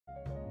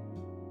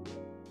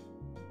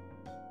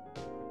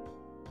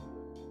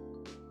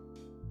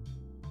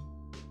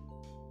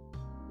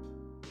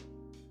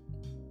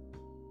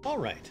All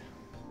right,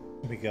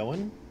 we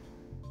going?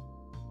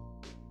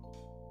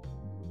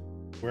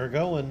 We're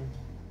going.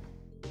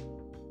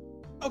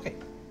 Okay,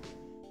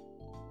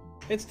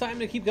 it's time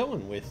to keep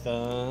going with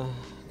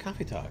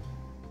coffee talk.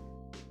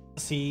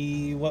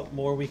 See what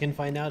more we can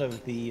find out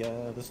of the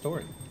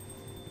story.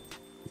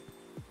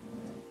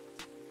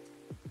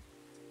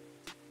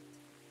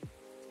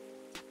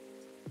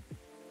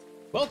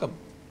 Welcome.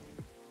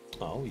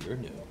 Oh, you're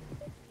new.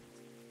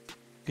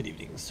 Good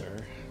evening, sir.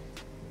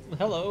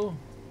 Hello.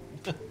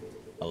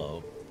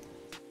 Hello.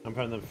 I'm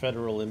from the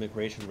Federal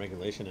Immigration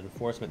Regulation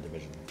Enforcement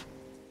Division,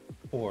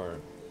 or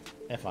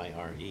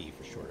FIRE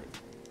for short.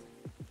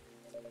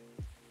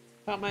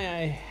 How may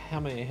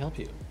I help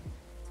you?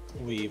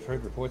 We've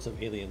heard reports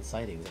of alien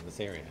sightings in this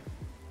area.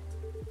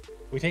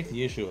 We take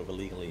the issue of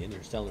illegal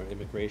interstellar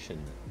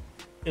immigration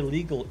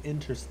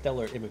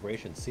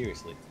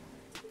seriously.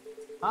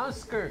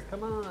 Oscar,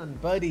 come on,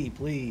 buddy,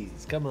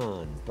 please. Come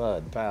on,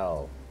 bud,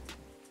 pal,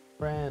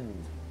 friend,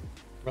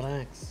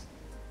 relax.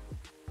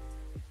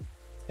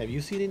 Have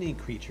you seen any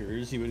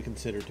creatures you would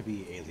consider to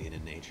be alien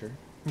in nature?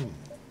 I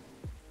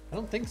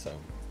don't think so.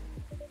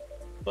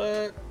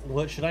 But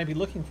what should I be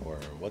looking for?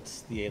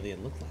 What's the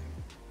alien look like?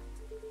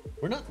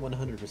 We're not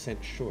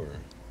 100% sure,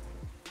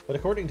 but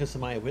according to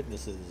some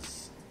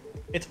eyewitnesses,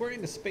 it's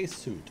wearing a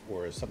spacesuit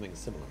or something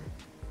similar.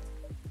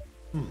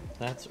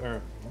 That's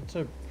a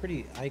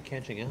pretty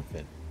eye-catching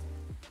outfit.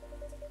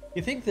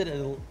 You think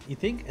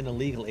an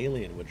illegal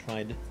alien would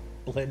try to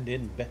blend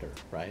in better,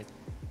 right?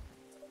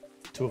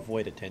 To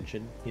avoid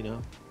attention, you know?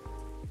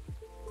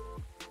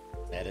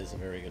 That is a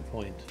very good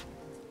point.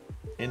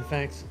 In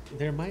fact,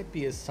 there might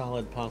be a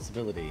solid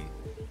possibility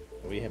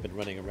that we have been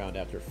running around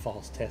after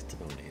false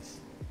testimonies.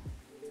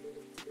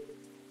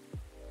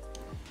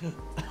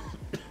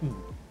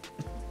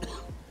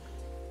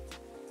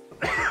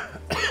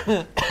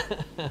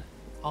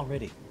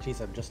 Already. Jeez,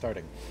 I'm just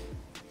starting.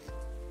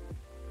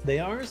 They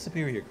are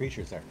superior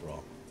creatures after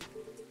all.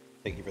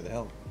 Thank you for the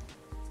help.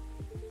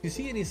 If you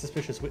see any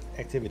suspicious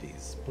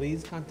activities,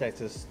 please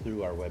contact us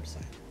through our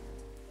website.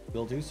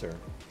 Will do, sir.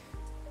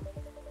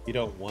 You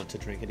don't want to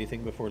drink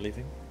anything before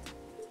leaving?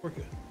 We're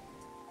good.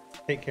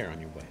 Take care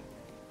on your way.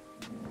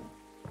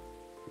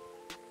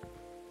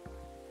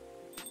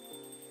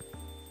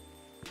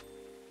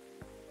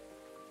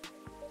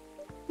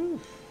 Whew.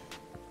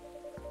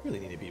 Really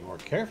need to be more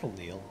careful,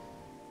 Neil.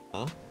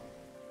 Huh?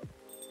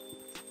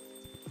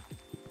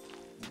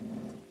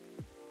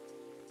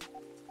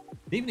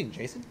 Good evening,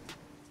 Jason.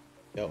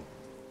 Yo.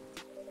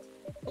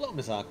 Hello,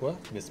 Miss Aqua,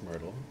 Miss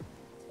Myrtle.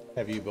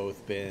 Have you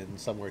both been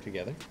somewhere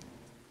together?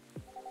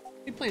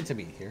 We plan to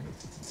meet here.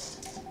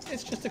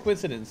 It's just a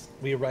coincidence.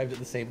 We arrived at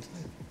the same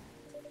time.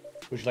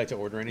 Would you like to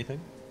order anything?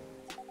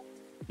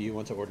 Do you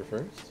want to order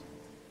first?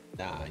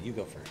 Nah, you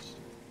go first.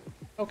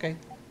 Okay.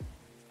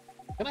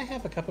 Can I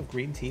have a cup of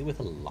green tea with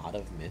a lot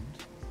of mint?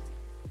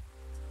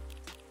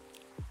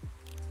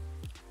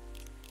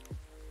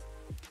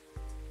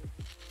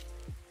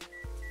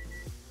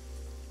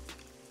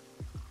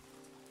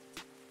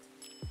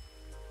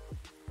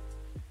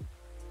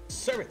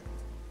 Serve it!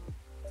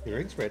 Your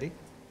drink's ready.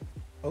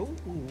 Oh,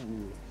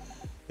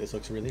 this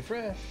looks really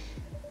fresh.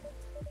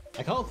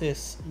 I call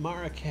this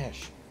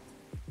Marrakesh,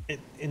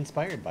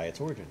 inspired by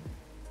its origin.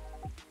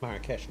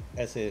 Marrakesh,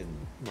 as in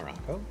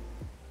Morocco?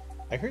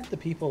 I heard the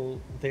people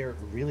there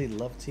really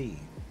love tea.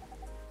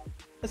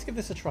 Let's give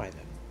this a try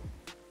then.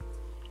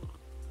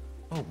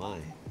 Oh my.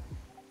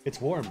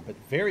 It's warm, but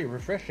very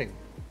refreshing.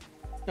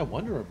 No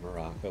wonder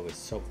Morocco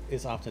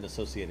is often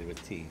associated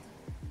with tea.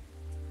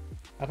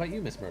 How about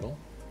you, Miss Myrtle?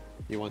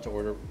 You want to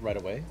order right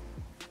away?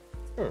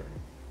 Sure.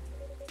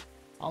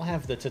 I'll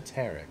have the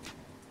Tataric.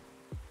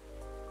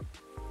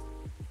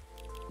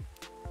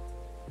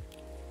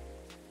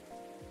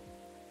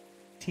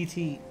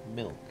 TT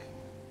milk.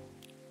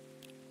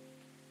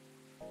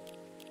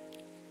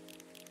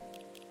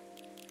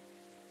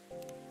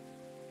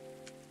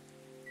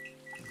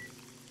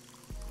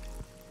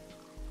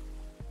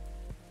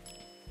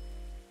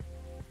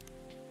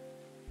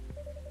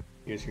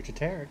 Here's your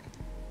Tataric.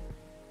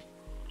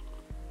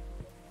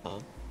 Huh?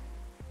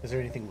 Is there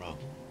anything wrong?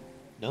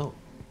 No.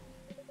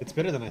 It's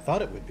better than I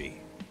thought it would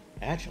be.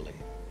 Actually,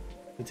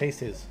 the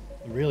taste is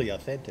really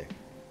authentic.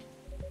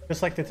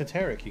 Just like the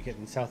Tataric you get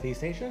in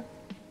Southeast Asia?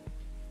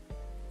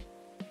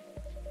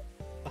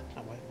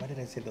 Why did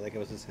I say that like it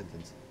was a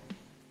sentence?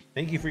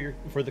 Thank you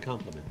for the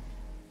compliment.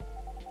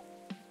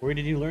 Where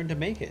did you learn to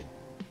make it?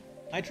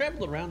 I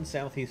traveled around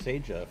Southeast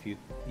Asia a few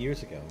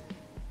years ago.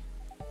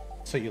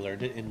 So you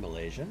learned it in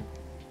Malaysia?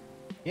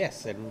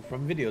 Yes, and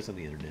from videos on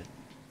the internet.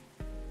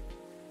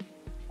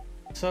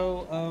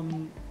 So,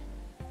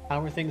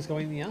 how are things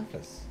going in the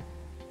office?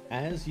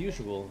 As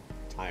usual,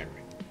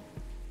 tiring.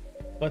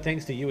 But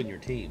thanks to you and your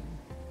team,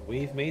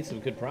 we've made some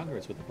good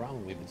progress with the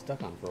problem we've been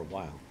stuck on for a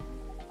while.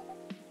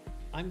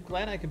 I'm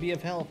glad I could be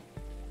of help.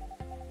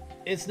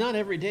 It's not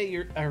every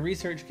day our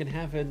research can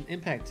have an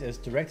impact as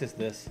direct as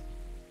this.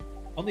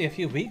 Only a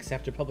few weeks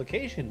after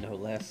publication, no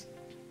less.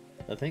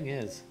 The thing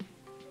is,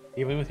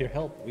 even with your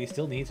help, we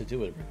still need to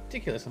do a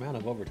ridiculous amount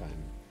of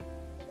overtime.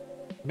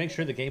 Make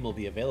sure the game will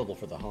be available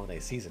for the holiday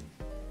season.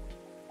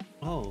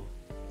 Oh,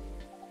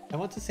 I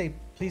want to say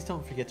please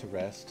don't forget to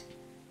rest,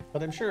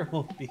 but I'm sure it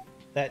won't be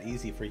that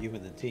easy for you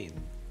and the team.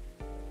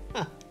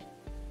 Huh.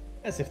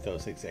 As if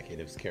those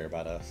executives care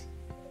about us.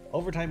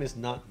 Overtime is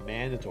not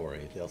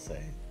mandatory, they'll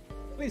say.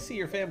 Please see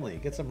your family,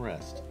 get some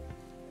rest.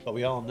 But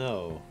we all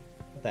know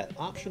that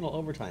optional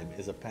overtime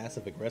is a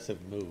passive-aggressive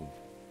move.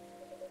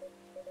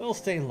 We'll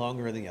stay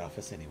longer in the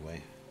office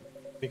anyway,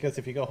 because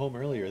if you go home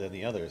earlier than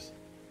the others,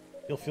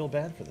 you'll feel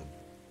bad for them.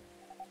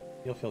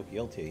 You'll feel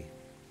guilty.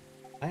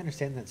 I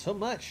understand that so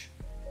much.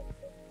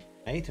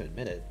 I hate to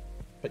admit it,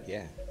 but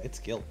yeah, it's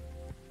guilt.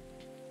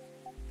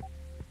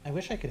 I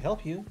wish I could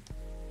help you,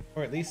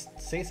 or at least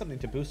say something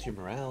to boost your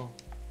morale.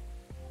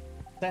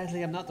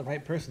 Sadly, I'm not the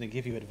right person to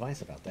give you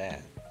advice about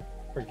that.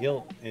 For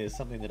guilt is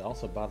something that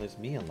also bothers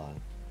me a lot.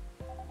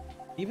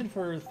 Even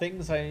for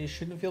things I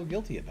shouldn't feel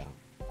guilty about.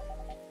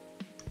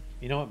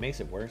 You know what makes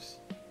it worse?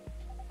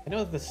 I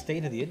know the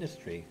state of the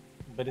industry,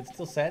 but it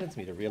still saddens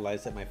me to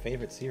realize that my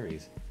favorite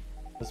series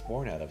was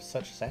born out of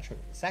such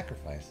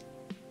sacrifice.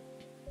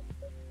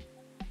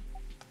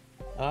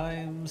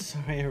 I'm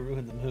sorry I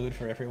ruined the mood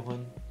for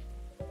everyone.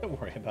 Don't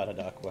worry about it,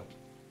 Aqua.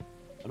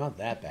 I'm not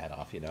that bad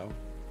off, you know.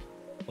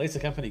 At least the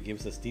company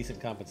gives us decent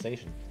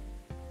compensation.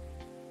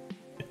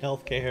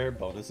 Healthcare,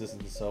 bonuses,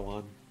 and so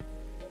on.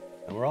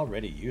 And we're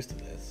already used to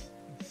this.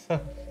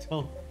 So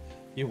don't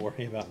you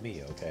worry about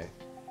me, okay?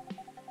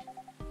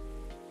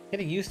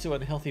 Getting used to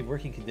unhealthy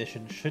working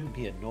conditions shouldn't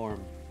be a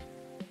norm.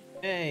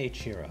 Hey,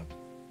 cheer up.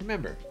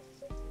 Remember,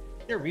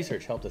 your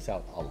research helped us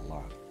out a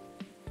lot.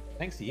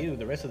 Thanks to you,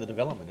 the rest of the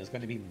development is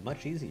going to be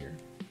much easier.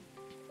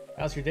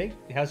 How's your day?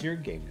 How's your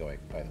game going,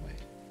 by the way?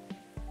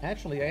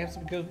 Actually, I have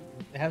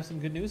some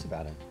good news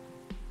about it.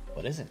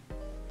 What is it?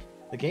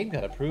 The game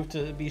got approved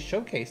to be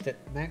showcased at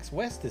Max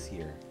West this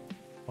year.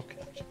 Oh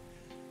gosh.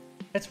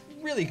 That's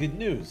really good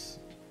news.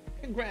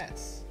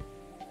 Congrats.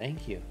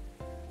 Thank you.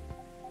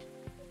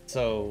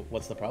 So,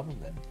 what's the problem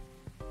then?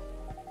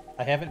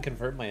 I haven't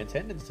confirmed my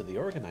attendance to the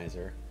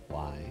organizer.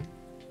 Why?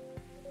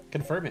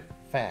 Confirm it,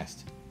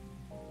 fast.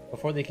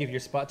 Before they give your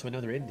spot to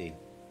another indie.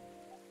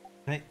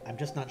 I'm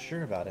just not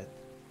sure about it.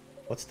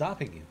 What's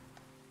stopping you?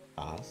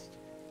 Cost?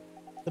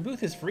 The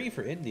booth is free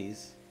for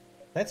indies.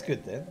 That's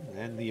good then,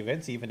 and the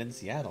event's even in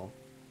Seattle.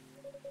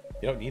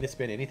 You don't need to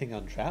spend anything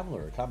on travel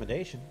or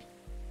accommodation.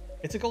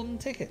 It's a golden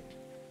ticket.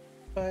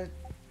 But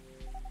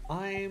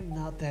I'm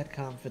not that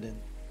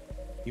confident.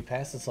 You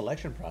passed the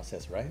selection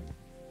process, right?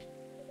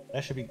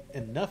 That should be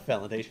enough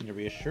validation to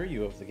reassure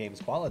you of the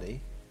game's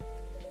quality.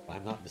 If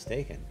I'm not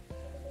mistaken.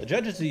 The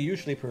judges are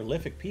usually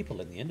prolific people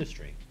in the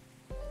industry.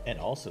 And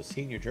also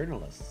senior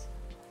journalists.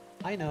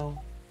 I know.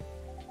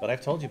 But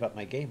I've told you about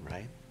my game,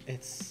 right?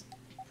 It's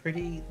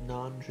pretty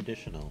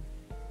non-traditional.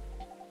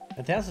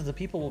 And thousands of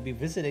people will be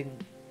visiting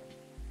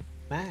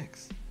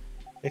Max,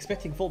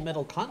 expecting Full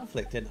Metal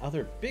Conflict and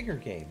other bigger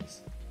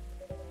games.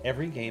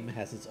 Every game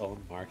has its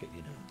own market,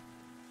 you know.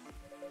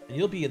 And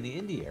you'll be in the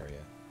indie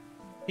area.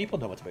 People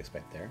know what to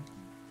expect there.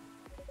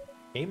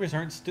 Gamers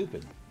aren't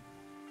stupid.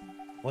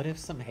 What if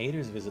some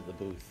haters visit the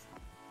booth?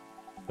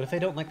 What if they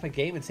don't like my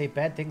game and say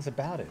bad things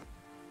about it?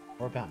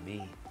 Or about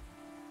me?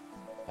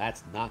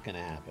 That's not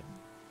gonna happen.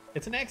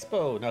 It's an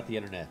expo, not the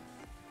internet.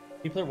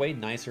 People are way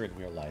nicer in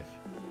real life.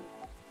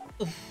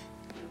 Oof.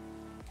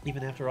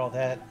 Even after all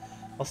that,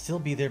 I'll still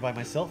be there by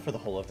myself for the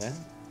whole event.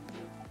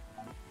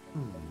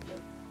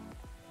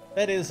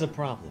 That is a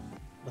problem.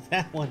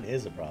 That one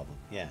is a problem,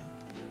 yeah.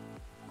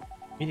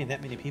 Meeting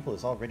that many people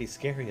is already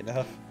scary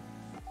enough.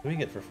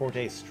 Doing it for 4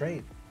 days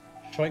straight.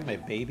 Showing my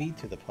baby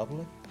to the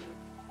public?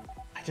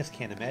 I just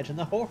can't imagine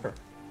the horror.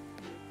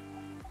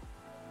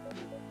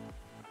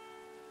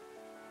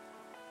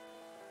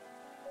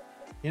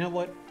 You know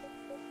what?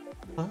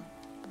 Huh?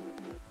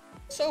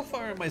 So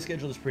far, my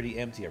schedule is pretty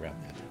empty around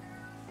that.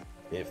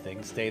 If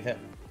things stay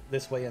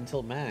this way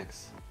until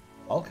Max,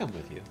 I'll come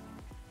with you.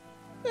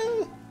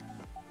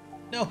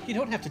 No, you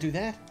don't have to do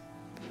that.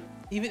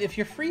 Even if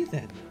you're free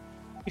then.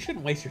 You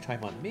shouldn't waste your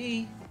time on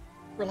me.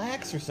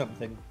 Relax or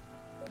something.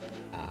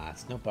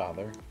 It's no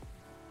bother.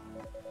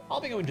 I'll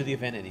be going to the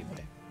event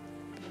anyway.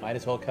 Might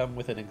as well come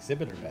with an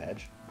exhibitor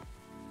badge.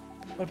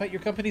 What about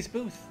your company's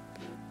booth?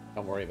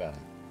 Don't worry about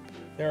it.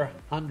 There are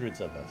hundreds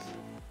of us.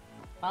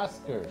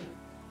 Oscar.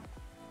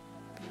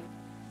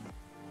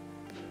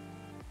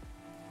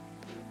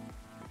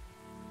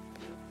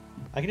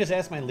 I can just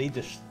ask my lead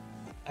to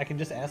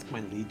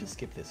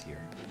skip this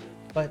year.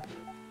 But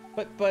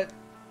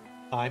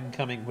I'm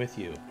coming with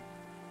you,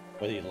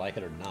 whether you like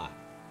it or not.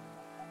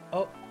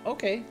 Oh,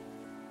 okay.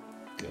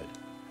 Good.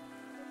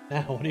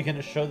 Now what are you going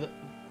to show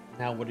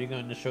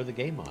the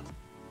game on?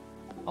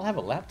 I'll have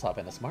a laptop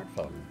and a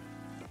smartphone.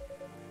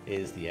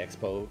 Is the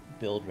Expo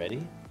build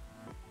ready?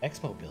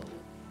 Expo build?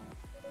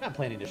 I'm not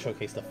planning to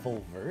showcase the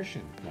full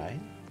version, right?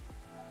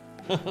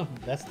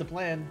 That's the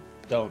plan.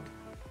 Don't.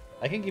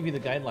 I can give you the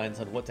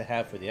guidelines on what to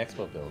have for the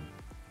Expo build.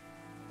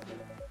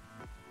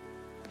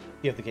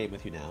 You have the game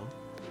with you now?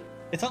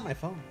 It's on my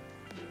phone.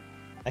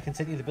 I can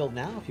send you the build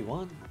now if you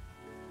want.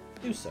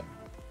 Do so.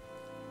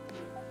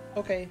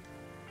 Okay.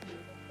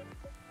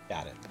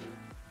 Got it.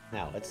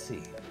 Now, let's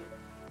see.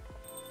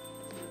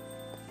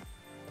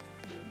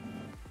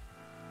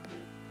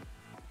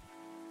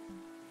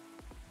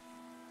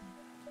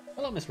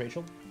 Hello, Miss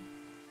Rachel.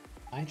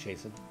 Hi,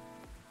 Jason.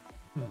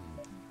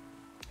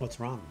 What's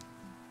wrong?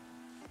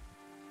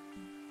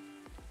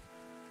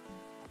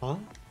 Huh?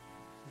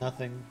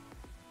 Nothing.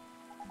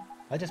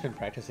 I've just been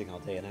practicing all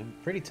day and I'm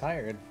pretty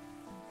tired.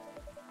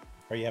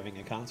 Are you having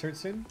a concert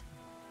soon?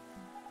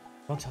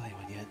 Don't tell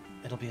anyone yet.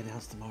 It'll be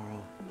announced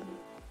tomorrow.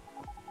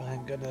 But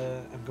I'm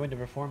going to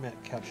perform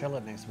at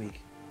Coachella next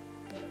week.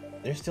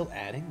 They're still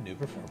adding new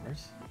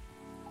performers.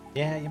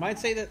 Yeah, you might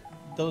say that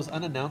those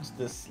unannounced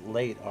this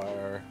late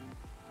are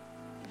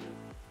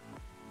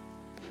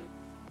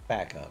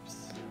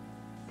backups.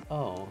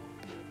 Oh.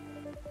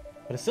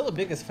 But it's still the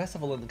biggest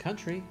festival in the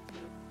country.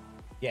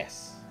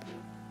 Yes.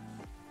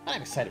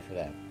 I'm excited for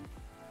that.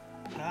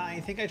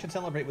 I think I should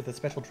celebrate with a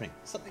special drink.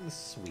 Something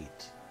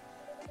sweet.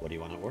 What do you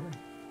want to order?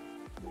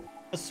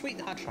 A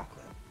sweet hot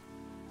chocolate.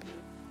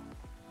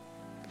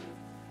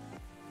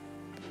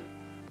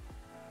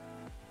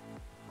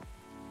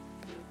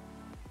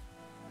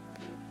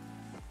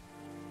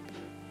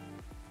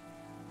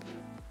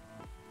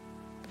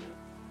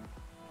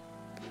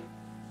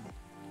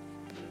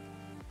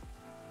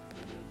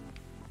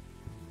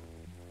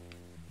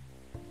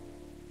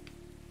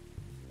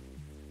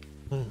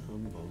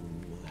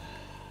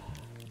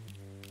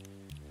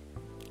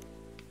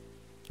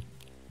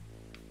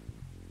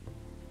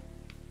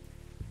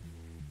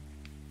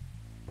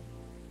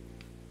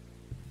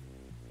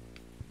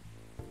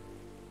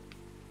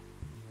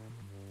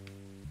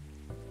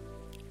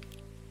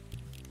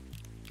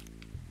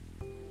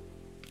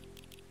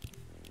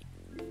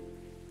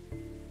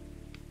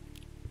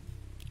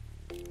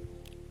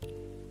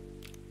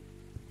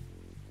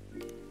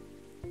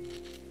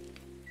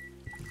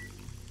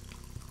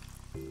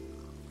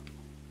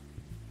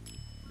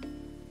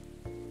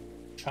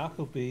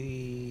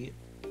 Chocobi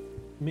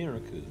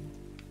Miracle.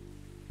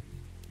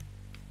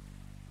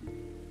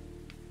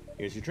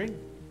 Here's your drink.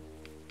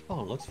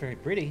 Oh, it looks very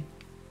pretty.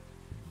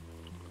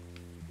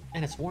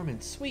 And it's warm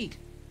and sweet.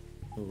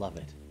 Love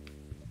it.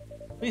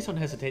 Please don't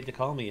hesitate to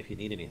call me if you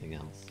need anything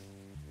else.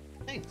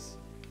 Thanks.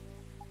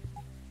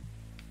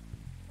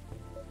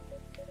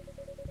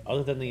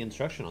 Other than the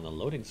instruction on the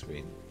loading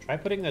screen, try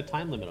putting a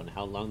time limit on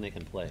how long they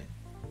can play.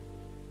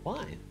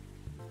 Why?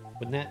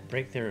 Wouldn't that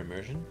break their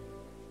immersion?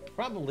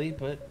 Probably,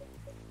 but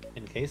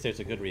in case there's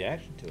a good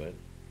reaction to it,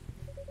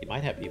 you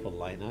might have people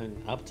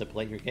lining up to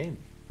play your game.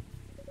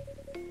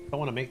 Don't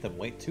want to make them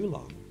wait too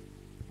long.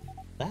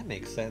 That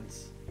makes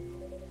sense.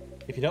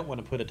 If you don't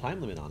want to put a time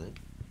limit on it,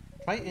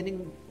 try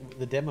ending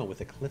the demo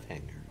with a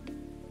cliffhanger.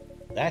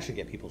 That should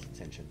get people's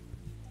attention.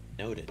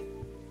 Noted.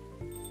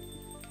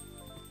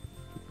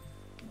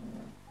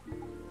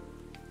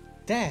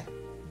 Dad!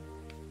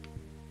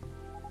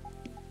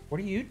 What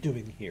are you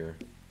doing here?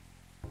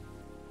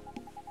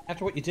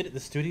 After what you did at the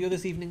studio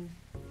this evening?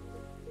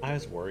 I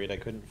was worried I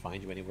couldn't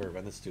find you anywhere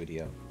around the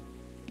studio.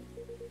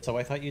 So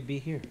I thought you'd be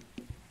here.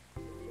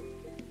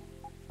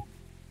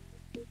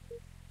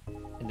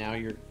 And now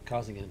you're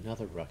causing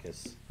another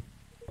ruckus.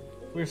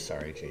 We're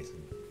sorry,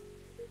 Jason.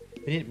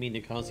 We didn't mean to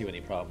cause you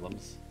any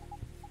problems.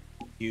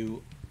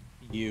 You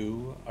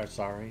are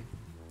sorry?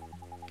 I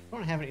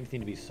don't have anything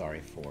to be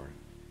sorry for.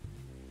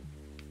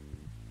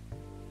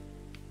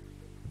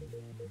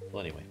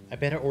 Well, anyway, I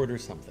better order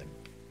something.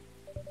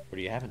 What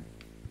are you having?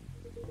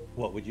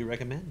 What would you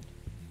recommend?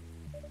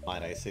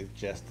 Might I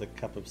suggest a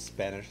cup of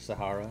Spanish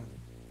Sahara?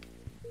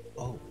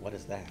 Oh, what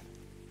is that?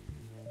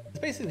 It's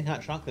basically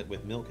hot chocolate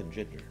with milk and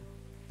ginger.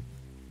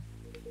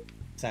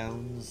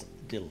 Sounds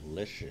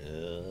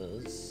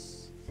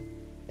delicious.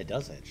 It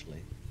does,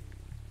 actually.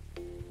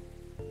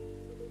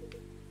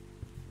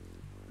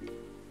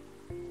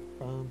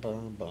 Bum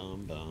bum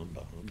bum bum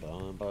bum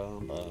bum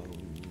bum bum.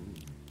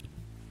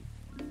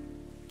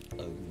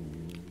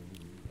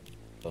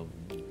 Boom.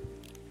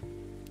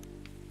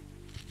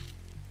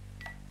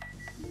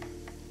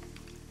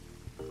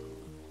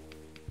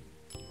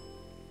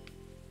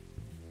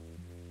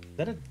 Is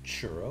that a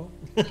churro?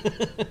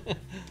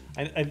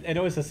 I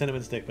know it's a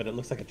cinnamon stick, but it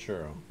looks like a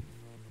churro.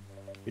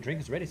 Your drink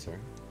is ready, sir.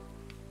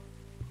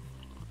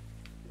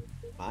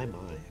 My.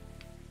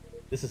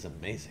 This is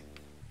amazing.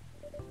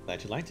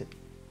 Glad you liked it.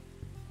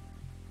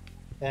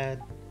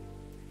 Dad.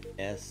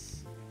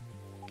 Yes.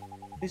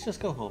 Please just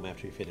go home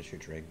after you finish your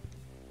drink.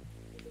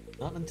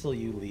 Not until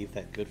you leave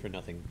that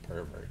good-for-nothing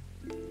pervert.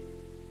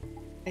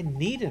 I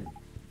need him.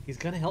 He's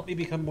gonna help me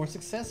become more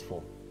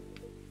successful.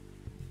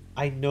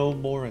 I know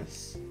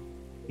Morris.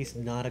 He's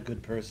not a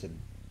good person.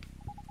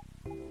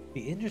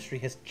 The industry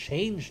has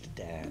changed,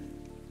 Dad.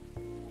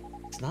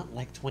 It's not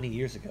like 20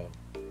 years ago.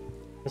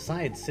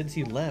 Besides, since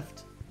you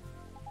left,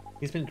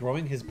 he's been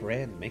growing his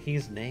brand, making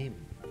his name,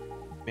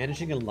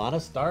 managing a lot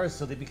of stars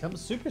so they become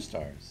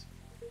superstars.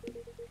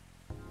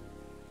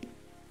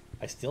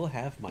 I still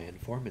have my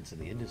informants in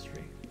the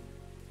industry.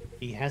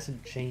 He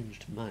hasn't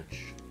changed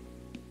much.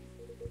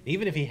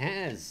 Even if he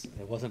has,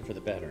 it wasn't for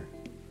the better.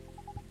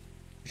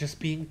 Just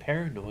being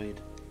paranoid.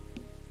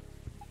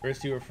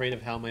 First you were afraid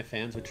of how my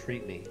fans would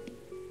treat me.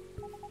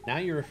 Now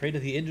you're afraid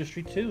of the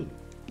industry too.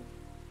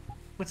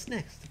 What's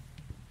next?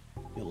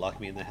 You'll lock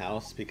me in the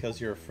house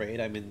because you're afraid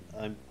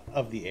I'm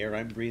of the air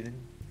I'm breathing?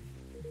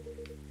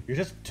 You're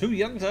just too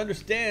young to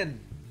understand.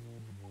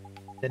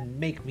 Then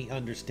make me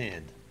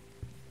understand.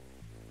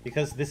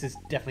 Because this is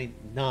definitely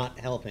not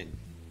helping.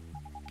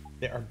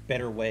 There are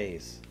better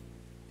ways.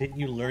 Didn't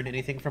you learn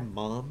anything from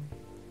Mom?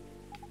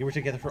 You were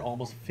together for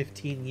almost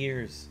 15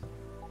 years,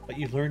 but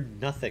you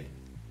learned nothing.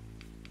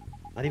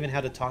 Not even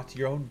how to talk to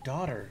your own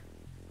daughter.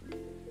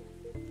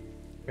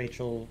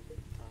 Rachel,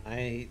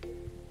 I'm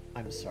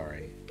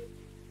sorry.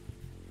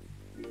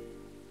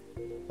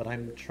 But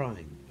I'm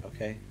trying,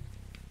 okay?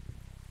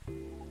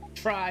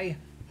 Try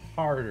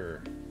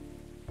harder.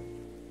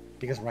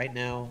 Because right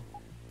now,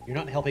 you're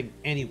not helping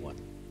anyone.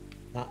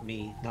 Not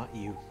me, not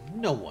you,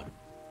 no one.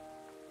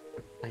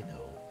 I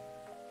know.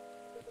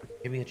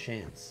 Give me a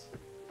chance.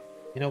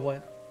 You know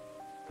what?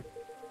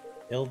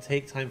 It'll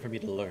take time for me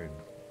to learn,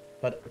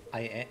 but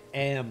I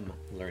am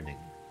learning.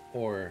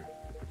 Or,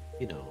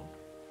 you know,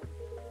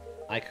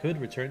 I could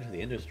return to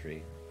the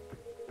industry.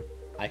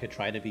 I could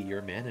try to be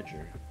your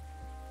manager.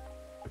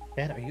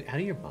 Dad, are you out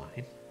of your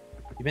mind?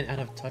 You've been out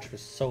of touch for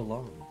so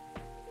long.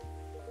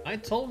 I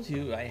told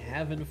you I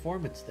have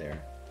informants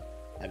there.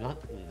 I'm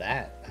not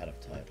that out of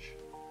touch.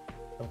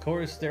 Of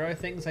course, there are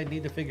things I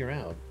need to figure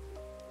out.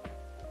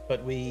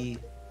 But it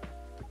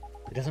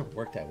doesn't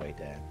work that way,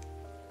 Dad.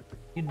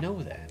 You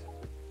know that.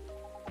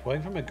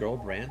 Going from a girl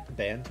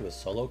band to a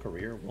solo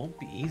career won't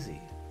be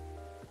easy.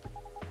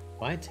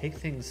 If I take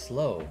things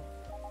slow,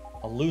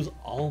 I'll lose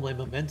all my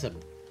momentum.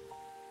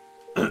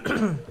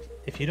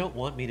 If you don't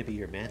want me to be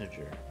your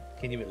manager,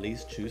 can you at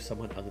least choose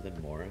someone other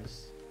than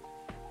Morris?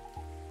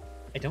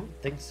 I don't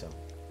think so.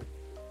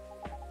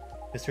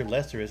 Mr.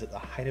 Lester is at the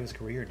height of his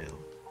career now.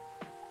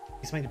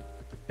 He's my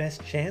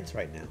best chance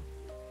right now.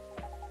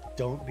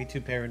 Don't be too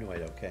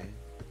paranoid, okay?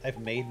 I've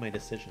made my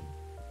decision.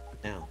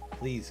 Now,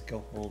 please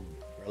go home,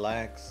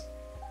 relax,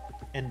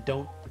 and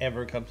don't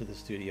ever come to the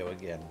studio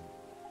again.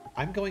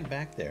 I'm going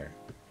back there.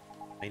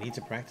 I need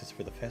to practice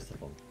for the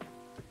festival.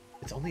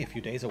 It's only a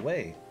few days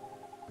away,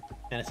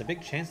 and it's a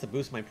big chance to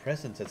boost my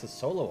presence as a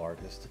solo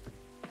artist.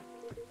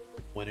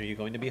 When are you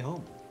going to be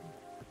home?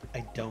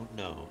 I don't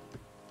know.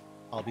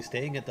 I'll be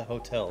staying at the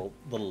hotel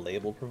the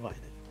label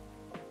provided.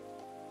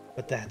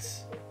 But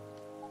that's...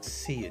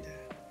 See you,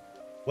 Dad.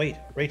 Wait,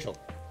 Rachel.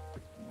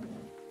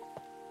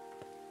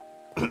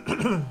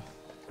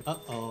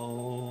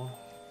 Uh-oh.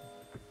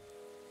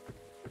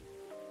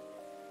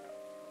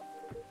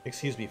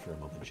 Excuse me for a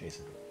moment,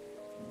 Jason.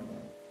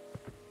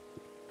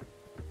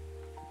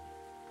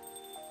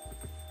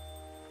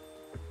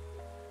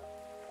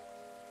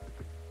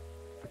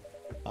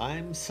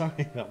 I'm sorry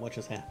about what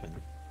just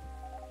happened.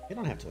 You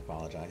don't have to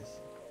apologize.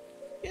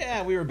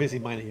 Yeah, we were busy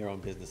minding your own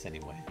business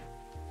anyway.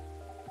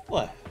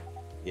 What?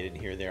 You didn't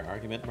hear their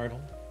argument,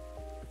 Myrtle?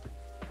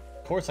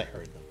 Of course I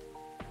heard them.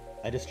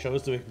 I just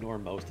chose to ignore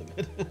most of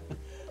it.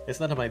 It's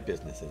none of my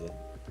business, is it?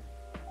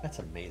 That's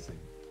amazing.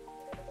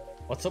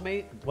 What's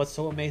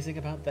so amazing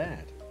about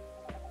that?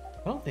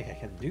 I don't think I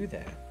can do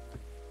that.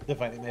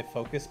 Dividing my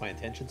focus, my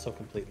attention so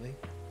completely.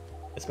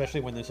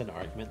 Especially when there's an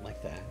argument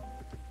like that.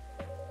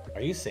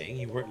 Are you saying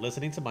you weren't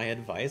listening to my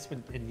advice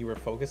and you were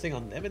focusing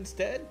on them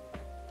instead?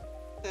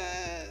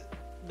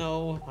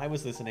 No, I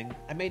was listening.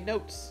 I made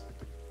notes.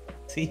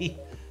 See?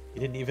 You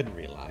didn't even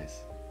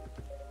realize.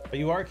 But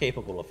you are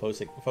capable of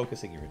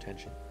focusing your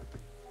attention.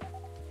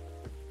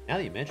 Now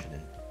that you mention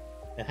it,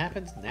 it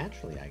happens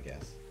naturally, I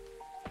guess.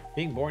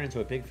 Being born into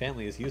a big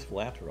family is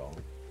useful after all.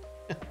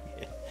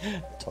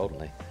 Yeah,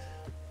 totally.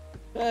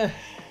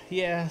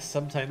 Yeah,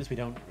 sometimes we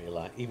don't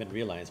even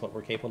realize what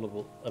we're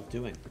capable of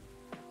doing.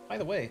 By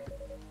the way,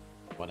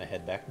 want to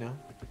head back now?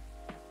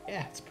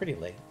 Yeah, it's pretty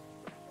late.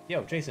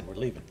 Yo, Jason, we're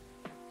leaving.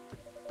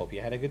 Hope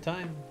you had a good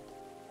time.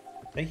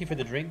 Thank you for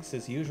the drinks,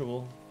 as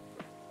usual.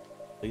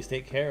 Please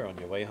take care on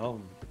your way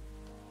home.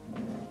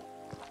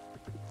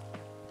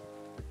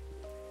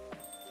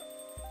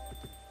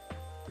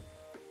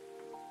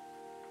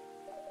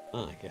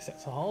 I guess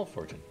that's all,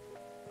 Fortune.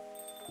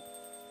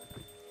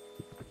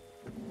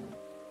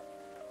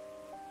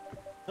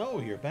 Oh,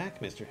 you're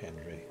back, Mr.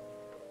 Henry.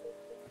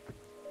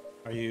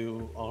 Are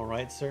you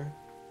alright, sir?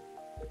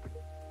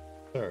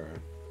 Sir?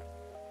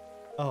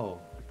 Oh,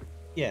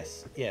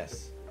 yes.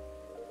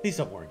 Please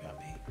don't worry about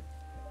me.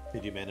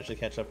 Did you manage to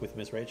catch up with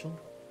Miss Rachel?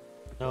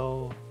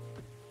 No,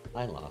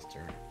 I lost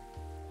her.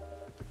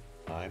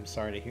 I'm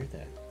sorry to hear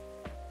that.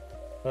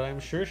 But I'm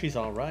sure she's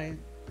alright.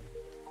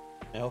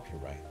 I hope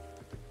you're right.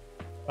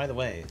 By the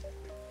way,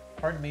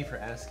 pardon me for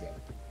asking.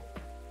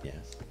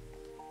 Yes.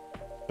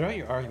 Throughout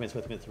your arguments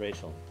with Miss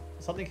Rachel,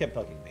 something kept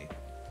bugging me.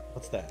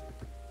 What's that?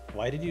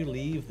 Why did you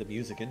leave the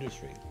music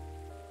industry?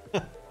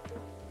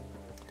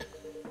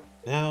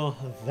 Now,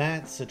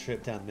 that's a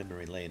trip down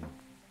memory lane.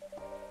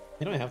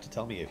 You don't have to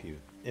tell me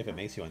if it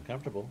makes you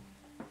uncomfortable.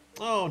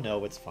 Oh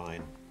no, it's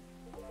fine.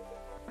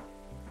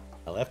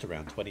 I left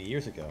around 20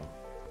 years ago.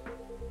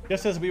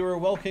 Just as we were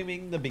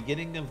welcoming the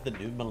beginning of the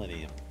new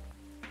millennium.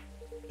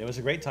 It was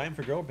a great time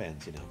for girl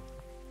bands, you know.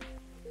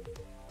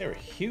 They were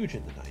huge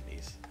in the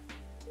 90s.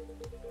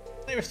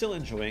 They were still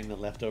enjoying the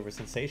leftover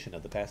sensation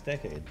of the past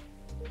decade.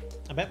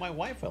 I met my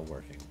wife while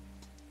working.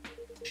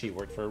 She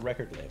worked for a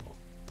record label.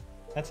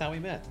 That's how we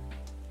met.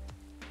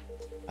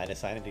 I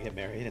decided to get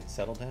married and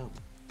settle down.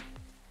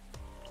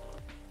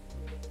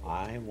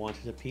 I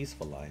wanted a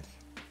peaceful life.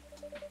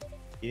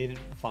 You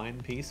didn't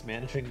find peace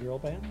managing girl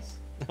bands?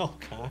 Oh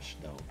gosh,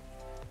 no.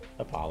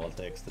 The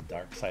politics, the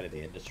dark side of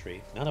the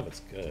industry, none of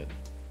it's good.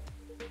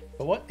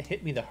 But what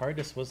hit me the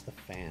hardest was the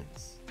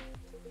fans.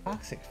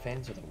 Toxic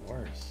fans are the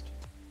worst.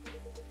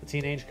 The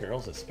teenage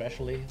girls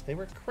especially, they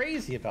were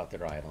crazy about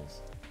their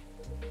idols.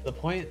 To the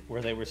point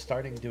where they were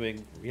starting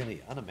doing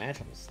really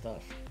unimaginable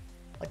stuff.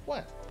 Like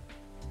what?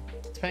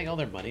 Spending all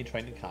their money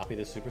trying to copy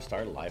the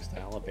superstar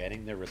lifestyle,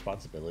 abandoning their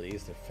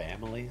responsibilities, their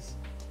families,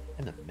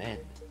 and the men.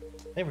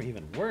 They were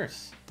even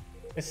worse.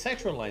 They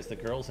sexualized the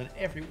girls in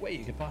every way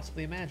you could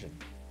possibly imagine.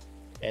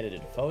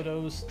 Edited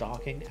photos,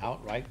 stalking,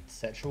 outright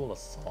sexual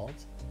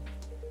assault.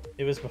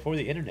 It was before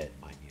the internet,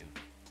 mind you.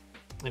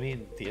 I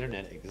mean, the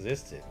internet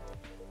existed,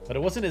 but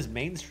it wasn't as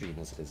mainstream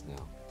as it is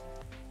now.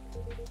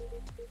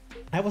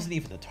 I wasn't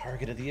even the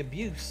target of the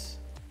abuse,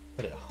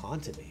 but it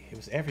haunted me. It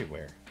was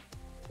everywhere.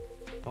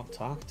 Don't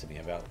talk to me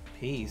about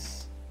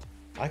peace.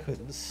 I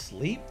couldn't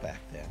sleep back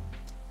then.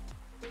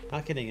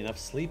 Not getting enough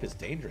sleep is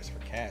dangerous for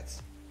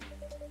cats.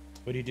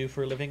 What do you do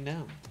for a living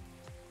now?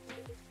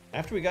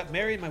 After we got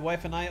married, my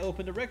wife and I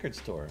opened a record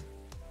store.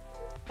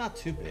 Not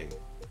too big,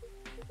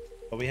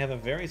 but we have a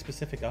very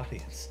specific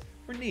audience.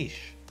 We're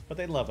niche, but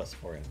they love us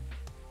for it.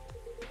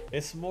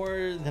 It's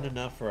more than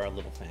enough for our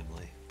little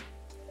family.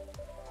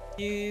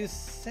 You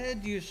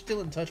said you're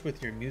still in touch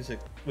with your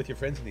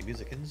friends in the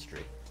music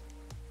industry.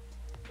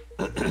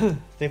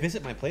 They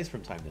visit my place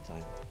from time to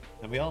time,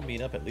 and we all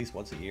meet up at least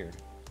once a year.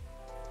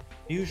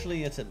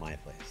 Usually it's at my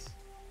place.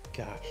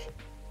 Gosh,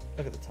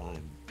 look at the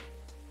time.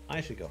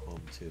 I should go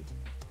home too.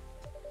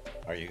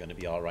 Are you going to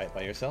be alright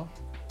by yourself?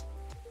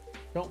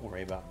 Don't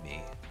worry about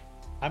me.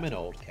 I'm an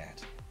old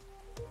cat.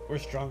 We're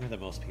stronger than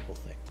most people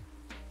think.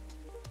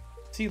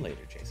 See you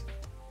later, Jason.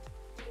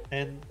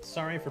 And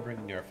sorry for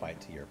bringing your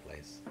fight to your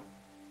place.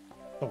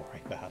 Don't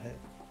worry about it.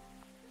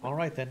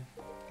 Alright then.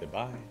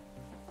 Goodbye.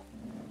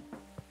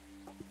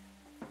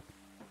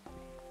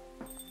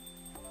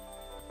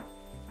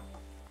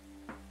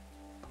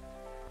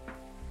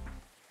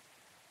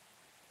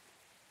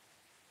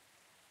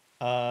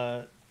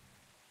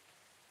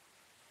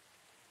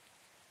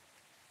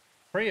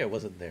 Freya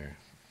wasn't there.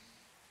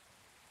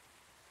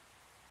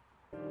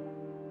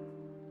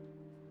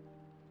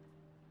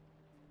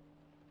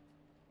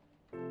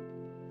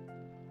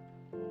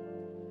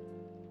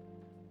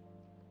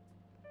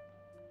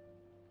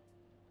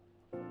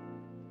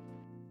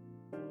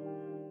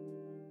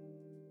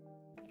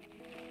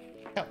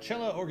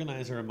 Coachella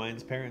organizer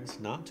reminds parents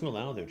not to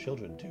allow their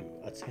children to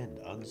attend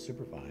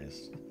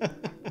unsupervised.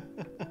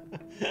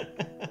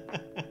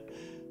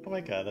 Oh my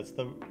god, that's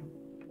the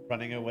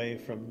running away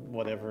from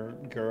whatever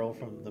girl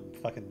from the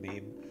fucking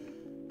meme.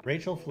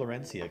 Rachel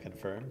Florencia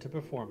confirmed to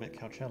perform at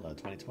Coachella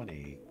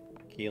 2020.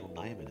 Keel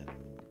Nyman and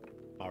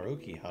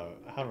Haruki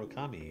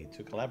Harukami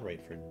to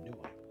collaborate for new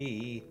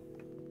IP.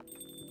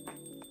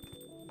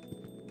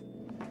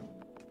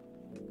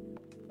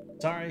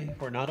 Sorry,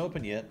 we're not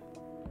open yet.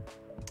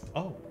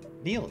 Oh,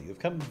 Neil, you've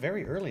come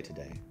very early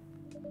today.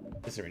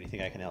 Is there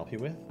anything I can help you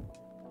with?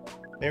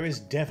 There is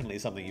definitely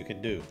something you can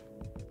do.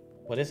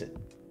 What is it?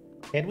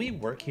 Can we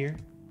work here?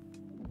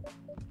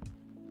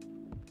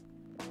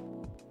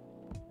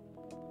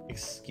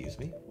 Excuse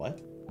me,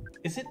 what?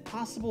 Is it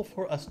possible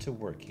for us to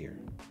work here?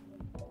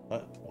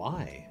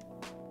 Why?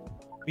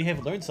 We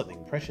have learned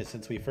something precious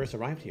since we first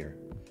arrived here.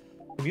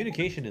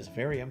 Communication is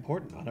very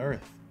important on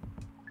Earth,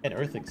 and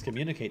Earthlings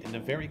communicate in a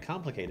very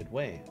complicated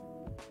way.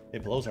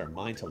 It blows our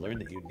mind to learn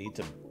that you need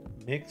to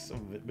mix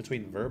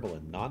between verbal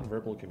and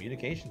non-verbal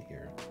communication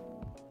here.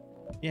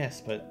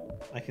 Yes,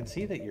 but I can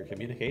see that your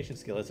communication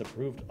skill has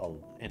improved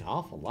an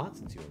awful lot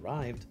since you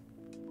arrived.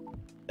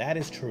 That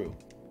is true,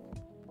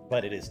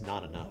 but it is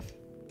not enough.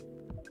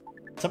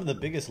 Some of the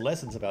biggest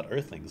lessons about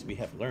Earthlings we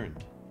have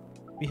learned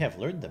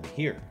them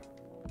here.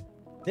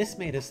 This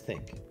made us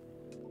think.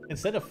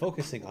 Instead of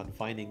focusing on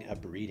finding a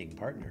breeding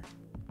partner,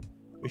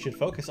 we should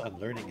focus on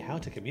learning how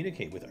to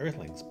communicate with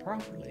Earthlings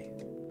properly.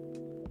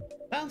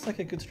 Sounds like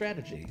a good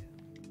strategy.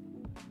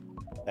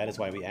 That is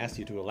why we asked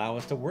you to allow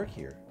us to work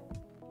here.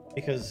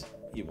 Because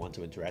you want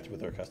to interact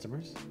with our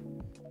customers?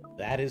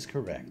 That is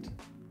correct.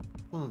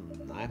 I'm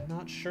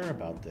not sure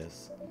about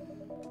this.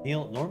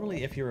 Neil,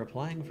 normally if you're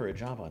applying for a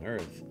job on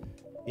Earth,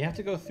 you have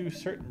to go through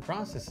certain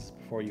processes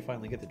before you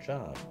finally get the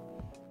job.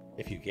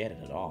 If you get it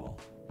at all.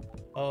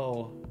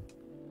 Oh,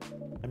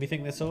 let me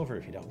think this over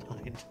if you don't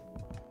mind.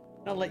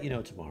 I'll let you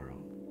know tomorrow.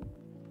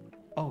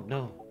 Oh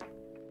no.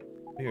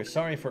 We are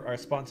sorry for our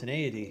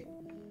spontaneity,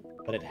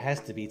 but it has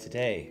to be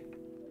today.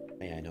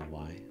 May I know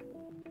why?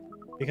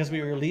 Because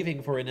we are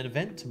leaving for an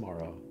event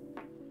tomorrow.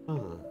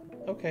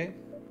 Okay.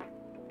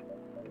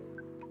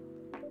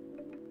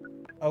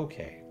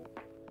 Okay.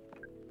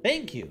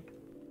 Thank you.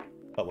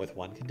 But with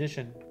one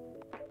condition.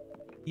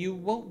 You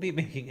won't be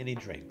making any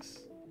drinks.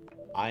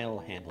 I'll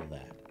handle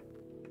that.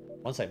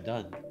 Once I'm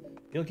done,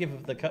 you'll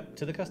give the cup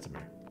to the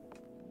customer.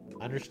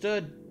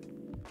 Understood.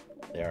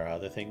 There are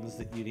other things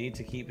that you need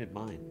to keep in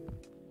mind.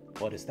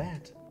 What is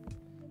that?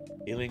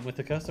 Dealing with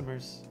the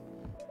customers.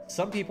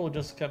 Some people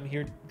just come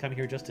here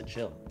just to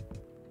chill.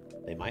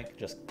 They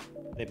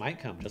might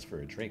come just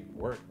for a drink,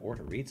 work, or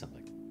to read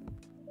something.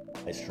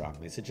 I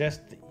strongly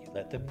suggest that you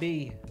let them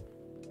be.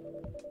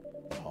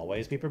 But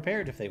always be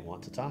prepared if they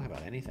want to talk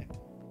about anything.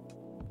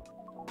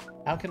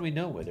 How can we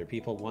know whether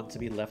people want to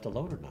be left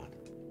alone or not?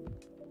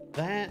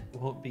 That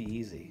won't be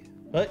easy,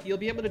 but you'll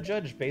be able to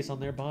judge based on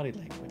their body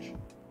language.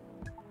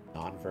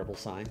 Non-verbal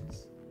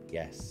signs?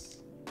 Yes.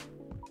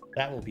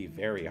 That will be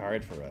very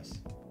hard for us.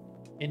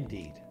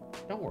 Indeed.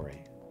 Don't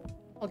worry.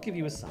 I'll give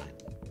you a sign.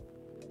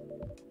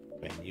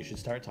 When you should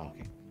start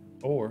talking,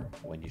 or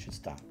when you should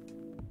stop.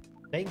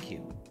 Thank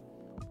you.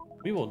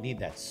 We will need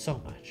that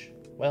so much.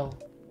 Well,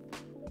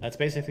 that's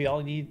basically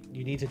all you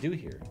need to do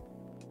here.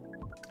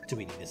 Do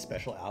we need a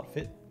special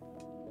outfit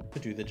to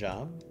do the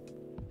job?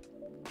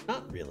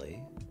 Not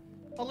really.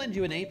 I'll lend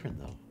you an apron,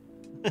 though.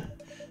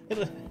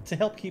 To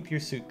help keep your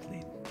suit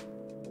clean.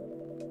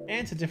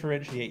 And to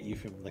differentiate you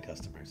from the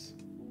customers.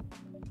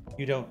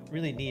 You don't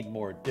really need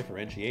more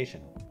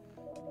differentiation,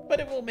 but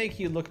it will make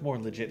you look more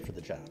legit for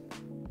the job.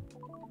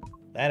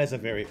 That is a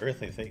very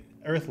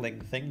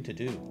earthling thing to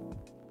do.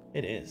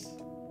 It is.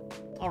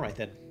 Alright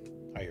then.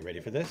 Are you ready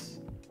for this?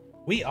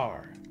 We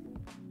are.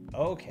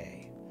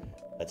 Okay.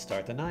 Let's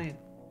start the night.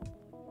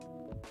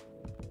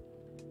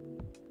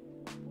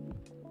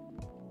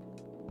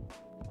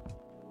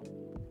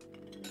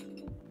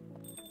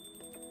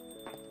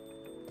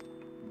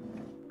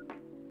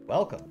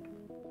 Welcome.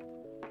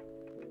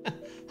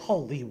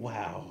 Holy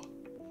wow.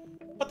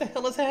 What the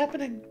hell is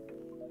happening?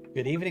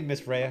 Good evening, Miss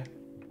Freya.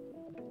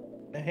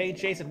 Hey,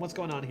 Jason, what's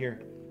going on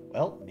here?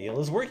 Well, Neil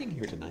is working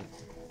here tonight.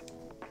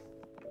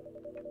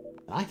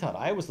 I thought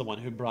I was the one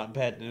who brought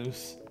bad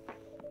news.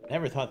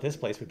 Never thought this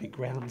place would be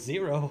ground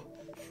zero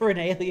for an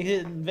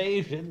alien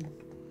invasion.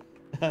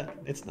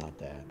 It's not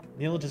that.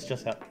 Neil is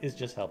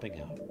just helping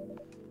out.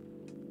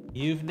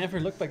 You've never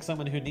looked like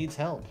someone who needs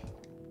help.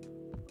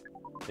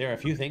 There are a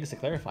few things to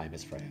clarify,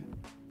 Miss Freya.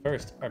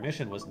 First, our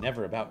mission was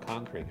never about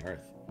conquering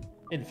Earth.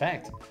 In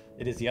fact,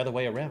 it is the other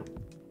way around.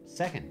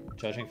 Second,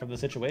 judging from the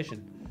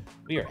situation,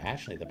 we are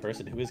actually the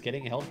person who is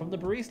getting help from the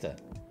barista.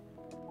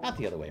 Not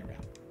the other way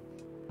around.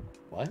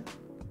 What?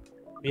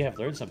 We have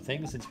learned some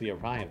things since we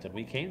arrived and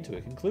we came to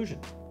a conclusion.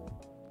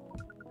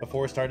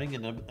 Before starting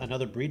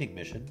another breeding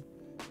mission,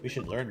 we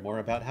should learn more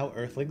about how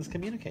Earthlings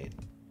communicate.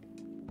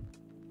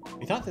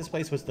 We thought this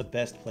place was the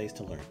best place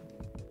to learn.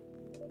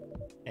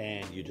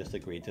 And you just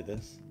agreed to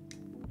this?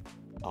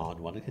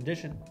 On one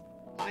condition,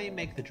 I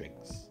make the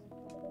drinks.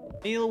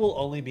 Neil will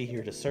only be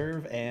here to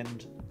serve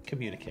and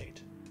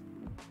communicate.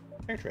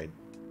 Fair trade.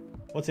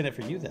 What's in it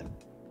for you then?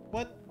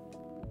 What?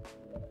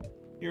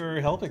 You're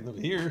helping them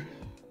here.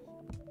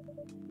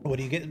 What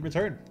do you get in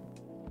return?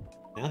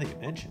 Now that you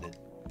mention it,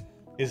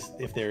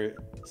 if there's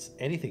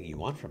anything you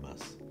want from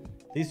us,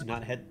 please do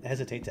not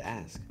hesitate to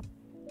ask.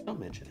 Don't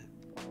mention it.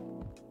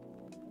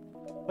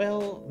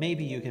 Well,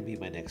 maybe you can be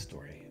my next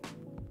story.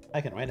 I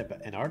can write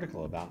an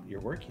article about your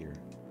work here,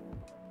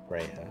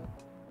 Freya.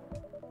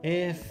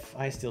 If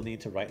I still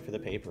need to write for the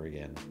paper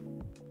again.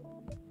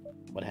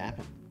 What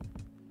happened?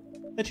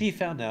 The chief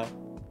found out.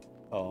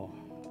 Oh,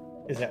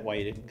 is that why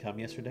you didn't come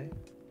yesterday?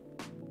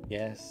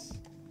 Yes.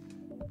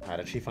 How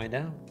did she find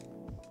out?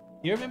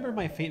 You remember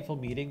my fateful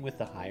meeting with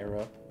the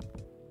higher-up?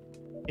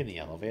 In the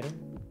elevator?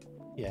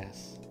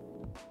 Yes.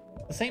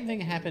 The same thing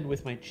happened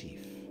with my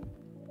chief.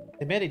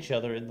 They met each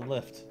other in the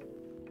lift.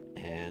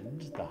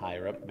 And the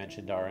higher-up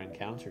mentioned our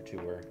encounter to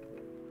her.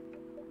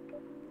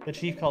 The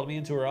chief called me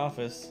into her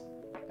office,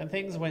 and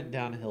things went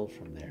downhill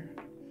from there.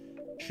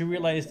 She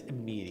realized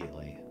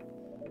immediately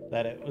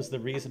that it was the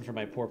reason for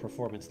my poor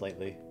performance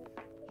lately.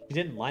 She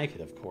didn't like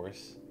it, of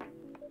course.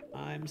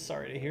 I'm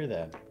sorry to hear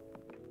that.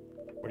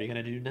 What are you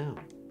gonna do now?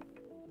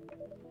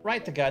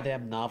 Write the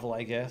goddamn novel,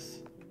 I guess.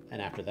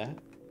 And after that,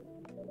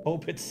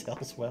 hope it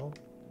sells well.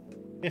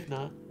 If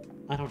not,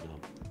 I don't know.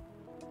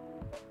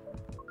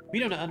 We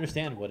don't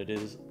understand what it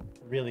is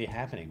really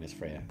happening, Miss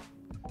Freya,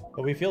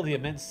 but we feel the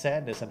immense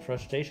sadness and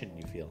frustration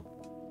you feel.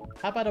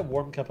 How about a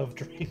warm cup of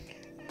drink?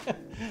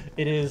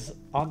 It is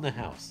on the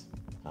house.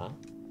 Huh?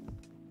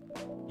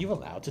 You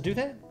allowed to do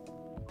that?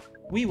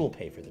 We will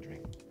pay for the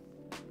drink.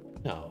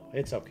 No,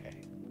 it's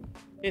okay.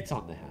 It's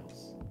on the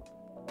house.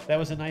 That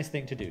was a nice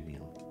thing to do,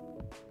 Neil.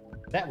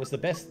 That was the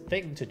best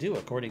thing to do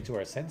according to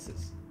our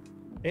senses.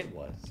 It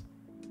was.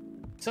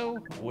 So,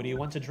 what do you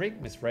want to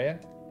drink, Miss Freya?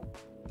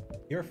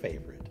 Your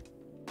favorite.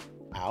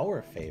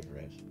 Our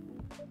favorite.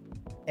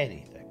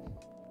 Anything.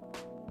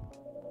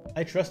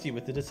 I trust you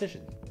with the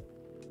decision.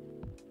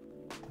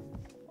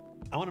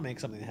 I want to make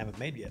something I haven't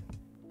made yet.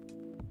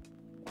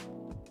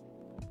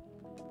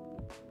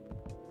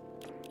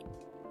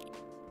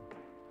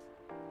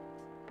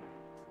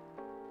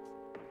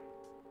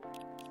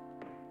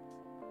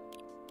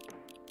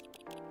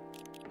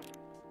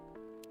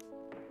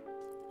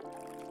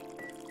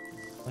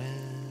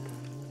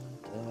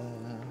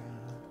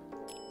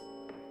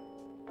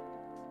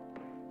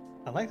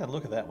 I like the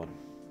look of that one.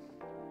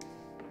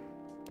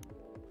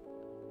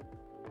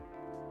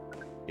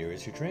 Here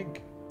is your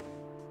drink.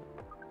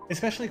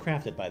 Especially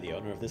crafted by the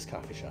owner of this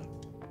coffee shop.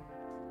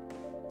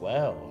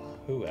 Well,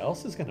 who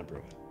else is gonna brew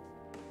it?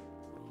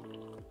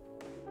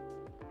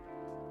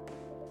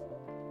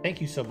 Thank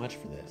you so much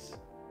for this.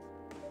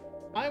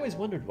 I always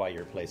wondered why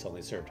your place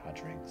only served hot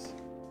drinks.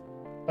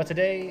 But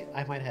today,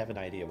 I might have an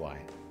idea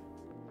why.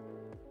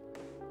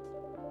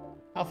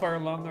 How far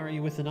along are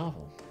you with the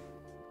novel?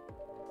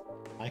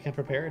 I can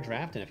prepare a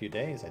draft in a few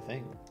days, I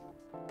think.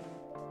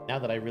 Now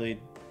that I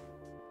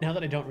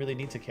don't really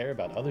need to care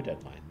about other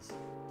deadlines.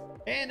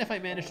 And if I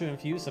manage to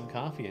infuse some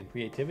coffee and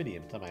creativity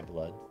into my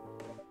blood.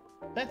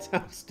 That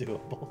sounds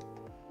doable.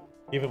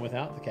 Even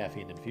without the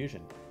caffeine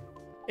infusion.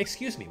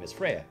 Excuse me, Miss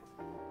Freya.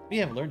 We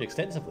have learned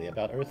extensively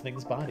about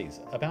Earthlings' bodies,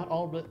 about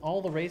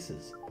all the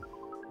races.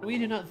 We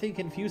do not think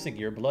infusing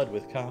your blood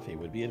with coffee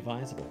would be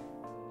advisable.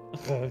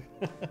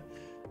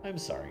 I'm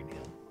sorry,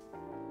 Neil.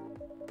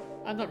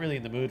 I'm not really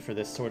in the mood for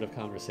this sort of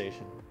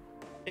conversation.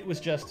 It was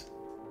just...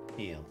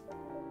 Neil.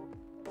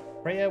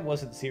 Freya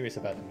wasn't serious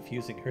about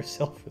infusing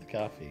herself with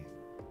coffee.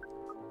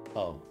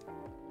 Oh.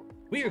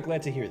 We are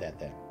glad to hear that,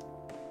 then.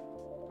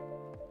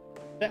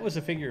 That was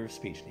a figure of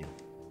speech, Neil.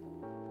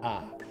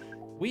 Ah,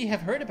 we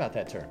have heard about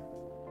that term.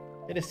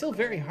 It is still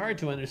very hard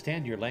to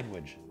understand your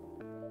language.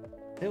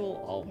 It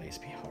will always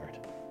be hard.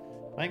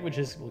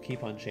 Languages will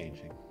keep on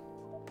changing.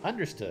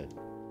 Understood.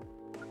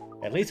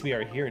 At least we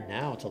are here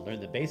now to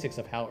learn the basics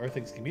of how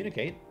Earthlings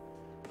communicate.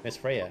 Miss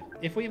Freya,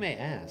 if we may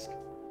ask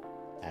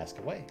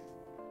away.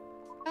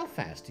 How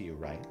fast do you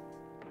write?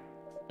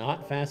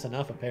 Not fast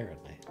enough,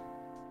 apparently.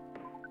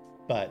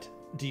 But,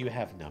 do you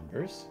have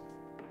numbers?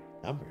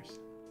 Numbers?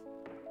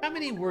 How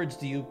many words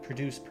do you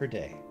produce per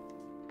day?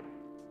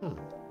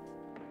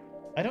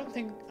 I don't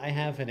think I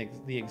have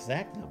the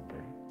exact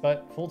number,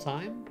 but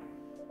full-time?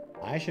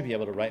 I should be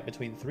able to write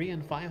between 3,000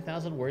 and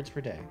 5,000 words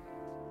per day.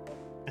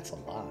 That's a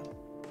lot.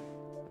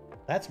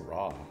 That's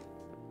raw.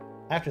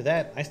 After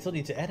that, I still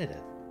need to edit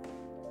it.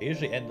 I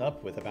usually end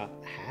up with about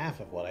half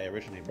of what I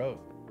originally wrote.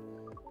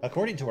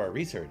 According to our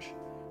research,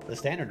 the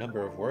standard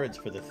number of words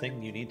for the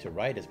thing you need to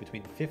write is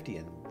between 50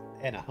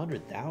 and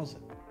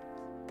 100,000.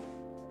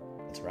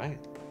 That's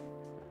right.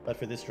 But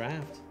for this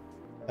draft,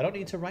 I don't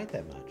need to write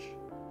that much.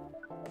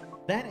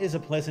 That is a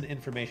pleasant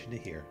information to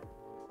hear.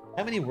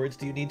 How many words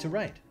do you need to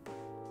write?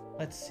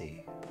 Let's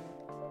see.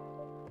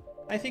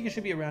 I think it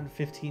should be around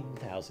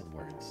 15,000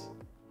 words.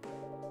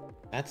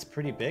 That's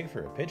pretty big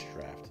for a pitch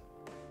draft.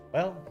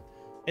 Well,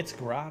 it's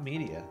Gra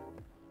Media,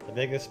 the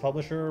biggest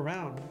publisher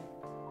around.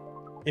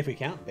 If we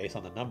count based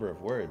on the number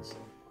of words,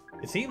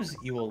 it seems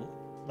you'll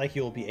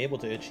be able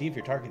to achieve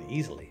your target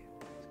easily.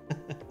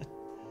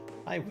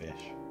 I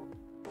wish.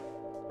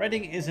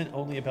 Writing isn't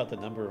only about the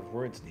number of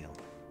words, Neil.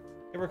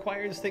 It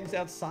requires things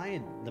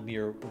outside the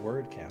mere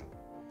word count.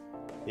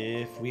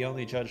 If we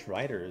only judged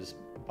writers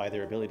by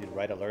their ability to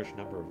write a large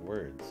number of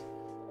words,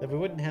 then we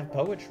wouldn't have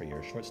poetry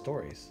or short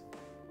stories.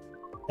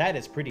 That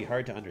is pretty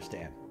hard to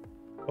understand.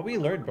 But we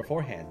learned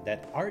beforehand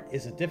that art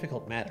is a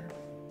difficult matter,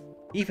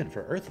 even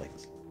for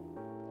Earthlings.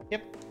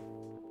 Yep.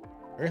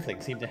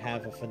 Earthlings seem to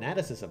have a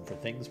fanaticism for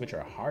things which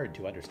are hard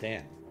to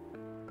understand.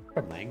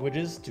 From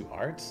languages to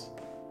arts.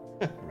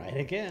 Right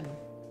again.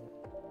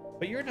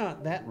 But you're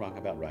not that wrong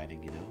about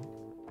writing, you know.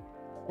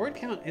 Word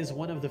count is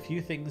one of the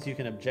few things you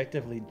can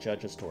objectively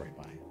judge a story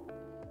by.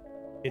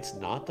 It's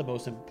not the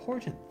most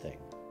important thing,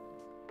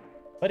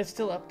 but it's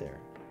still up there.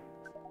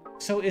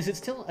 So is it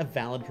still a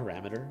valid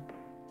parameter?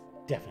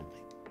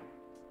 Definitely.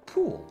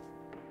 Cool.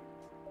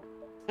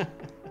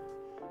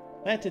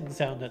 That didn't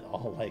sound at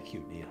all like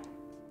you, Neil.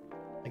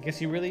 I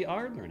guess you really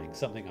are learning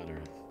something on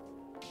Earth.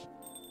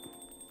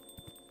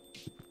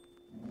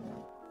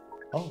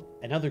 Oh,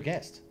 another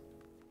guest.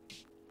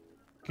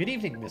 Good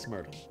evening, Miss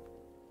Myrtle.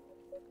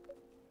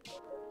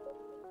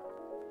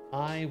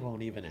 I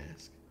won't even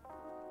ask.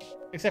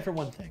 Except for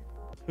one thing.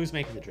 Who's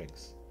making the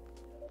drinks?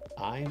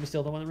 I am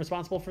still the one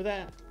responsible for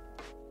that.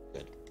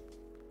 Good.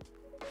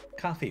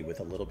 Coffee with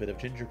a little bit of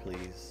ginger,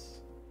 please.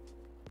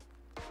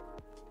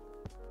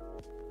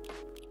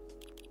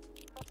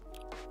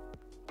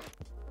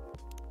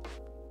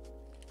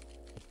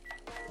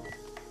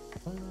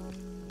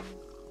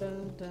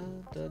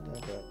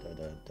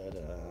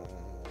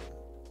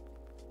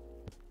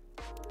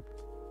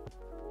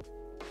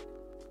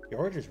 Your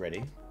order's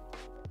ready.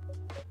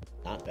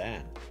 Not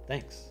bad.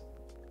 Thanks.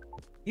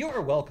 You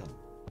are welcome.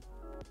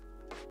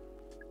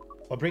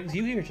 What brings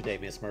you here today,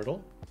 Miss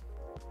Myrtle?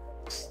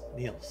 Psst,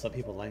 Neil, some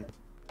people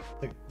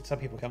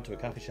come to a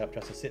coffee shop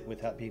just to sit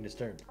without being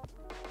disturbed.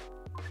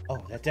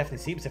 Oh, that definitely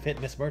seems to fit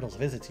Miss Myrtle's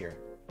visits here.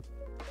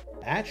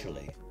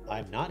 Actually,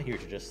 I'm not here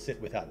to just sit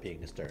without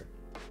being disturbed.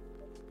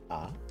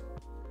 Ah?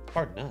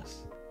 Pardon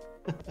us.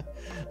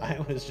 I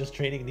was just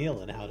training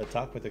Neil in how to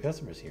talk with the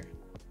customers here.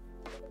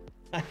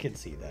 I can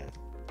see that.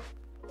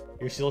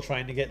 You're still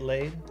trying to get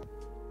laid?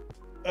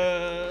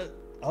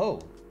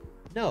 Oh.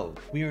 No,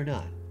 we are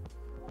not.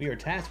 We are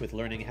tasked with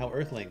learning how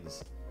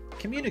Earthlings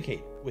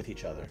communicate with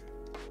each other.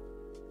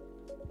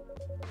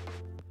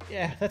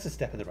 Yeah, that's a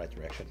step in the right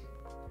direction.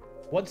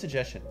 One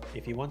suggestion,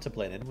 if you want to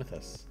blend in with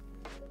us.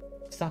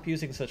 Stop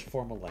using such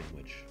formal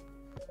language.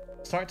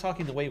 Start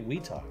talking the way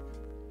we talk.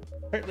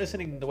 Start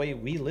listening the way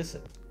we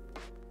listen.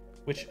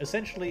 Which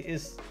essentially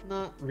is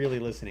not really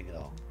listening at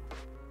all.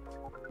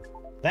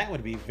 That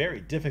would be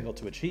very difficult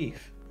to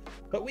achieve,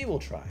 but we will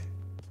try.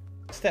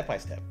 Step by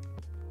step.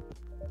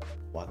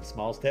 One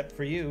small step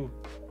for you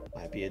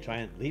might be a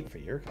giant leap for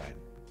your kind.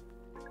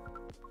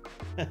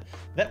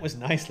 That was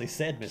nicely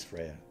said, Miss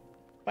Freya.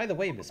 By the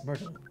way, Miss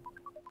Myrtle,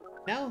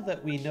 now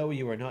that we know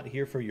you are not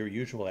here for your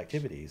usual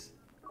activities,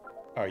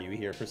 are you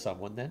here for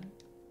someone then?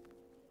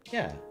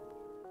 Yeah.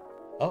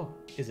 Oh,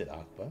 is it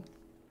Aqua?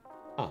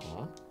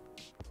 Uh-huh.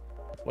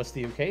 What's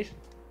the occasion?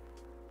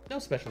 No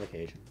special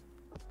occasion.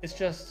 It's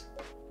just...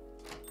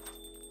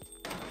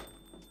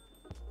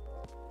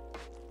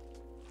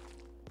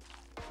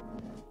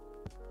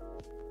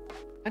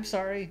 I'm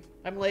sorry.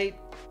 I'm late.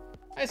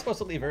 I was supposed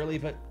to leave early,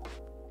 but...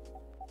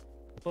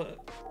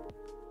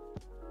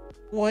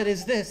 What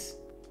is this?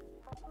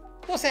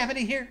 What's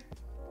happening here?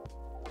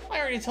 I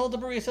already told the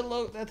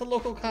barista at the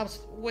local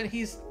cops when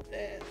he's...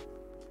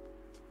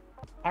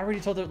 I already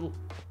told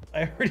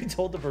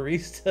the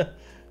barista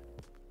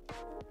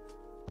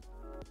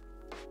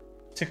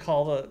to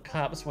call the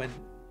cops when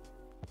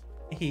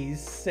he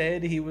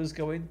said he was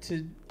going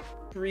to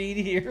breed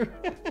here.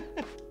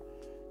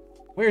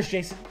 Where's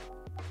Jason?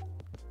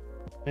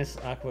 Miss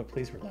Aqua,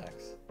 please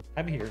relax.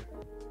 I'm here.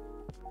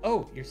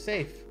 Oh, you're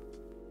safe.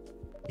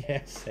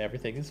 Yes,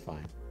 everything is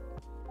fine.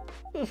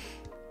 Oof.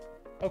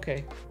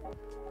 Okay.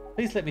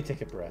 Please let me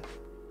take a breath.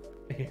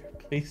 Here,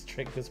 please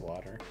drink this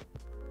water.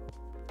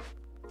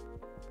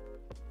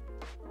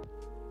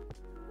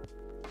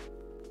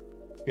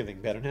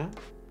 Feeling better now?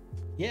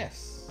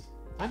 Yes.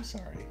 I'm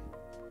sorry.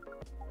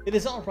 It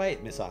is all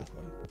right, Miss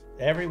Aqua.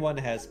 Everyone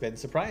has been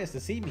surprised to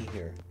see me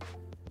here.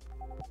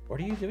 What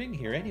are you doing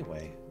here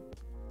anyway?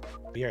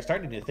 We are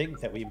starting to think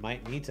that we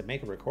might need to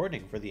make a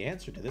recording for the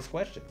answer to this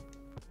question.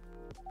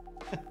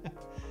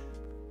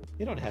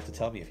 You don't have to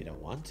tell me if you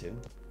don't want to.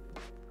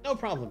 No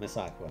problem, Miss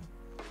Aqua.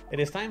 It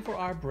is time for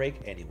our break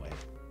anyway.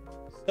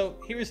 So,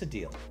 here's the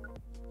deal.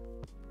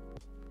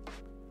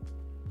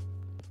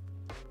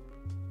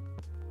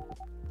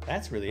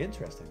 That's really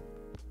interesting.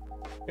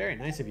 Very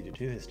nice of you to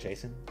do this,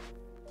 Jason.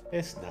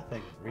 It's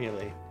nothing,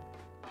 really.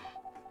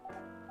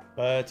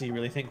 But do you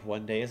really think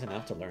one day is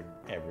enough to learn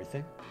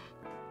everything?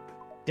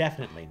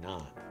 Definitely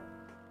not.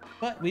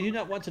 But we do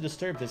not want to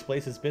disturb this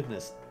place's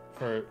business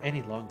for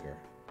any longer.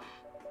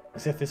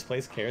 As if this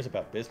place cares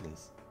about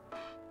business.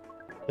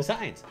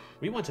 Besides,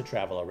 we want to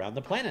travel around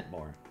the planet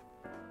more.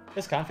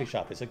 This coffee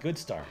shop is a good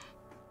start.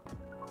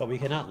 But we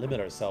cannot limit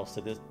ourselves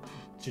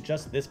to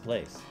just this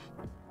place.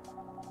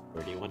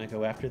 Where do you want to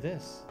go after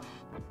this?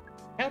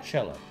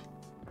 Coachella.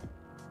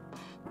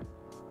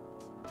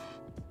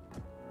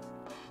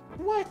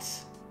 What?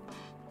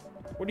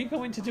 What are you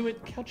going to do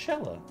at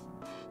Coachella?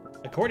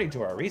 According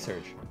to our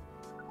research,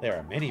 there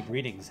are many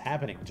breedings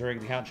happening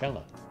during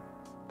Coachella.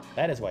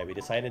 That is why we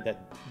decided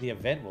that the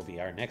event will be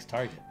our next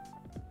target.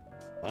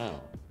 Wow,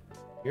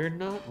 you're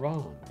not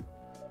wrong.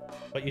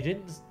 But you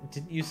didn't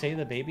you say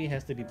the baby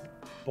has to be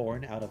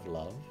born out of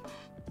love?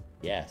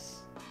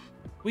 Yes.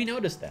 We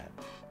noticed that.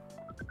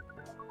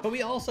 But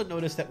we also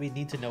noticed that we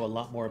need to know a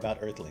lot more about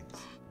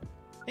Earthlings,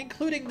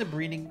 including the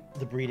breeding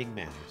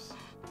manners.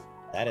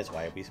 That is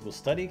why we will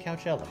study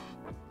Coachella.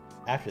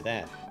 After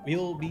that, we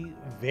will be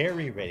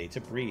very ready to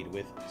breed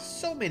with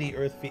so many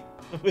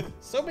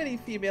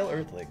female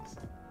Earthlings.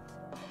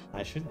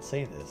 I shouldn't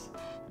say this,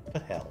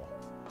 but hell.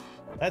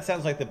 That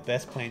sounds like the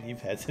best plan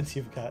you've had since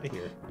you've got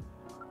here.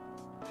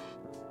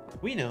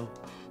 We know.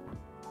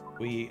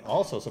 We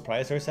also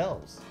surprised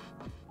ourselves.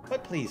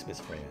 But please, Miss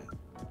Freya,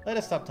 let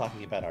us stop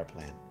talking about our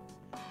plan.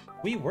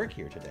 We work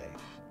here today.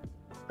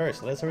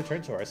 First, let us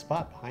return to our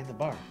spot behind the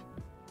bar.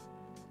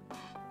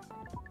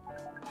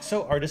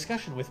 So, our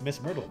discussion with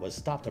Miss Myrtle was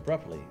stopped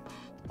abruptly.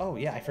 Oh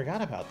yeah, I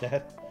forgot about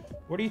that.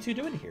 What are you two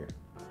doing here?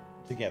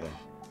 Together.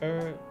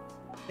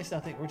 It's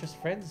nothing, we're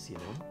just friends, you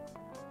know.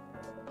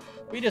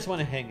 We just want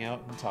to hang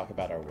out and talk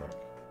about our work.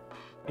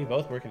 We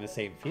both work in the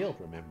same field,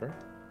 remember?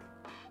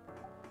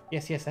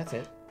 Yes, that's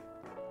it.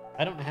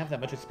 I don't have that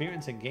much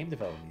experience in game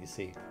development, you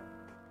see.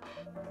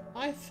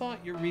 I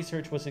thought your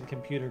research was in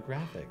computer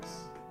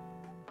graphics.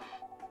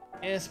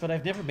 Yes, but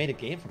I've never made a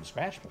game from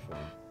scratch before.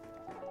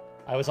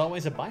 I was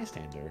always a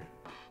bystander.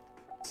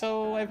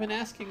 So I've been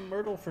asking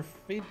Myrtle for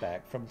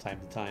feedback from time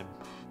to time.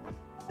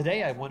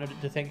 Today I wanted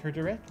to thank her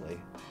directly,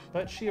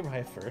 but she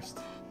arrived first,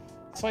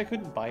 so I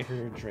couldn't buy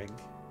her a drink.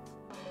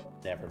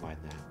 Never mind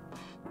that.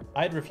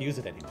 I'd refuse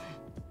it anyway.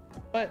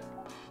 But...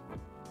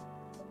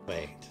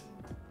 wait.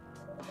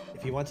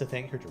 If you want to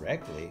thank her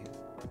directly,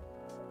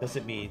 does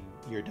it mean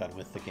you're done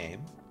with the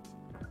game?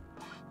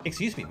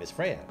 Excuse me, Miss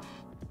Freya.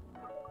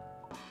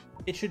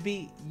 It should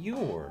be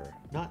your,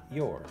 not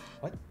your.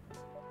 What?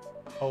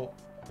 Oh,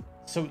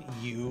 so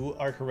you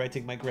are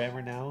correcting my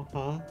grammar now,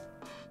 huh?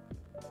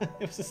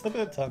 It was a slip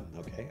of the tongue,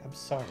 okay? I'm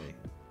sorry.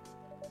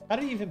 How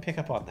did you even pick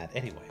up on that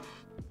anyway?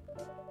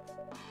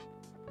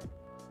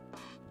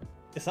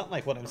 It's not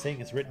like what I'm saying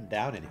is written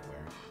down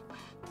anywhere.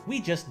 We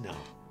just know.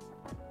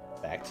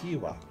 Back to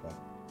you, Aqua.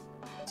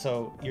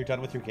 So, you're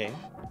done with your game?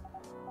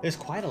 There's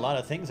quite a lot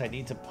of things I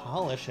need to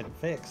polish and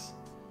fix,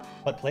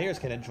 but players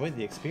can enjoy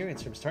the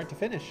experience from start to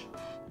finish.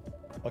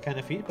 What kind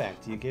of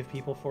feedback do you give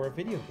people for a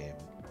video game?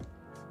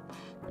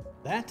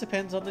 That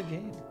depends on the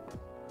game.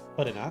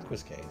 But in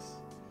Aqua's case,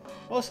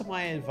 most of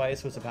my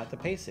advice was about the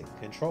pacing,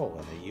 control,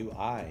 and the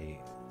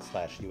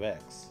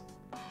UI/UX.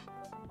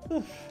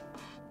 Oof.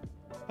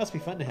 Must be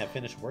fun to have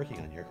finished working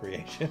on your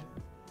creation.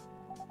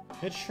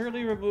 It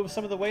surely removes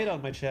some of the weight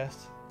on my chest.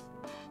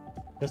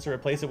 Just to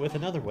replace it with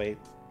another weight.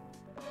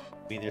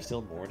 I mean, there's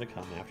still more to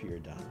come after you're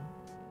done.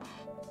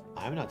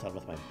 I'm not done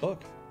with my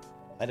book.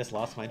 I just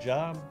lost my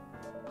job.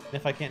 And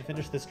if I can't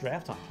finish this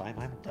draft on time,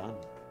 I'm done.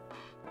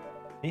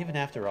 Even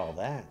after all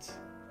that,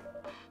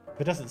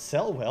 if it doesn't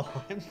sell well,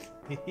 I'm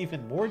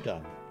even more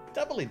done.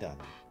 Doubly done.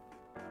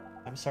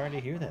 I'm sorry to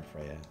hear that,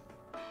 Freya.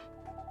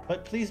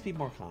 But please be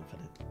more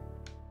confident.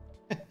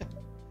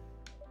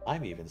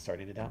 I'm even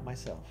starting to doubt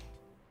myself.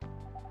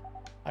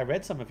 I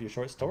read some of your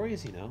short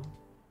stories, you know.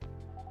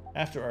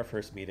 After our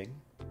first meeting,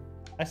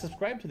 I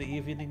subscribed to the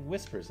Evening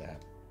Whispers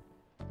app,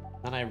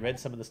 and I read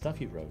some of the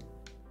stuff you wrote.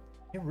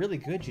 They're really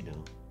good, you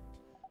know.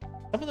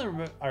 Some of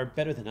them are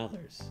better than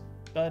others,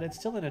 but it's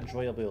still an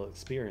enjoyable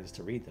experience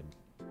to read them.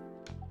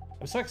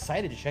 I'm so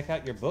excited to check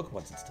out your book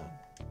once it's done.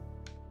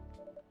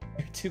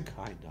 You're too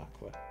kind,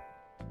 Aqua.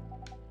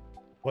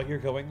 What you're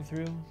going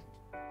through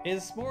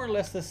is more or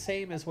less the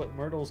same as what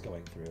Myrtle's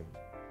going through,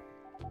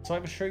 so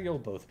I'm sure you'll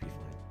both be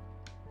fine.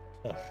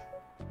 Ugh.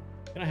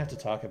 You don't have to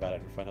talk about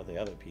it in front of the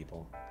other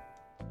people.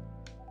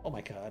 Oh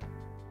my god.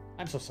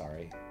 I'm so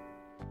sorry.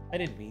 I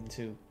didn't mean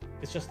to.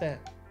 It's just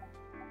that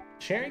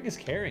sharing is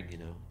caring, you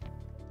know.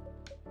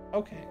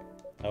 Okay.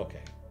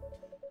 Okay.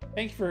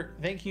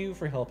 Thank you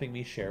for helping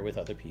me share with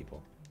other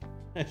people.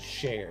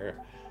 Share.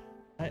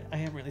 I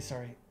am really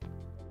sorry.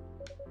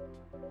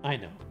 I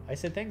know. I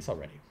said thanks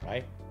already,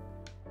 right?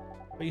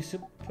 But you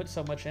put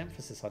so much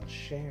emphasis on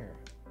share.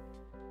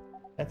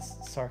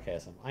 That's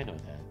sarcasm. I know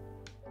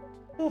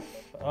that.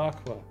 Oof,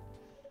 Aqua.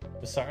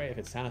 I'm sorry if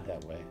it sounded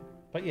that way.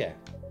 But yeah,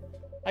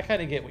 I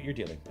kind of get what you're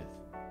dealing with.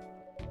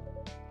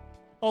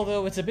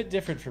 Although it's a bit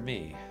different for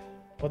me.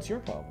 What's your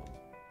problem?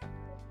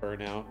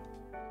 Burnout.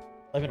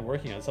 I've been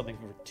working on something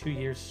for 2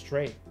 years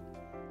straight,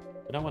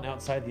 but no one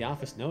outside the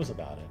office knows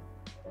about it.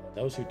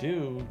 Those who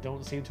do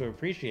don't seem to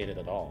appreciate it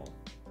at all.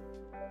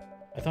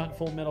 I thought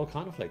Full Metal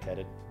Conflict had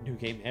a new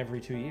game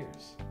every 2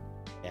 years.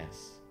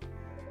 Yes.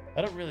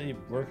 I don't really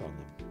work on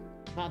them.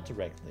 Not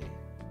directly.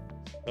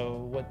 So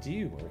what do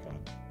you work on?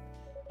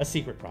 A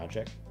secret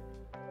project.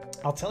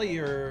 I'll tell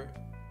you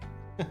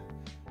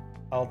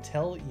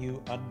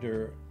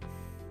under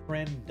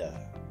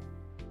Frenda.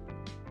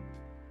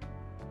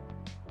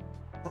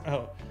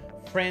 Oh,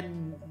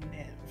 friend,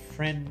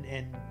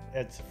 and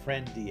it's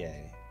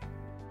Friendia.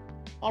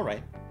 All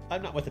right,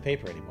 I'm not with the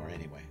paper anymore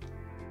anyway.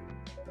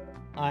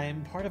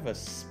 I'm part of a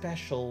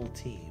special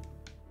team.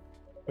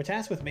 We're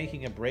tasked with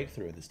making a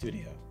breakthrough in the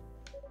studio.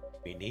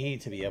 We need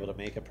to be able to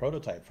make a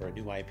prototype for a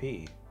new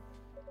IP,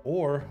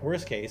 or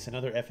worst case,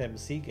 another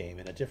FMC game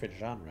in a different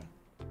genre.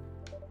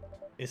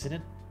 Isn't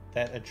it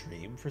that a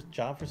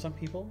job for some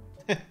people?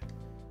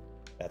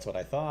 That's what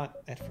I thought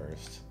at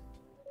first.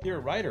 You're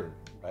a writer,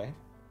 right?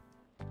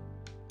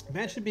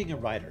 Imagine being a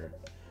writer,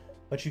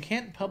 but you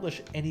can't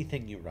publish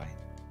anything you write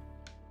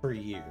for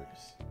years.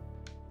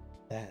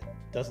 That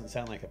doesn't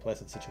sound like a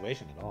pleasant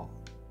situation at all.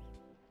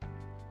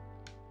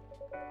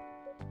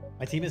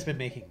 My team has been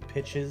making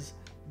pitches,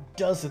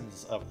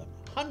 dozens of them,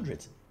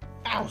 hundreds,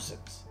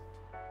 thousands.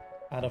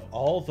 Out of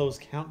all those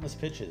countless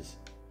pitches,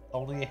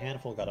 only a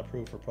handful got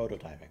approved for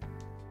prototyping.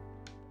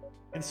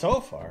 And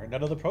so far,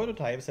 none of the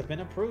prototypes have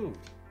been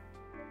approved.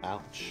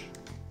 Ouch.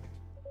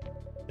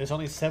 There's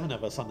only 7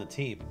 of us on the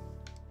team.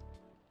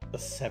 The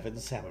 7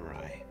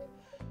 Samurai.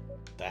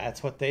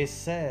 That's what they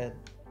said.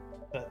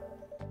 But,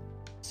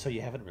 so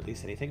you haven't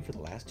released anything for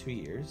the last 2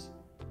 years?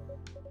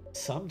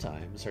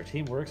 Sometimes our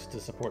team works to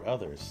support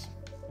others.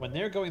 When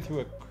they're going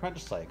through a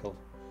crunch cycle,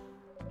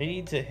 they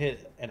need to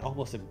hit an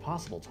almost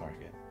impossible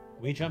target.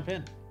 We jump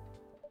in.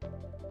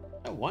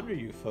 No wonder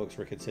you folks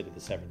were considered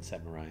the 7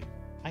 Samurai.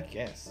 I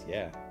guess,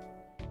 yeah.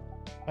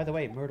 By the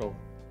way, Myrtle,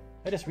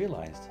 I just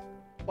realized.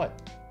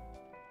 What?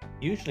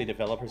 Usually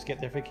developers get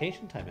their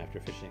vacation time after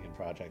finishing a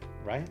project,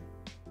 right?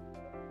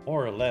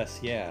 More or less,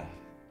 yeah.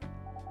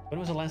 When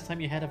was the last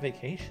time you had a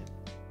vacation?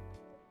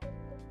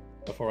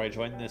 Before I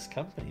joined this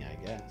company, I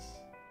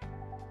guess.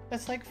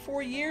 That's like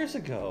 4 years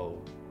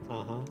ago.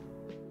 Uh-huh.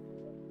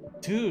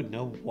 Dude,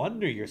 no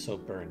wonder you're so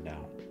burned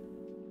out.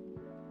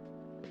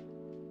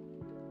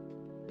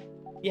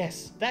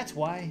 Yes, that's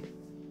why.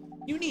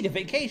 You need a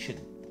vacation.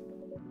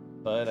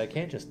 But I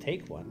can't just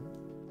take one.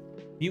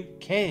 You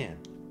can.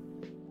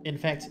 In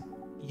fact,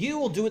 you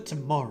will do it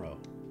tomorrow.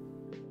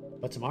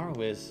 But tomorrow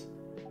is...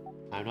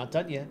 I'm not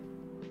done yet.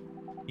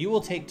 You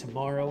will take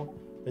tomorrow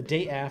the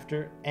day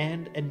after,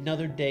 and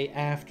another day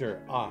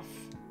after off.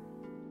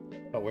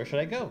 But where should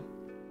I go?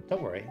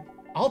 Don't worry,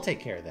 I'll take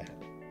care of that.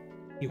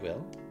 You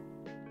will?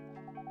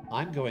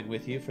 I'm going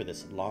with you for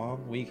this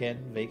long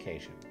weekend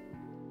vacation.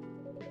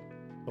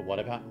 But what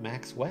about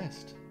Max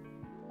West?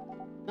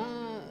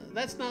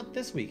 That's not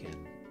this weekend.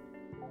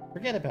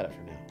 Forget about it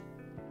for now.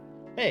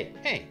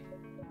 Hey!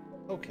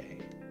 Okay.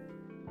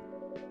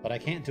 But I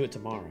can't do it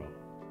tomorrow.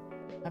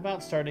 How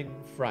about starting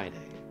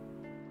Friday?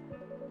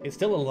 It's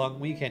still a long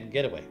weekend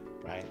getaway,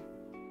 right?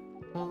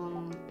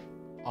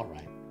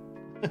 Alright.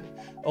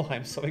 Oh,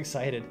 I'm so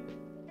excited.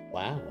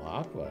 Wow,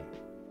 Aqua.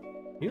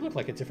 You look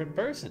like a different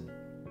person.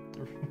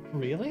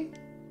 Really?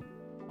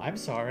 I'm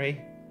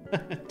sorry.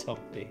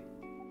 Don't be.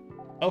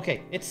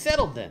 Okay, it's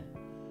settled then.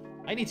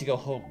 I need to go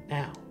home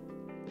now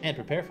and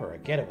prepare for a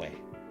getaway.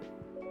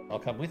 I'll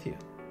come with you.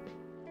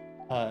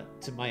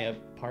 To my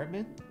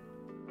apartment?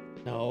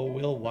 No,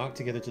 we'll walk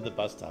together to the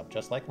bus stop,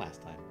 just like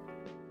last time.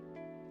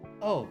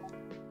 Oh.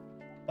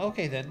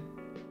 Okay then.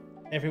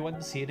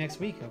 Everyone, see you next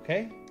week,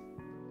 okay?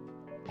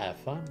 Have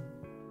fun.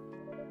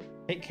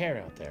 Take care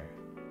out there.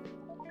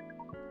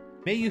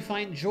 May you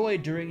find joy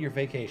during your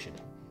vacation.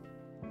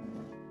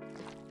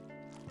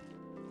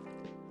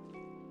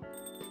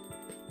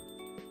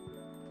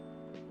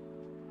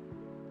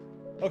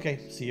 Okay,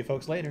 see you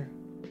folks later.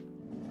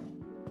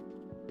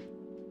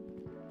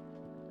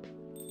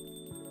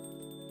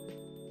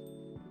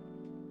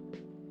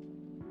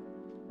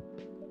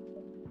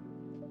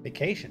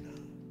 Vacation, huh?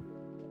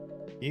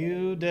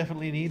 You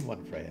definitely need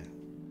one, Freya.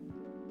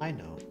 I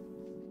know,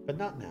 but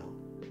not now.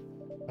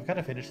 I've got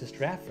to finish this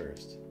draft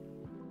first.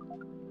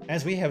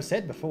 As we have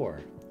said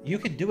before, you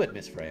can do it,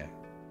 Miss Freya.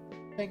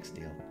 Thanks,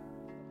 Neil.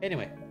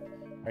 Anyway,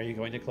 are you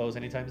going to close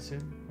anytime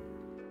soon?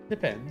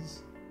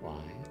 Depends.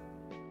 Why?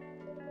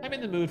 I'm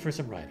in the mood for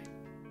some writing.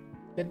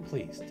 Then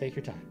please, take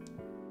your time.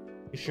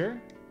 You sure?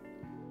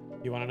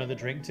 You want another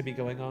drink to be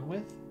going on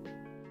with?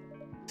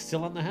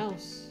 Still on the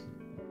house.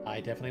 I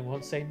definitely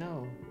won't say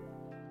no.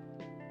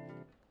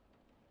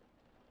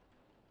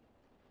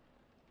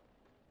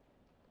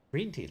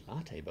 Green tea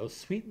latte, both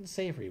sweet and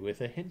savory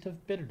with a hint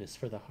of bitterness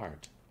for the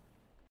heart.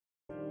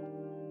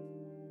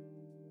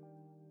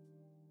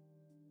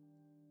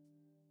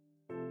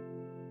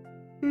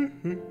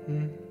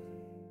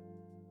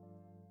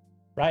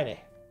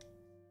 Friday.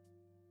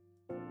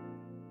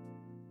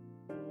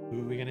 Who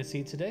are we going to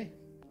see today?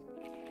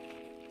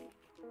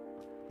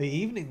 The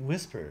Evening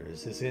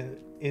Whispers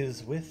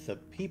is with the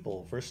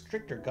people for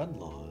stricter gun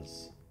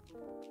laws.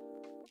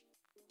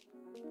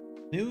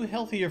 New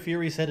Healthier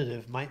Fury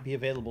sedative might be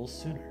available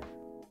sooner.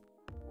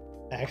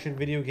 Action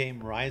video game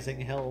Rising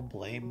Hell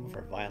blame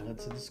for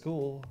violence in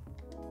school.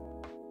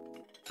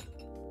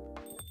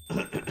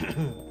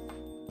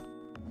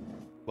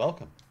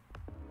 Welcome.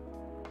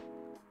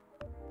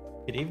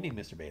 Good evening,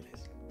 Mr.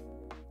 Baileys.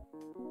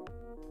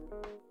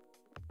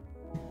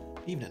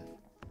 Evening.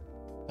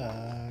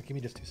 Give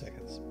me just 2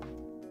 seconds.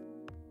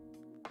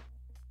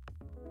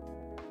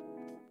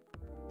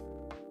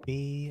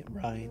 Be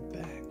right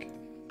back.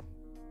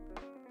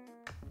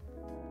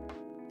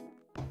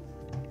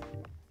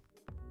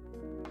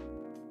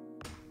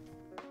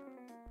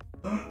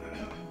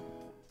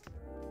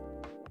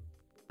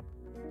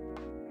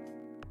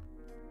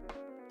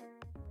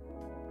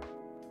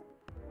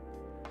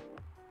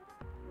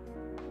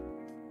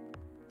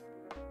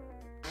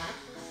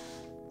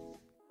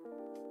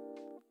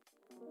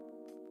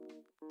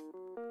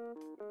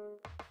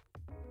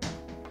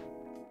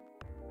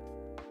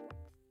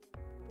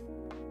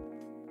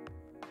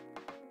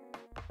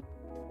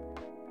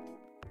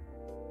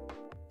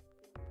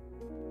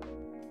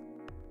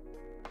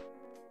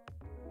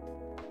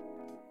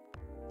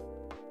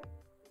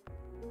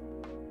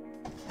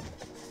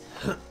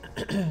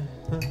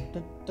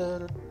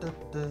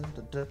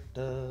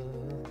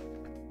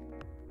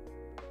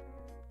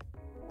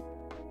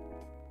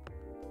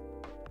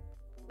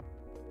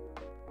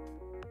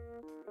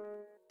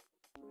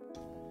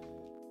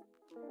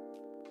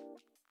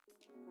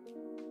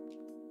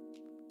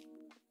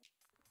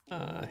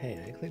 Hey,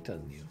 I clicked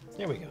on you.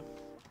 There we go.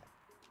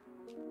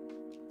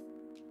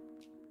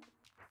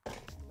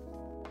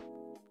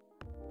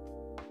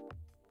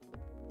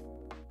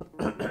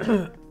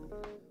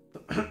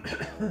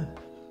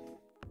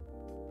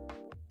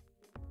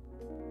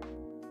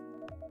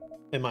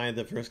 Am I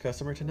the first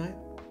customer tonight?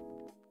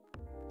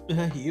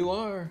 You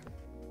are.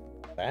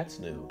 That's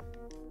new.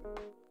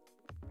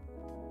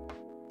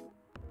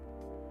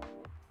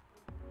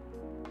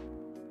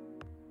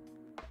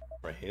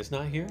 Freya's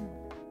not here?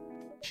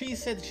 She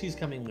said she's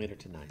coming later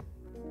tonight.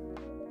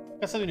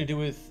 Got something to do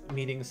with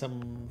meeting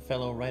some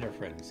fellow writer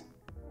friends.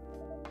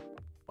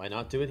 Why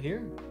not do it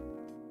here?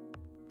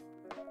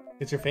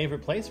 It's your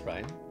favorite place,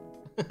 right?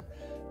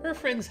 Her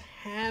friends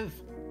have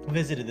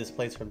visited this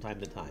place from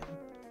time to time.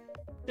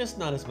 Just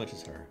not as much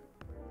as her.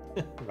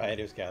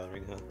 Writers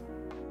gathering, huh?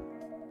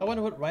 I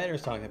wonder what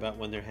writers talk about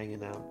when they're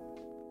hanging out.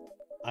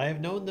 I've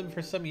known them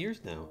for some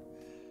years now.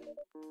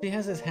 She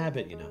has this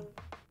habit, you know.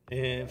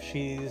 If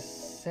she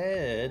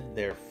said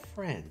they're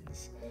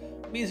friends,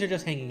 it means they're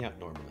just hanging out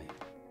normally.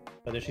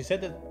 But if she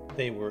said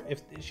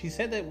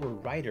that we're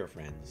writer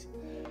friends,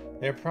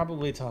 they're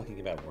probably talking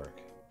about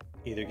work,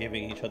 either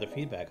giving each other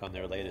feedback on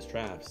their latest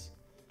drafts,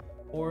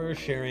 or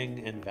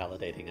sharing and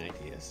validating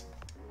ideas.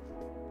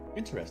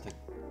 Interesting.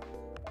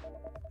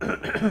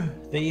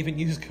 They even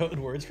use code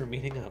words for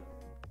meeting up.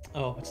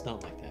 Oh, it's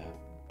not like that.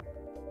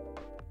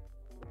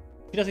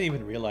 She doesn't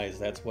even realize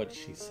that's what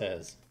she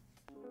says.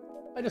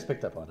 I just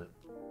picked up on it.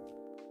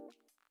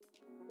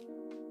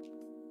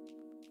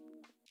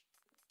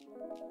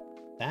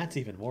 That's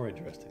even more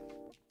interesting.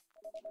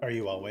 Are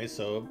you always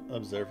so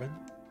observant?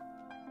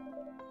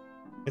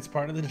 It's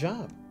part of the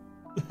job.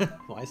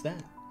 Why is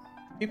that?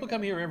 People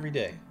come here every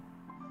day.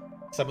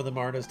 Some of them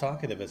aren't as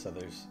talkative as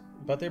others,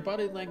 but their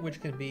body language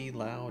can be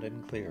loud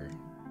and clear.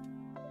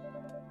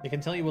 They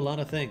can tell you a lot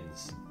of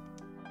things.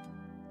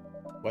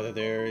 Whether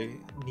they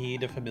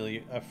need a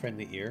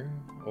friendly ear,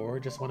 or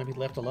just want to be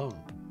left alone.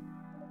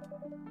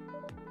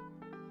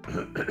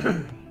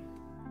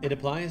 It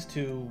applies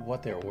to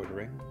what they're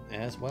ordering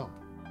as well.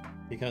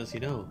 Because, you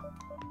know,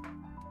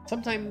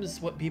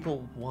 sometimes what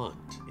people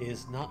want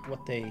is not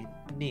what they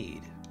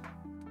need.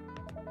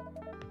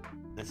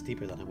 That's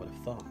deeper than I would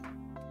have thought.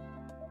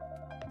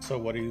 So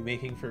what are you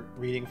reading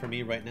for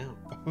me right now?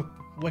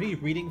 What are you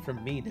reading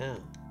from me now?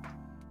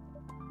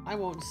 I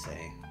won't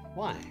say.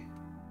 Why?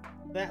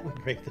 That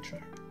would break the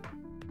charm.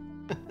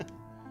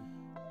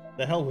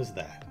 The hell was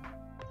that?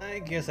 I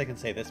guess I can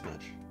say this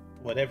much.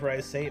 Whatever I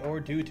say or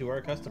do to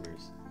our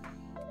customers,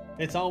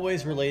 it's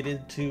always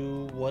related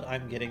to what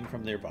I'm getting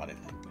from their body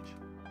language.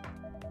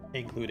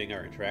 Including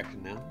our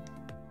interaction now.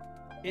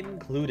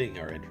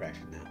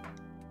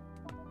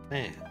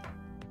 Man,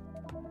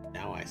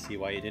 now I see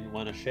why you didn't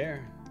want to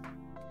share.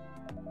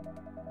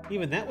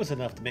 Even that was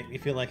enough to make me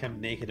feel like I'm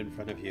naked in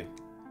front of you.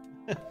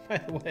 By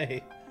the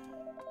way,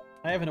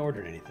 I haven't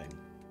ordered anything.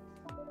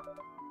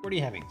 What are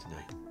you having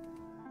tonight?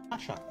 Hot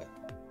chocolate.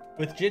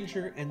 With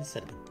ginger and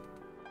cinnamon.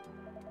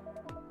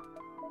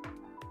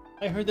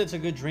 I heard that's a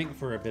good drink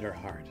for a bitter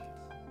heart.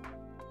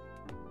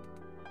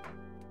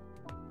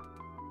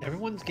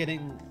 Everyone's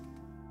getting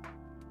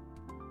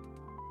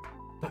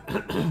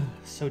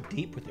so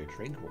deep with their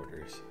drink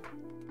orders.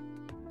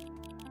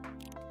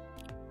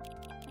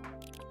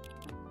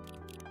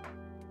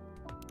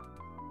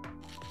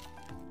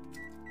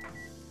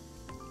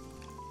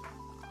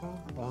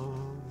 Bum,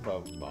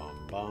 bum,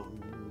 bum,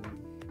 bum.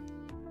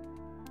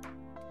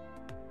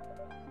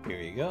 Here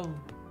you go.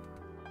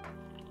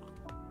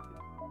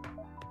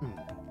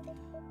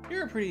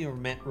 You're a pretty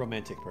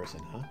romantic person,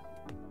 huh?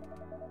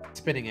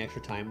 Spending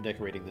extra time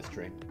decorating this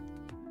drink.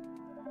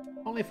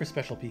 Only for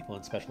special people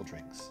and special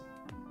drinks.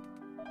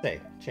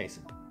 Say,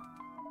 Jason,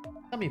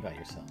 tell me about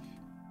yourself.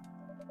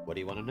 What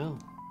do you want to know?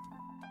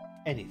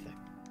 Anything.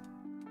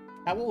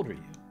 How old are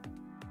you?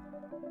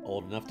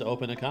 Old enough to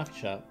open a coffee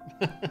shop.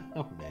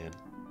 Oh man.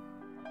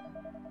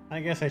 I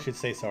guess I should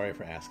say sorry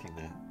for asking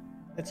that.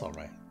 It's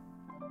alright.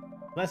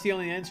 That's the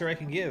only answer I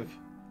can give.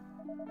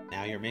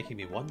 Now you're making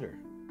me wonder.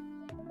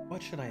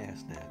 What should I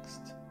ask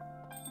next?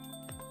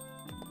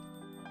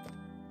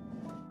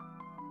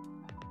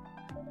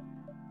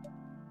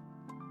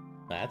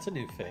 That's a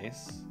new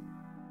face.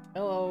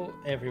 Hello,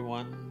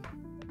 everyone.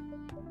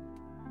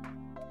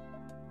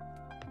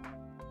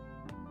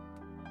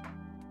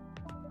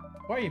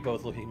 Why are you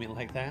both looking at me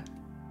like that?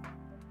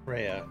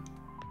 Freya,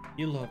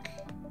 you look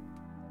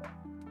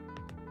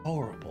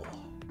horrible.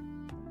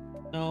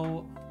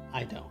 No,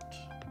 I don't.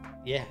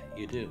 Yeah,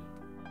 you do.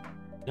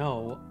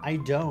 No, I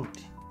don't.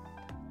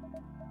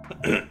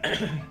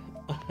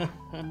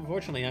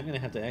 Unfortunately, I'm gonna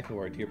have to echo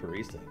our dear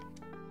barista.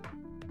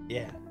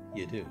 Yeah,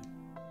 you do.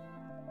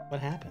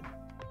 What happened?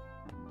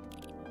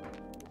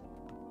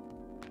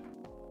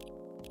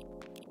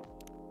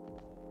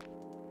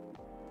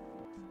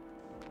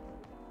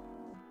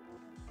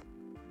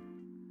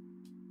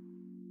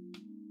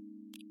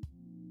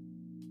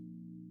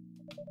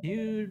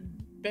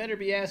 You'd better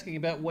be asking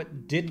about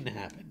what didn't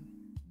happen.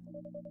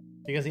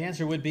 Because the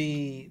answer would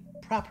be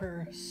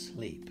proper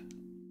sleep.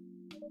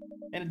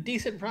 And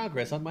decent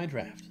progress on my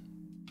draft.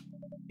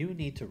 You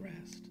need to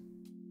rest.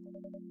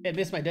 And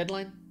miss my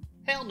deadline?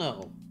 Hell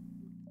no!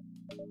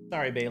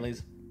 Sorry,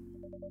 Baileys.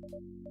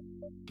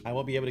 I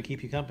won't be able to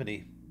keep you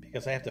company,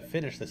 because I have to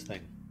finish this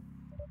thing.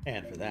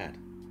 And for that,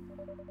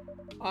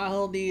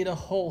 I'll need a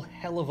whole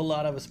hell of a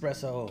lot of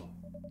espresso.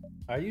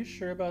 Are you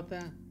sure about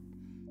that?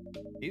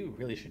 You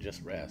really should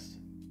just rest.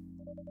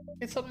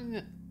 It's something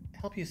that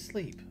helps you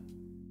sleep.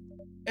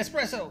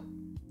 Espresso!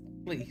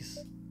 Please.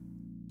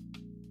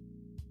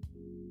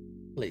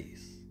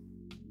 Please.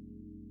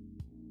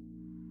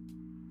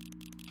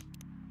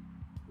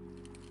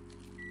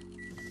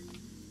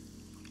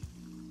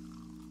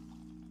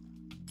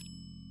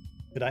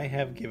 Could I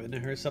have given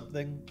her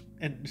something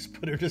and just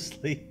put her to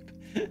sleep?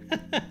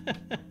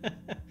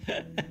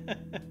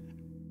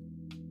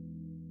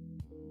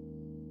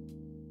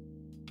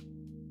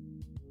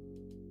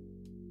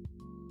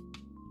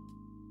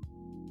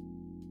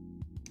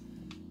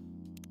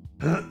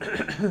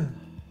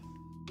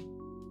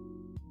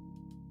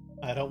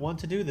 I don't don't want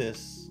to do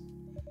this.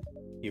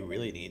 You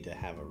really need to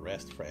have a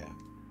rest, Freya.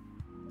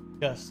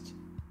 Just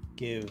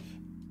give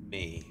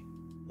me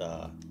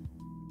the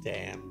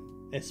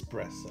damn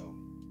espresso.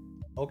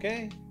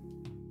 Okay?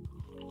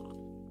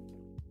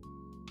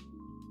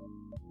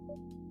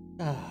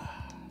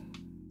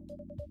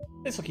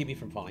 This will keep me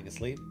from falling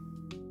asleep.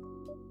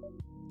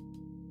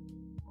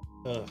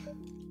 Ugh.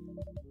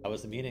 How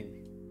was the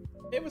meeting?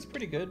 It was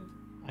pretty good.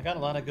 I got a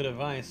lot of good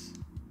advice.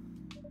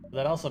 But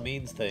that also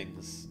means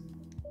things.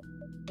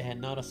 And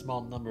not a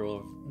small number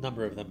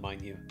of them,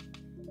 mind you,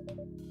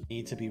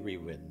 need to be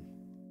rewritten.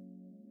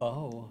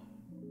 Oh.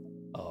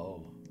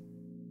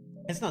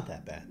 It's not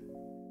that bad.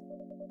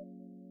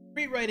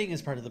 Rewriting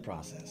is part of the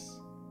process.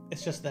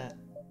 It's just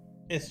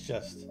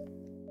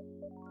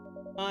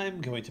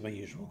I'm going to my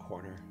usual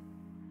corner.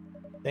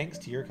 Thanks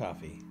to your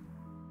coffee.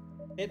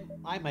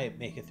 I might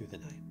make it through the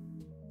night.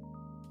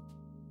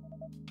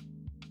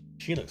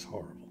 She looks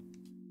horrible.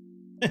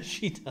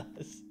 She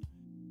does.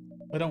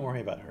 But don't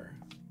worry about her.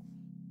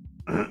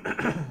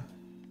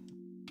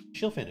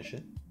 She'll finish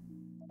it.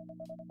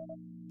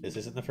 This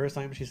isn't the first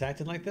time she's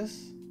acted like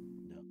this?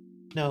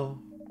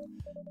 No.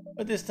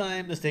 But this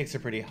time the stakes are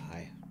pretty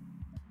high.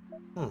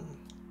 Huh.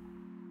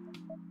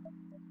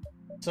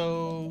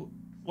 So,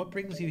 what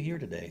brings you here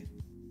today?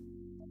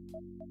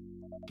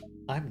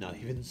 I'm not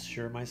even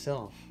sure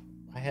myself.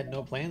 I had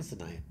no plans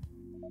tonight.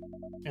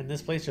 And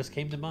this place just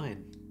came to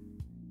mind.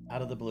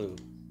 Out of the blue.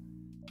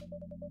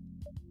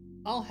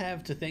 I'll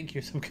have to thank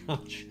your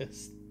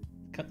subconscious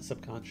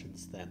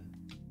then.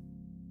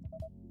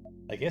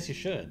 I guess you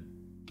should.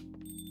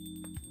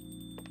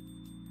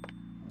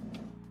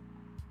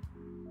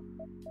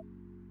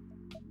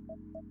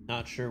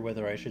 Not sure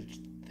whether I should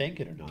thank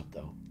it or not,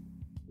 though.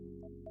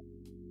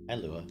 Hi,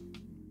 Lua.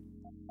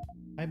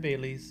 Hi,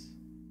 Baileys.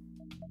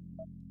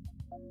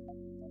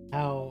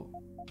 How...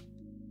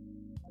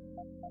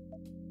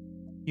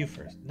 You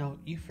first. No,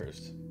 you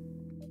first.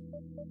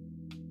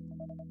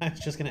 I was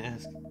just gonna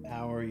ask,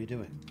 how are you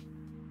doing?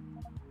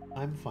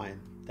 I'm fine,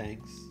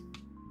 thanks.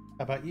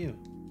 How about you?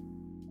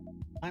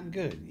 I'm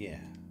good, yeah.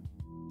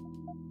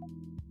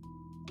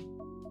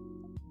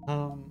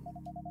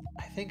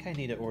 I think I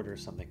need to order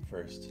something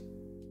first.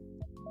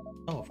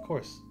 Oh, of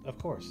course,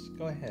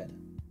 go ahead.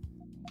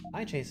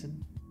 Hi,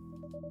 Jason.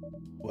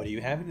 What are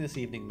you having this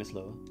evening, Miss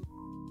Loa?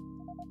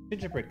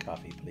 Gingerbread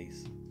coffee,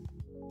 please.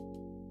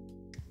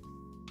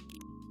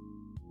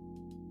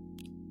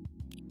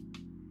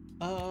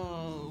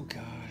 Oh,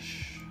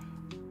 gosh.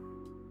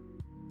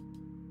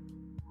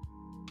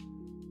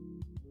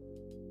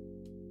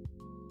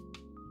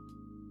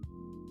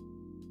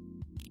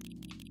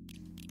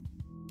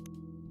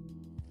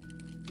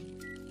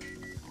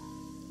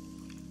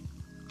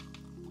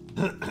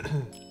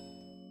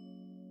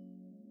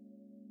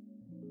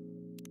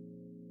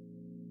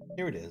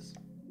 Here it is.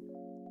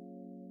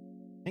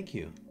 Thank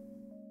you.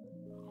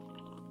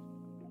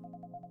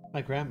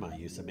 My grandma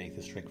used to make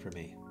this drink for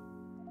me.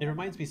 It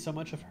reminds me so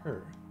much of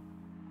her.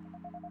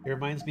 It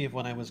reminds me of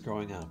when I was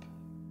growing up,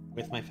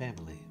 with my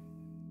family.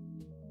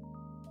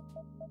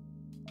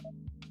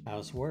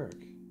 How's work?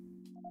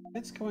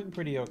 It's going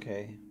pretty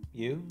okay.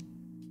 You?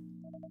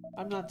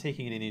 I'm not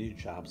taking any new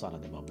jobs on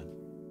at the moment.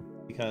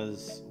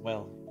 Because,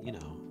 well, you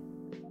know.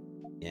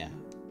 Yeah,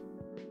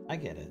 I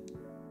get it.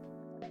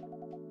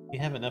 You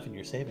have enough in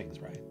your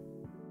savings, right?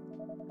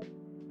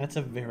 That's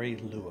a very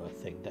Lua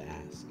thing to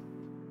ask.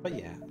 But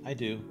yeah, I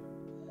do.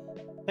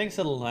 Thanks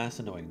to the last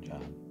annoying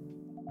job.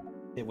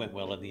 It went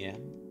well in the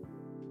end.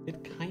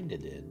 It kinda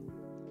did.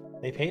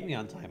 They paid me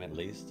on time at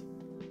least.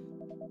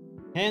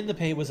 And the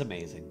pay was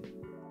amazing.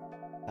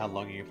 How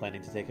long are you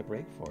planning to take a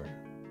break for?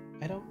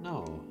 I don't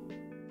know.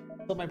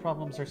 Till my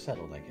problems are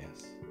settled, I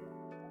guess.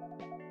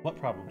 What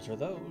problems are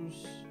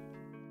those?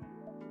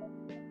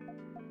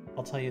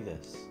 I'll tell you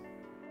this.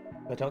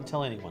 But don't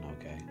tell anyone,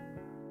 okay?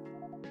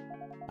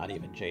 Not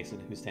even Jason,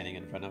 who's standing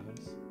in front of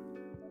us?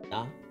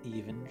 Not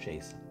even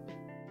Jason.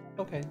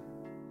 Okay.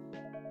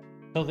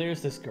 So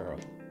there's this girl.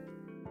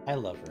 I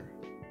love her.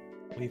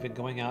 We've been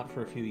going out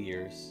for a few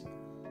years.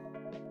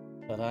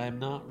 But I'm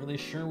not really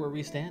sure where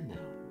we stand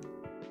now.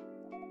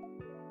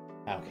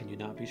 How can you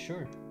not be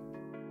sure?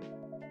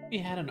 We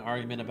had an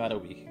argument about a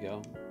week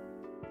ago.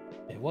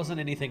 It wasn't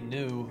anything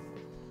new.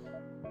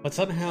 But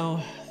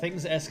somehow,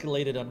 things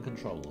escalated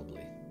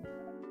uncontrollably.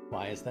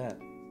 Why is that?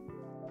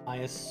 I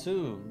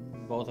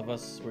assume both of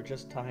us were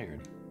just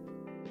tired.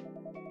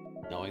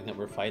 Knowing that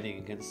we're fighting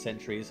against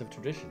centuries of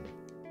tradition.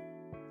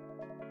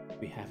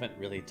 We haven't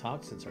really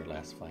talked since our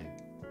last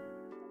fight.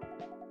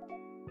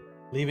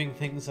 Leaving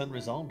things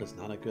unresolved is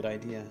not a good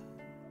idea.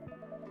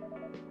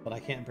 But I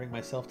can't bring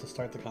myself to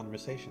start the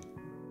conversation.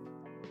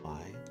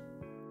 Why?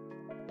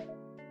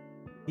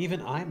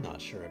 Even I'm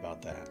not sure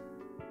about that.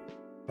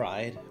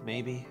 Pride,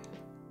 maybe?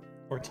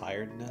 Or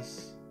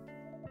tiredness?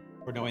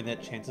 Or knowing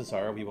that chances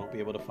are we won't be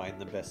able to find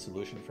the best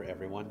solution for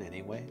everyone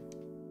anyway?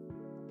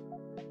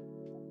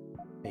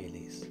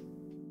 Baileys,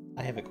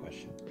 I have a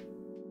question.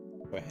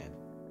 Go ahead.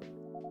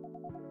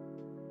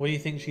 What do you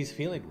think she's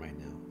feeling right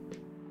now?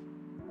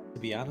 To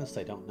be honest,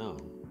 I don't know.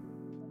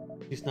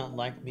 She's not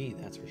like me,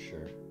 that's for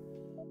sure.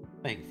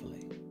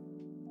 Thankfully.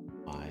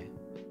 Why?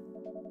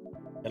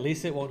 At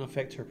least it won't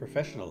affect her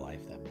professional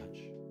life that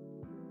much.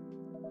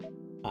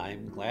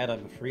 I'm glad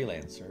I'm a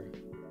freelancer.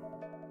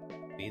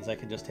 It means I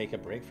can just take a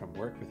break from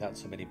work without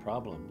so many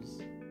problems.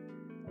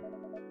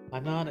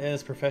 I'm not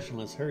as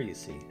professional as her, you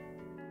see.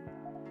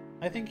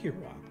 I think you're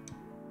wrong.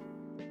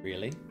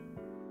 Really?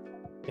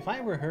 If I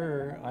were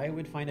her, I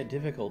would find it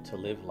difficult to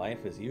live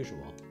life as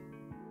usual.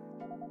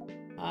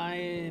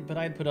 But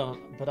I'd put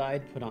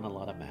on a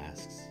lot of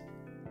masks.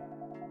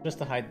 Just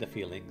to hide the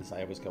feelings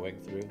I was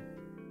going through.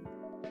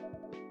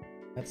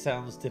 That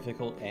sounds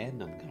difficult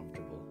and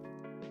uncomfortable.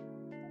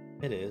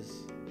 It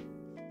is.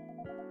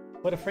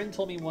 But a friend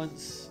told me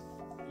once,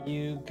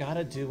 you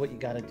gotta do what you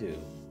gotta do.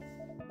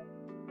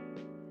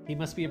 He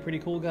must be a pretty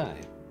cool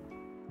guy.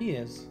 He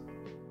is.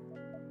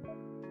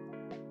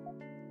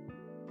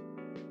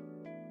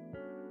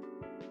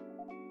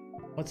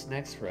 What's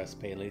next for us,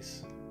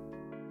 Baileys?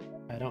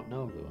 I don't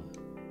know, Lua.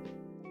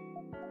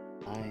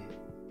 I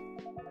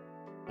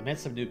met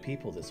some new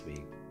people this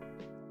week,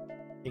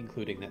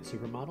 including that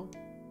supermodel.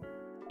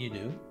 You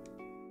knew?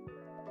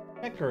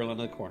 That girl in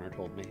the corner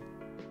told me.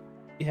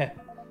 Yeah,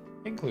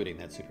 including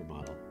that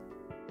supermodel.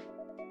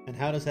 And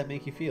how does that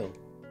make you feel?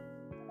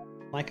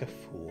 Like a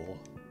fool.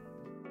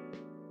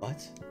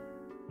 What?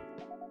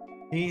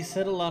 He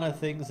said a lot of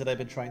things that I've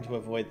been trying to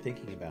avoid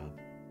thinking about.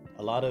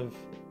 A lot of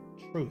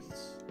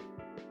truths.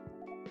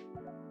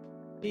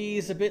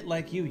 He's a bit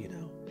like you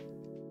know.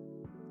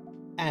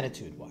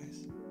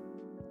 Attitude-wise.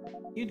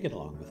 You'd get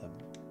along with him.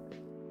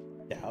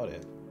 Doubt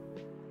it.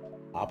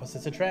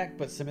 Opposites attract,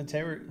 but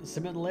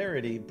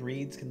similarity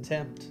breeds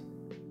contempt.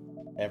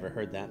 Ever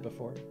heard that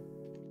before?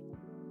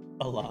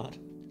 A lot.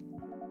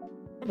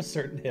 From a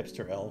certain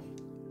hipster elf.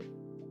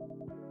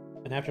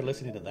 And after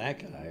listening to that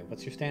guy,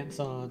 what's your stance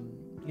on,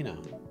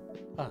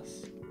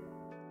 us?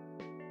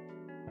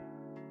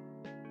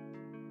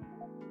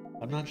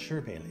 I'm not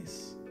sure,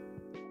 Baileys.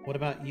 What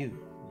about you,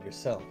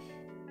 yourself?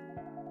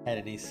 Had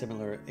any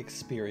similar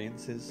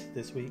experiences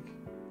this week?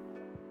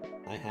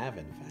 I have,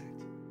 in fact.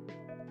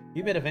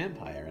 You met a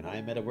vampire and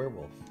I met a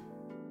werewolf.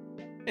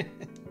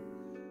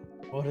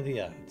 What are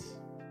the odds?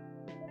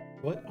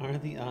 What are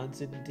the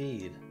odds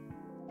indeed?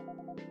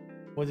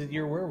 What did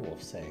your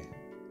werewolf say?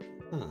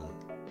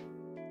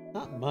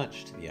 Not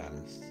much, to be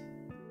honest.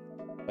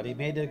 But he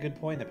made a good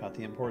point about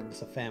the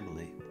importance of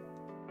family.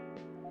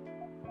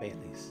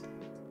 Baileys.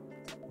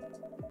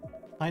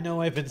 I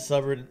know I've been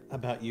stubborn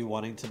about you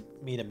wanting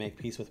me to make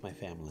peace with my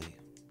family.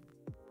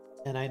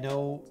 And I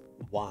know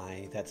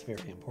why that's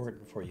very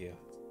important for you.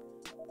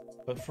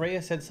 But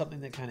Freya said something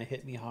that kind of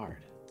hit me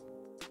hard.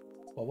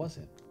 What was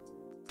it?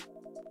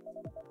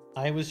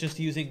 I was just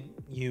using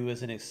you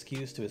as an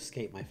excuse to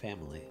escape my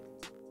family.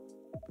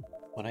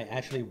 When I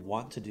actually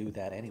want to do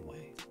that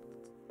anyway.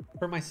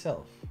 For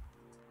myself.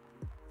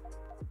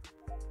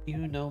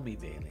 You know me,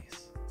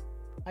 Baileys.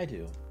 I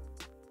do.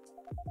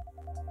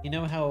 You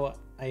know how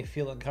I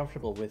feel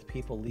uncomfortable with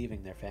people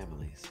leaving their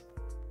families.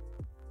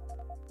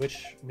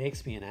 Which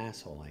makes me an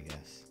asshole, I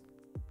guess.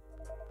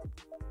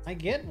 I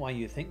get why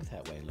you think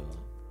that way, Lua.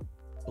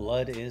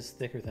 Blood is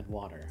thicker than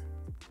water.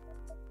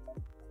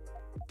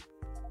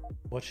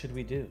 What should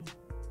we do?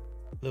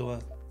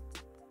 Lua.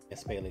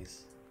 Yes,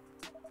 Baileys.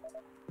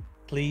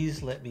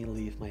 Please let me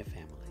leave my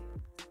family.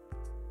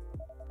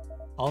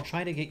 I'll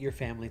try to get your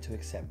family to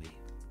accept me.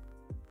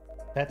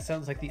 That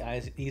sounds like the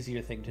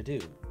easier thing to do,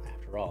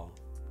 after all.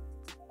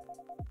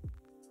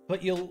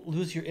 But you'll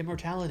lose your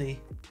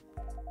immortality.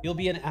 You'll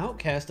be an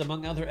outcast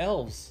among other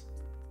elves.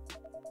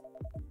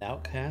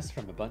 Outcast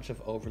from a bunch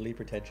of overly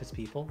pretentious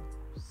people?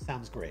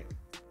 Sounds great.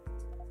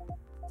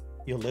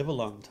 You'll live a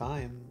long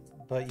time,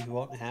 but you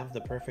won't have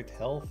the perfect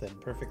health and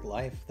perfect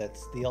life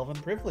that's the elven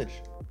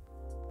privilege.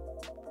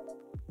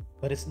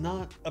 But it's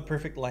not a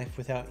perfect life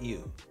without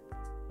you.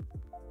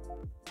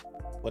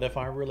 What if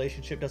our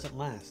relationship doesn't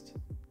last?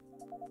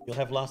 You'll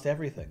have lost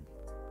everything.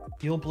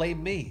 You'll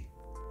blame me.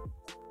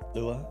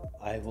 Lua,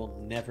 I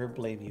will never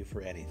blame you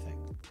for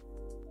anything.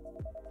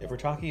 If we're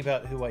talking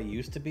about who I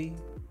used to be,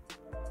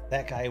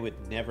 that guy would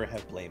never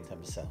have blamed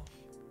himself.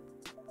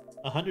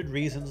 100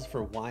 reasons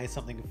for why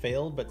something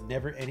failed, but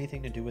never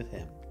anything to do with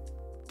him.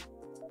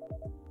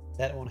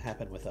 That won't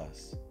happen with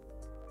us.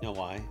 You know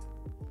why?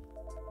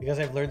 Because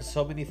I've learned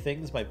so many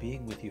things by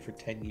being with you for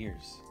 10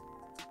 years.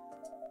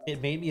 It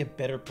made me a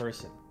better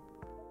person.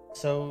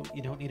 So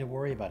you don't need to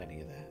worry about any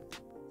of that.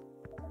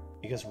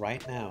 Because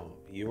right now,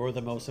 you're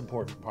the most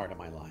important part of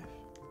my life.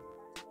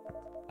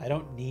 I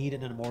don't need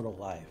an immortal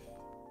life.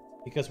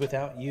 Because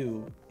without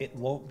you, it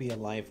won't be a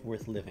life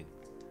worth living.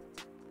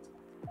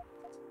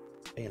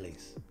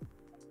 Baileys,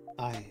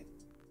 I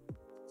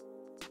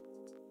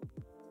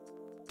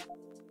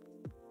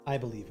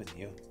believe in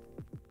you.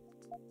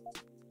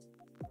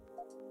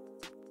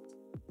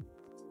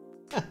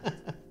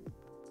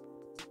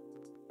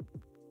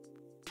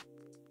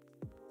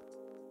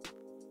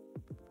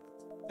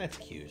 That's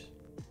cute.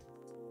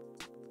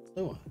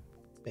 Lua,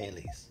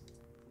 Baileys.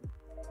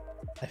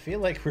 I feel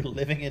like we're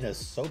living in a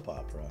soap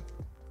opera.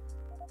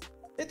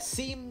 It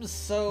seems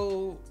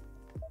so...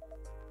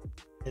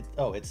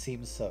 it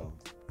seems so.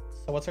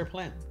 So what's our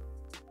plan?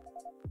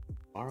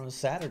 Tomorrow's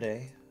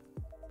Saturday.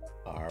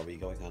 Are we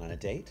going on a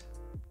date?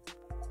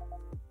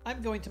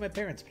 I'm going to my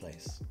parents'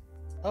 place.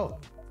 Oh.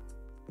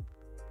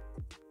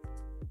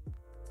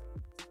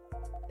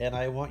 And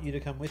I want you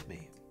to come with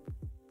me.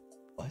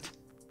 What?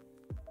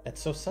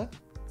 That's so sudden.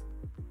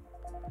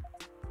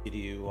 Do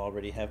you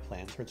already have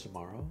plans for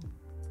tomorrow?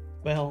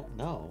 Well,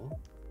 no.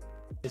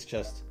 It's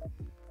just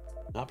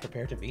not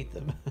prepared to meet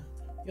them.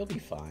 You'll be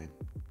fine.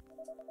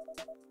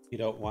 You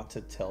don't want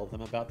to tell them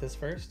about this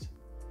first?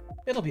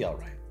 It'll be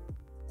alright.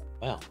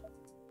 Well,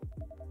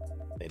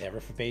 they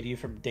never forbade you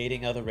from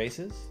dating other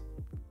races?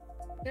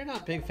 They're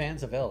not big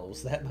fans of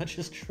elves, that much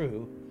is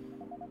true.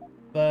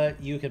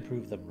 But you can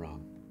prove them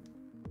wrong.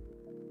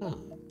 Huh.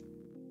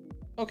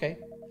 Okay.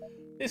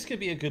 This could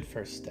be a good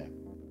first step.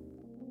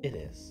 It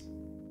is.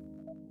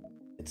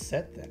 It's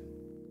set then.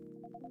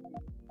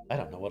 I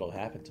don't know what'll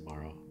happen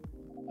tomorrow,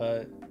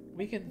 but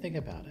we can think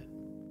about it.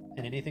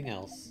 And anything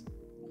else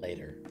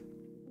later.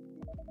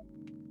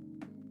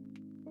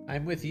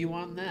 I'm with you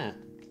on that.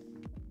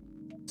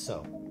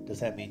 So, does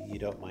that mean you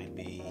don't mind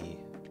me?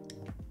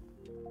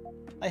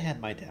 I had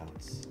my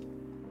doubts,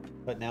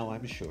 but now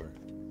I'm sure.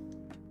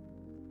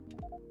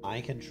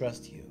 I can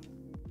trust you.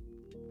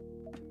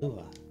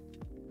 Lua.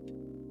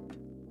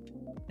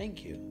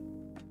 Thank you.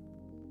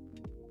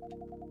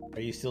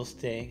 Are you still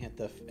staying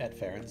at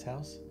Farron's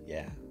house?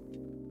 Yeah.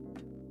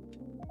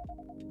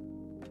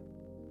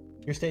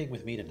 You're staying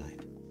with me tonight.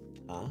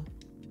 Huh?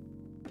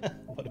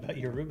 What about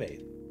your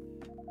roommate?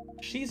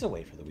 She's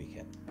away for the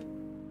weekend.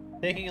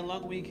 Taking a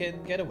long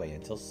weekend getaway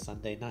until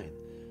Sunday night.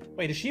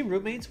 Wait, is she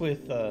roommates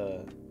with,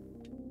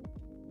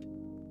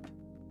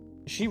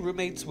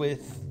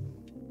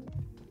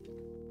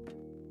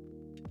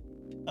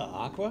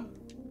 Aqua?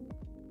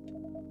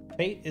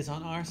 Fate is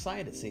on our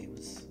side, it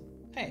seems.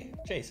 Hey,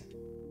 Jason.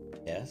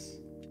 Yes?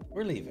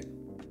 We're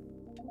leaving.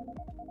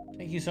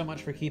 Thank you so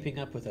much for keeping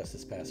up with us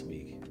this past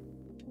week.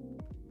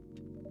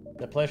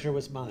 The pleasure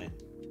was mine.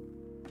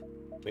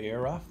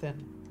 We're off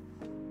then.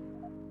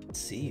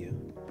 See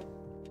you.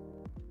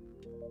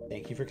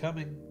 Thank you for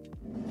coming.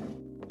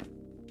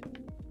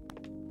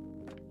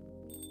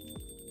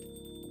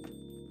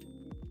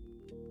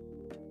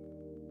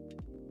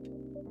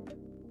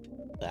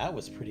 That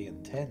was pretty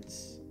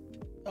intense.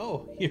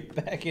 Oh, you're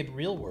back in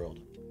real world.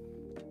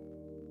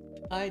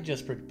 I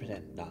just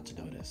pretend not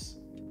to notice.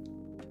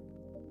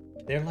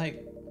 They're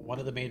like one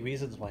of the main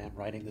reasons why I'm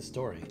writing this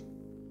story.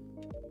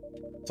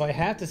 So I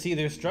have to see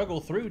their struggle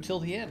through till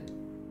the end.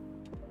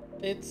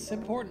 It's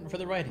important for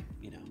the writing,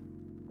 you know.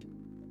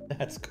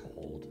 That's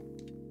cold.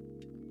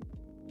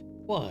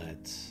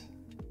 What?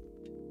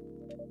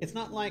 It's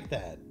not like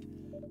that.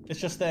 It's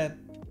just that...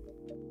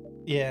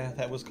 Yeah,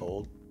 that was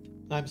cold.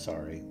 I'm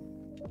sorry.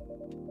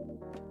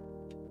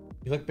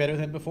 You look better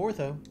than before,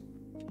 though.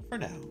 For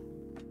now.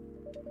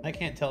 I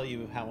can't tell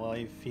you how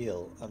I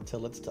feel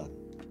until it's done.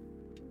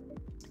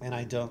 And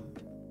I don't...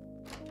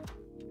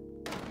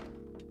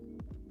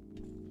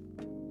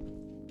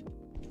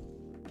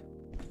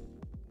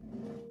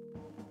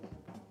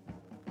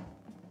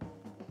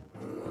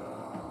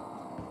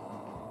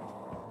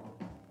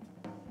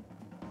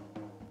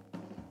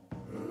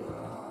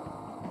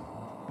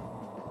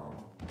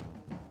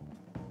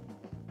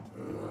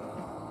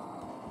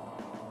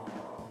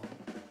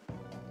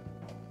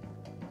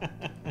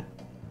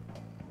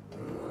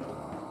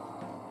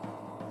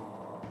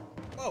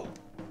 Whoa!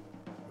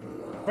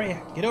 Freya,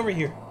 get over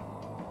here!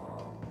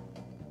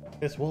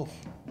 This wolf.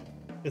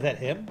 Is that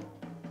him?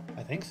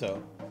 I think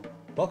so.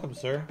 Welcome,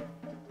 sir.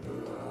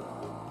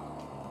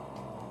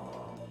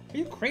 Are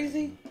you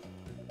crazy?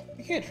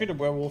 You can't treat a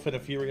werewolf in a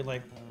fury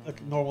like a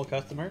normal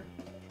customer.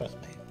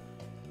 Trust me.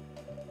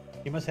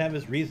 He must have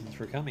his reasons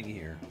for coming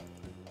here.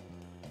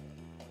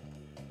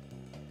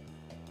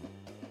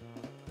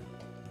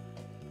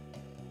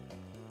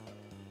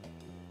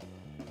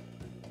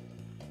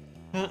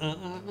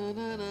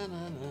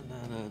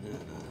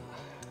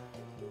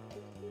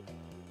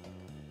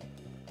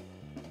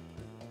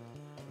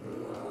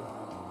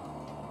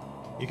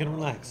 You can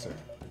relax, sir.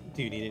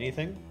 Do you need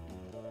anything?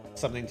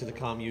 Something to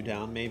calm you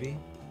down, maybe?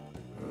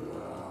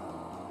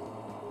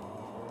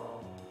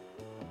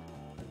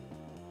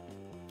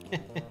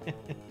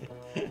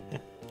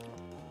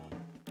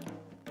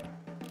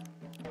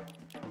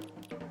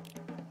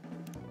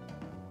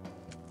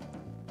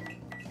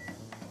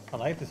 I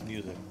like this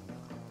music.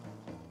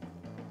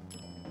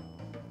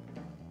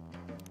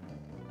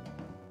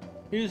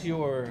 Here's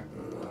your...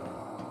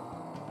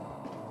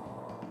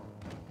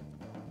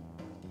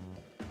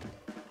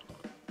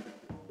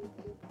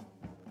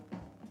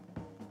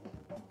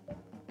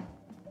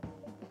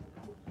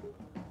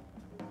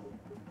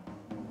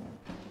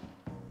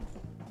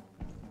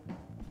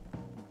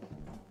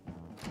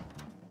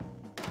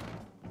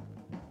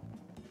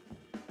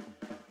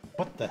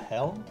 What the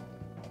hell?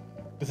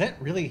 Is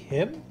that really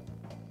him?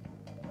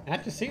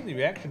 After seeing the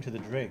reaction to the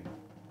drink,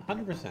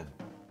 100%.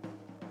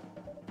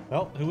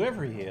 Well,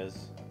 whoever he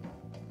is.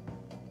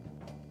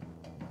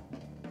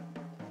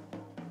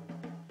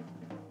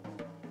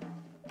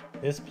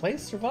 This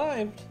place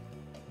survived.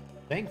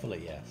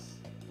 Thankfully, yes.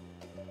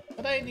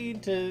 But I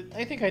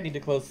think I need to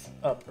close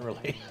up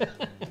early.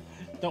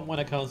 Don't want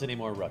to cause any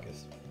more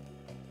ruckus.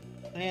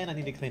 And I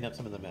need to clean up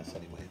some of the mess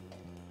anyway.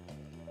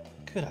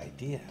 Good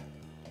idea.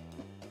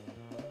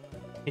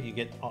 Can you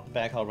get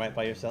back all right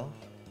by yourself?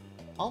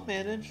 I'll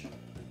manage.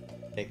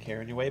 Take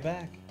care on your way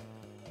back.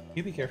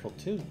 You be careful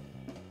too.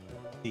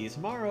 See you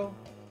tomorrow.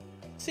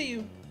 See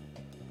you.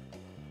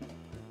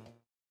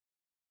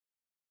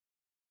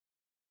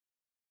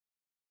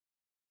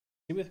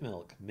 Tea with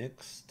milk,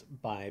 mixed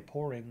by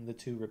pouring the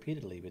two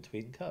repeatedly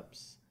between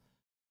cups.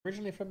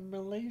 Originally from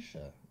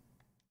Malaysia.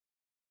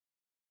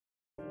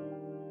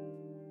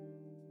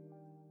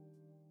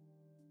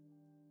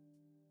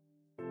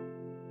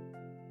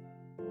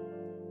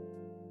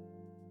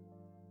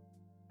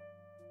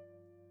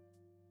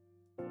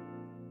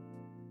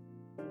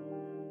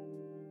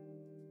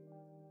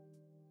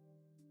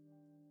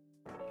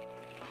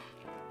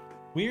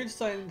 Weird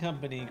Sign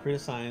Company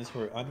criticized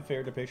for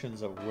unfair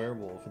depictions of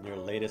werewolf in their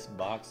latest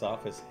box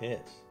office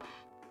hit.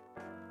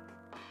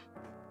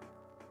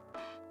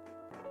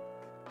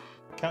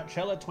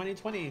 Coachella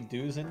 2020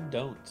 Do's and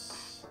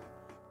Don'ts.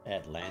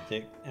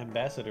 Atlantic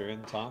ambassador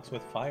in talks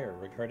with Fire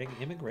regarding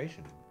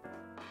immigration.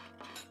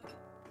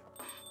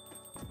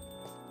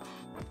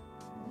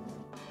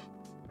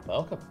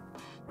 Welcome.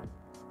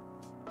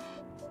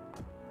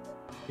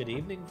 Good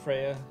evening,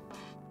 Freya.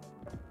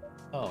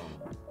 Oh,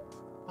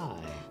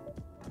 hi.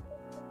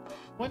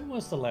 When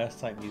was the last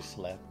time you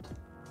slept?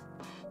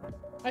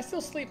 I still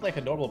sleep like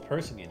a normal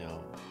person, you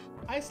know.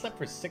 I slept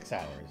for 6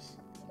 hours.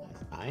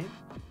 Last night?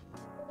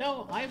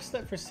 No, I've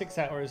slept for 6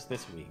 hours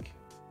this week.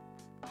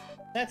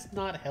 That's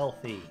not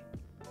healthy.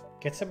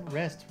 Get some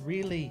rest,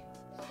 really.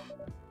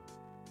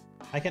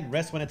 I can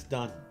rest when it's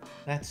done.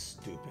 That's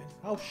stupid.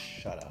 Oh,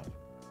 shut up.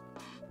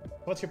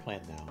 What's your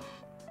plan now?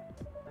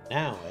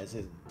 Now, as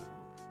in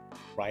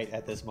right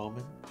at this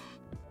moment?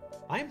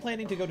 I'm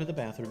planning to go to the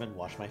bathroom and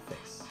wash my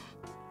face.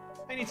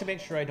 I need to make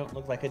sure I don't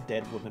look like a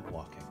dead woman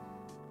walking.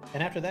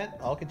 And after that,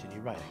 I'll continue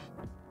writing.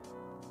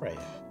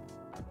 Freya.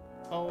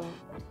 Oh,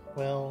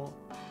 well,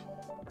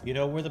 you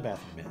know where the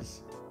bathroom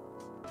is.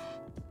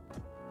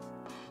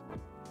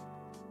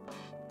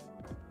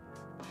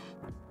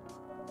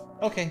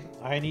 Okay,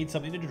 I need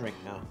something to drink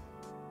now.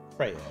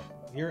 Freya,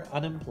 you're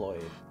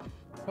unemployed.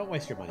 Don't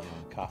waste your money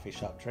on coffee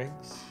shop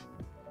drinks.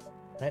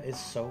 That is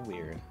so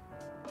weird.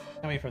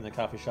 Coming from the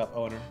coffee shop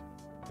owner.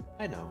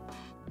 I know.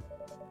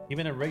 You've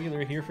been a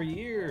regular here for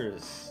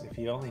years. If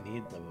you only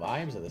need the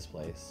vibes of this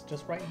place,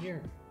 just right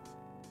here.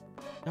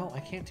 No, I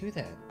can't do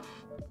that.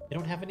 They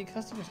don't have any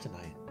customers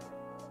tonight.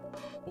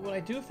 What would I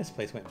do if this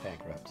place went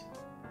bankrupt?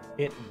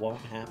 It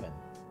won't happen.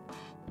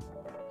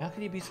 How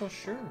can you be so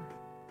sure?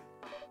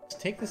 Just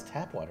take this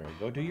tap water and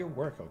go do your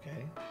work,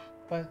 okay?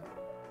 But...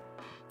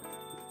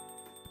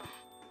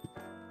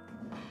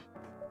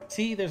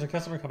 See, there's a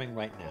customer coming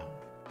right now.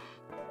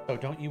 So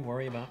don't you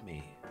worry about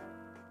me.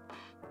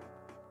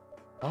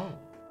 Oh.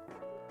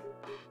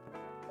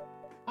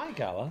 Hi,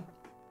 Gala.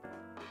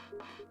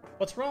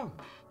 What's wrong?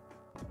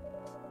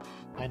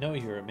 I know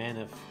you're a man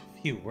of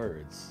few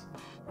words,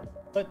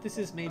 but this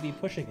is maybe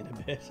pushing it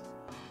a bit.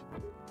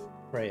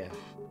 Freya.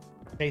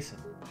 Jason.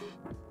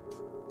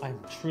 I'm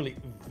truly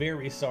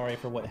very sorry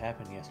for what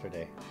happened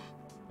yesterday.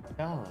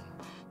 Gala.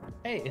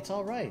 Hey, it's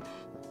alright.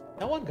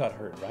 No one got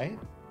hurt, right?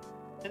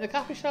 And the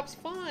coffee shop's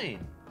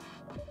fine.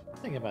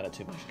 Think about it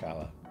too much,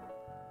 Gala.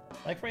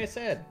 Like Freya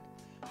said,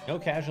 no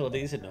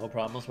casualties and no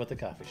problems with the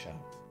coffee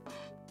shop.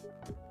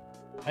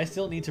 I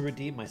still need to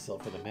redeem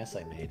myself for the mess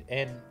I made,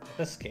 and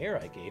the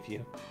scare I gave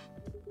you.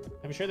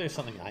 I'm sure there's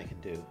something I can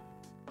do.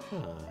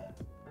 Huh.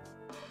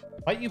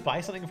 Why don't you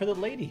buy something for the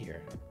lady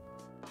here?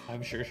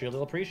 I'm sure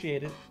she'll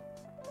appreciate it.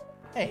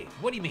 Hey,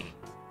 what do you mean?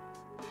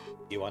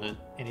 You want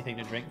anything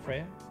to drink,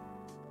 Freya?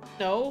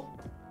 No,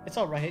 it's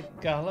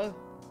alright, Gala.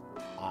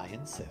 I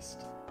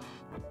insist.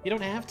 You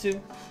don't have to.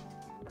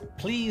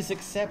 Please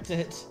accept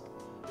it.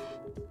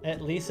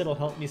 At least it'll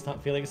help me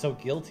stop feeling so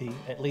guilty,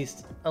 at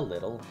least a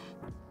little.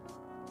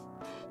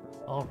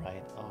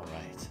 Alright,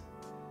 alright.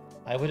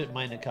 I wouldn't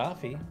mind a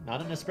coffee, not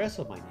an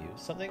espresso, mind you.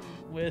 Something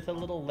with a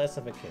little less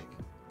of a kick.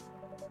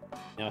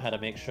 Know how to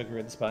make sugar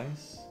and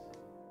spice?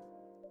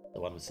 The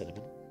one with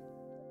cinnamon?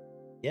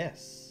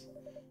 Yes.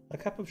 A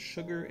cup of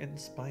sugar and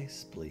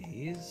spice,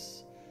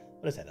 please.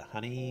 What is that, a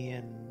honey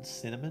and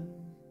cinnamon?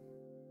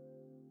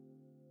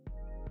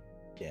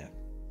 Yeah.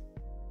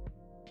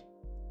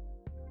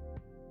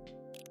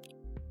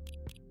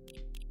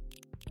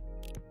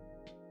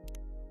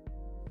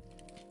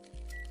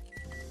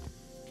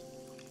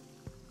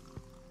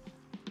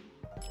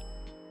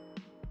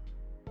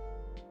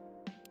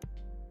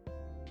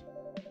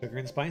 Sugar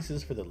and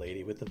spices for the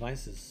lady with the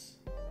vices.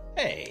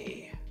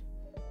 Hey!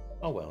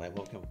 Oh well, I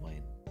won't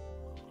complain.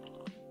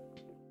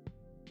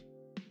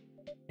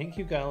 Thank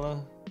you,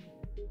 Gala.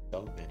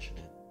 Don't mention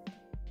it.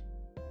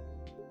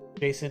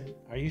 Jason,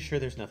 are you sure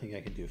there's nothing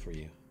I can do for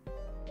you?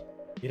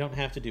 You don't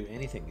have to do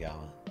anything,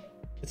 Gala.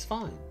 It's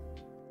fine.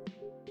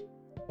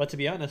 But to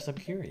be honest, I'm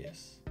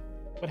curious.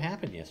 What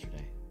happened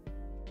yesterday?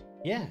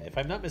 Yeah, if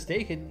I'm not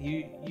mistaken,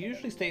 you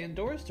usually stay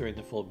indoors during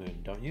the full moon,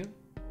 don't you?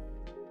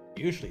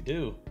 Usually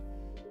do.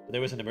 But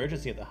there was an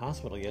emergency at the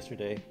hospital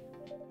yesterday.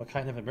 What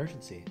kind of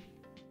emergency?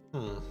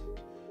 Huh.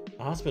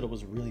 The hospital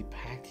was really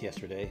packed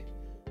yesterday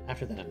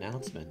after that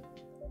announcement.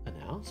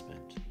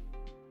 Announcement?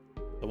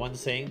 The one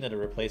saying that a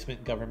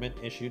replacement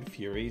government-issued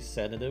Fury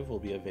sedative will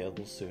be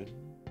available soon.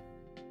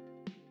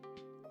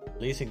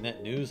 Releasing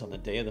that news on the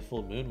day of the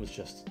full moon was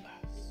just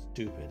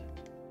stupid.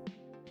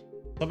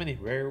 So many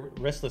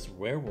restless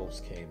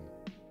werewolves came,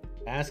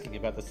 asking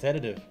about the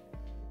sedative,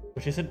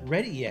 which isn't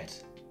ready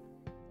yet.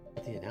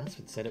 But the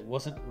announcement said it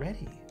wasn't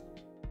ready.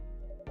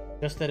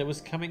 Just that it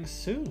was coming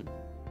soon.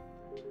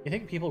 You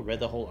think people read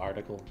the whole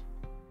article?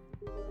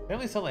 They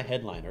only saw the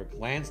headline or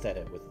glanced at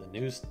it with the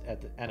news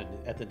at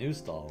the news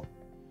stall.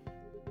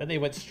 Then they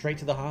went straight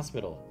to the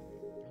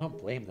hospital. I don't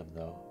blame them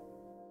though.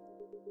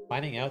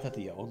 Finding out that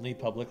the only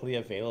publicly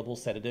available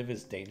sedative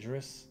is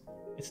dangerous,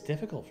 it's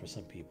difficult for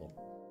some people.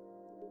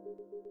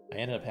 I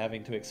ended up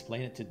having to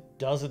explain it to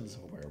dozens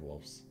of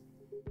werewolves.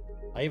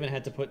 I even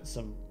had to put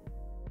some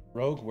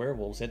rogue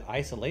werewolves in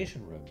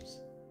isolation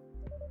rooms.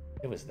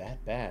 It was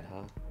that bad,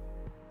 huh?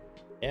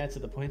 Yeah, to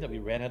the point that we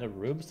ran out of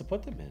rooms to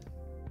put them in.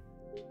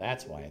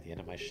 That's why at the end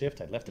of my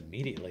shift I left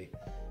immediately.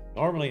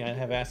 Normally I'd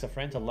have asked a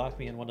friend to lock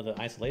me in one of the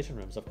isolation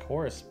rooms, of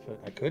course, but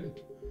I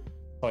couldn't.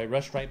 So I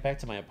rushed right back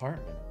to my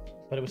apartment,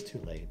 but it was too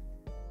late.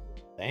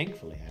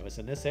 Thankfully, I was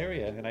in this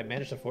area and I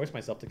managed to force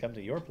myself to come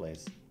to your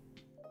place.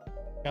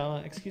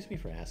 Excuse me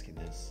for asking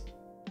this.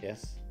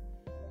 Yes?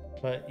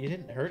 But you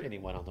didn't hurt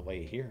anyone on the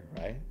way here,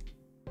 right?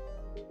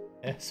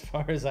 As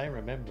far as I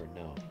remember,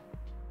 no.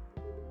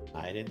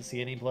 I didn't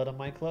see any blood on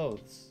my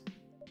clothes.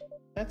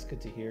 That's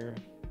good to hear.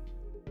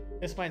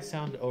 This might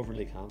sound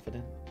overly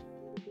confident,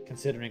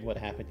 considering what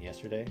happened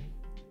yesterday,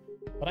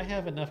 but I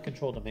have enough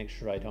control to make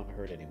sure I don't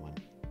hurt anyone.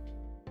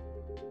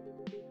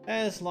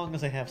 As long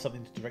as I have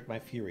something to direct my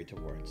fury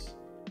towards.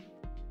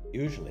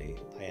 Usually,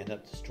 I end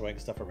up destroying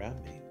stuff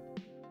around me.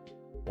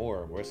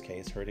 Or, worst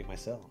case, hurting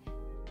myself.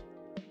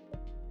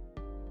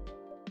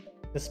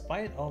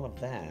 Despite all of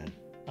that,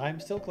 I'm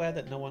still glad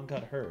that no one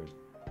got hurt.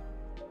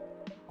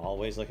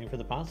 Always looking for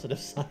the positive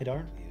side,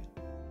 aren't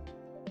you?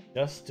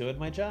 Just doing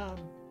my job.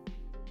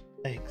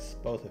 Thanks,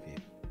 both of you.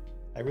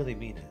 I really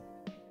mean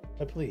it.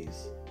 But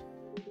please,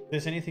 if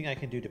there's anything I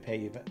can do to pay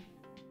you back...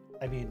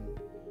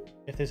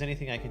 if there's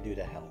anything I can do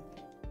to help,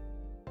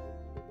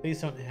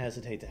 please don't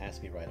hesitate to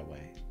ask me right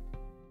away.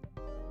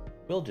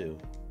 Will do.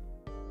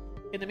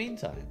 In the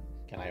meantime,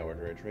 can I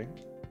order a drink?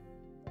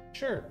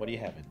 Sure, what are you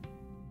having?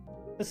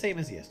 The same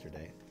as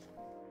yesterday.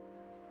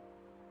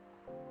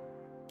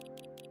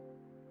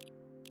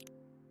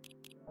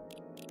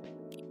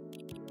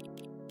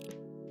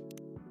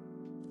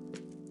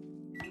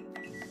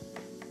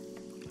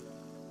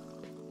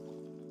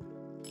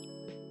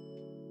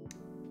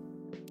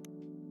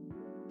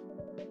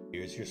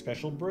 Here's your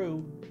special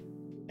brew.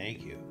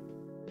 Thank you.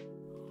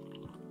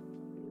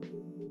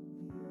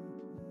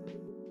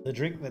 The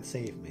drink that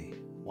saved me.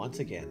 Once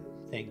again,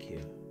 thank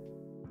you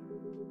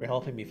for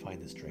helping me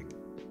find this drink.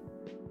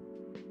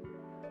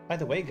 By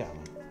the way, Gala,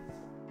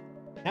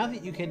 now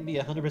that you can be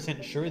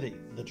 100% sure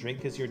that the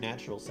drink is your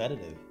natural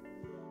sedative,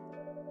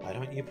 why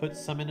don't you put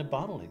some in a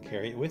bottle and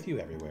carry it with you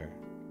everywhere?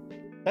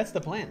 That's the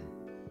plan.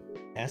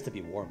 It has to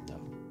be warm,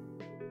 though.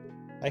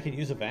 I can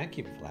use a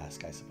vacuum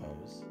flask, I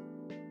suppose.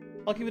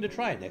 I'll give it a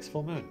try next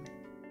full moon.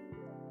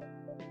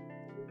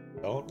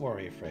 Don't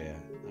worry, Freya.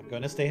 I'm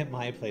going to stay at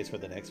my place for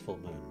the next full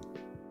moon.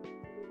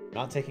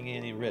 Not taking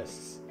any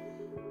risks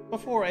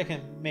before I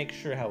can make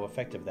sure how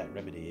effective that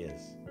remedy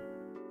is.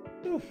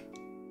 Oof.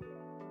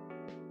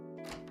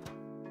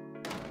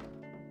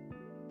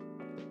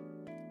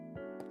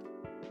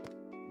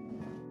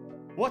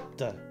 What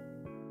the?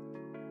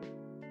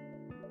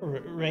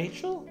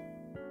 Rachel?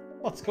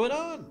 What's going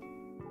on?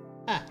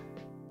 Ah,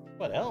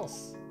 what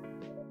else?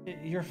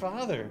 Your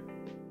father.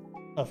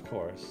 Of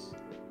course.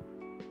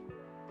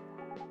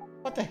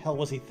 What the hell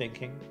was he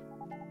thinking?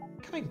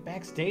 Coming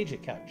backstage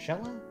at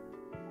Coachella?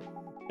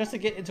 Just to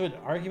get into an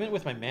argument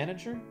with my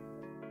manager?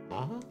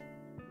 Uh-huh.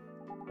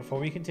 Before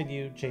we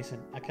continue,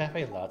 Jason, a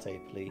cafe latte,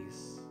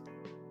 please.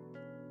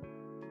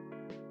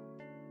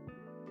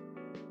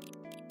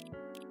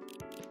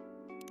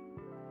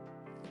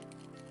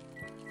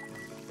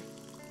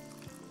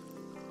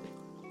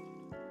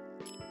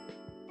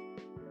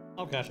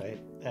 Oh gosh, I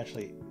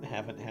actually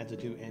haven't had to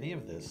do any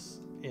of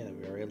this in a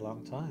very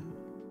long time.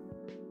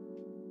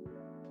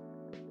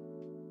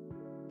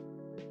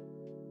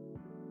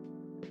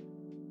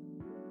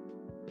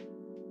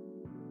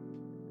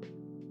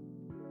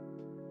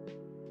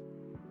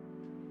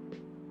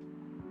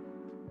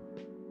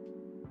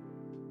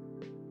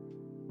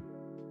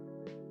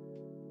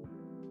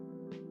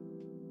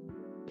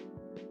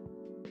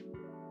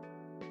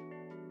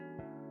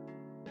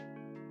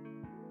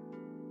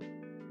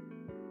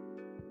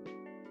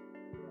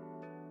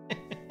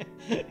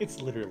 It's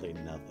literally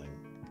nothing.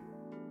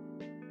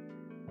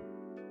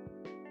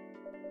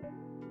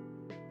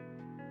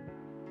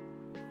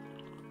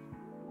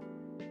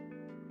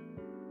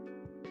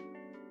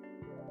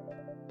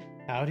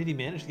 How did he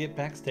manage to get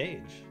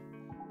backstage?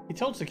 He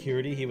told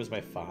security he was my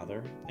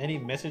father, and he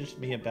messaged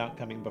me about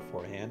coming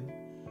beforehand.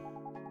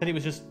 Said he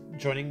was just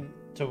joining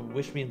to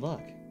wish me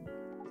luck.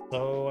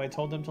 So I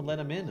told him to let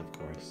him in, of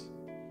course.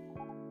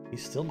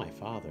 He's still my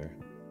father.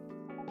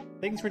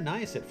 Things were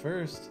nice at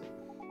first.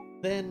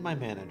 Then my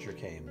manager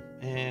came,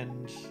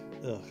 and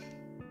ugh.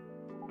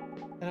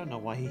 I don't know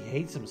why he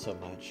hates him so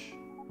much.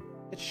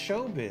 It's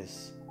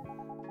showbiz.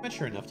 I'm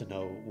mature enough to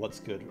know what's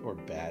good or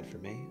bad for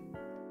me.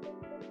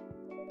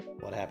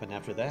 What happened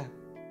after that?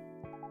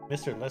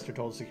 Mr. Lester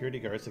told security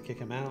guards to kick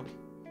him out.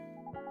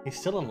 He's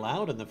still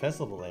allowed in the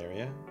festival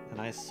area, and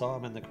I saw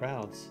him in the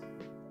crowds.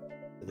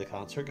 Did the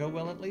concert go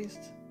well at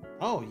least?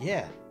 Oh,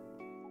 yeah!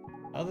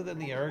 Other than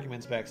the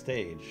arguments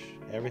backstage,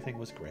 everything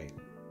was great.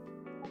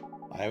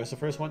 I was the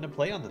first one to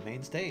play on the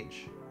main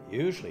stage.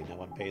 Usually no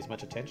one pays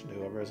much attention to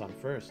whoever is on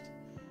first.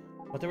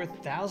 But there were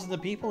thousands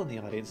of people in the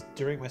audience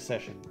during my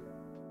session.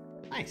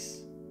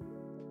 Nice!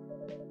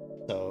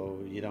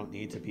 So you don't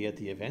need to be at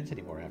the event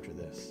anymore after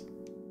this?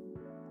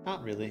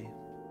 Not really.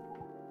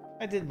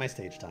 I did my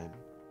stage time.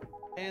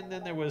 And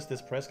then there was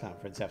this press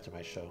conference after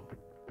my show.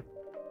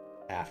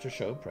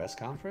 After-show press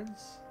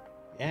conference?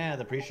 Yeah,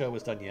 the pre-show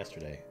was done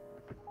yesterday.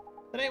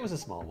 Today was a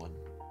small one.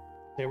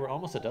 There were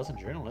almost a dozen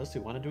journalists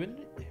who wanted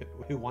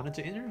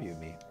to interview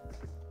me.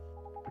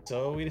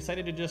 So we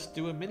decided to just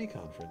do a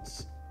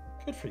mini-conference.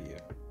 Good for you.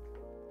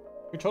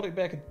 You're totally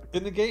back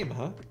in the game,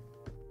 huh?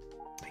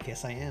 I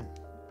guess I am.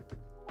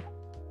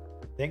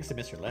 Thanks to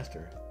Mr.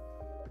 Lester.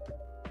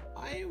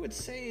 I would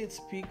say it's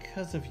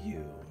because of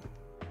you.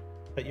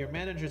 But your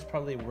manager's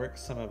probably worked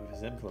some of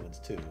his influence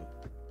too.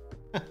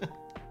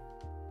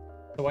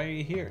 So why are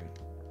you here?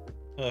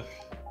 Ugh.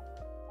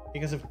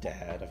 Because of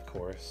Dad, of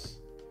course.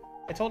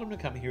 I told him to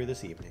come here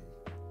this evening.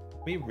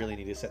 We really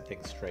need to set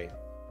things straight.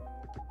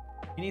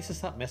 He needs to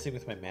stop messing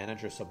with my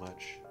manager so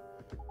much.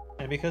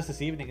 And because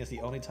this evening is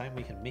the only time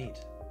we can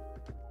meet.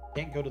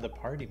 Can't go to the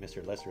party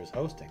Mr. Lester is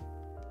hosting.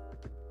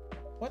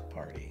 What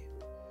party?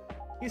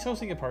 He's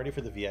hosting a party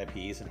for the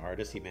VIPs and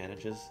artists he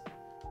manages.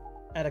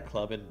 At a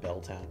club in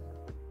Belltown.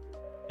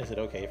 Is it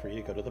okay for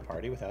you to go to the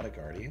party without a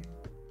guardian?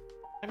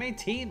 I'm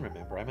 18,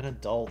 remember? I'm an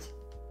adult.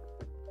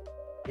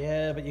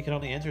 Yeah, but you can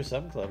only enter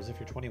some clubs if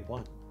you're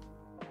 21.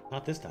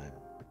 Not this time.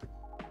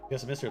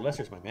 Because Mr.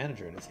 Lester's my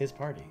manager and it's his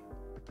party.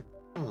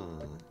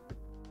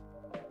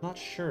 Not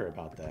sure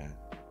about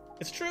that.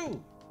 It's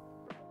true!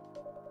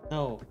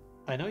 No,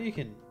 I know you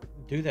can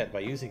do that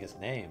by using his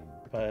name,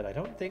 but I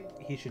don't think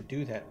he should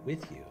do that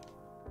with you.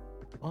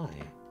 Why?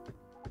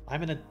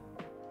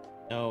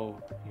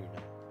 No, you're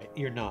not.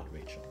 You're not,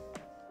 Rachel.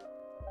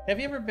 Have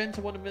you ever been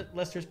to one of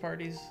Lester's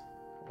parties?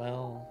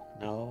 Well,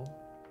 no.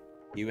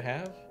 You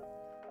have?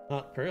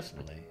 Not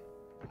personally.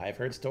 I've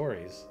heard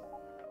stories.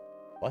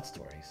 What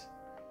stories?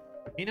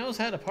 He knows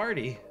how to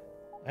party.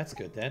 That's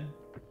good then.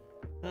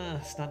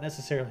 It's not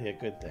necessarily a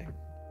good thing.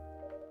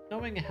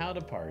 Knowing how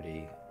to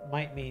party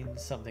might mean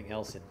something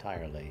else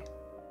entirely.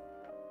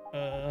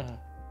 I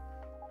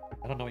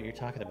don't know what you're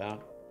talking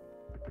about.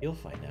 You'll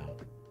find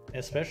out.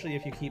 Especially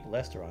if you keep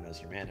Lester on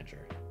as your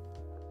manager.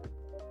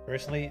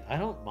 Personally, I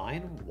don't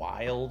mind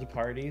wild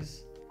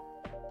parties,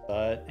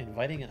 but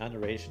inviting an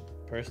underage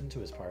person to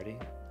his party,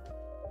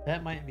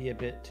 that might be a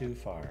bit too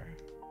far.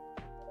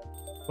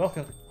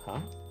 Welcome,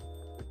 huh?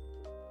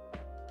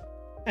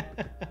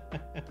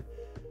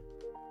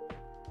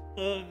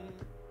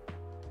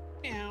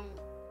 Meow.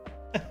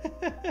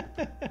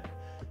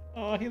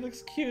 Oh, he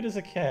looks cute as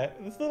a cat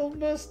with his little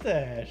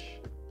mustache.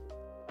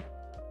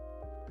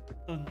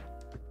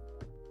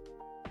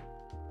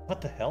 What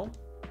the hell?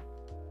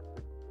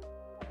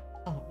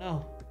 Oh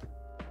no.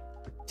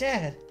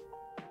 Dad!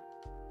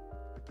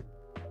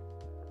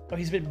 Oh,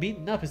 he's been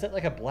beaten up. Is that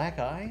like a black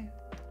eye?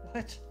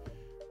 What?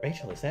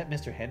 Rachel, is that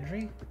Mr.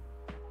 Hendry?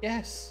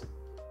 Yes.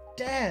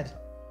 Dad!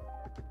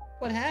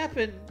 What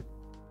happened?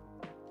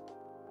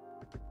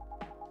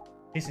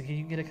 Jason, can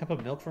you get a cup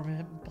of milk from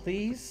him,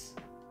 please?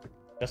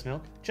 Just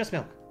milk? Just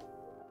milk.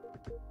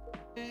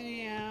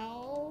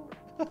 Meow.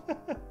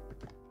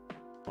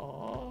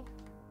 Aww.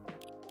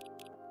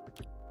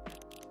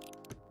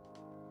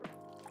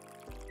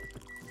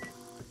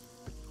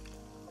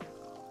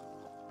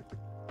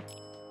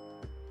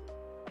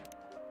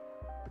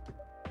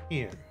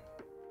 Here.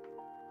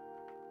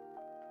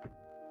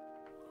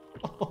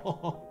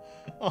 Oh.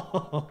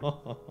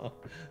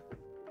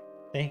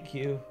 Thank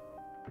you.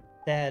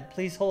 Dad,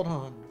 please hold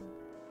on.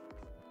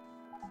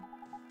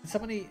 Can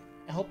somebody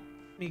help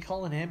me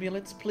call an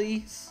ambulance,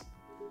 please?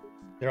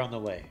 They're on the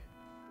way.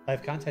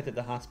 I've contacted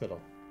the hospital.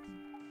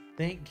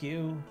 Thank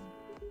you.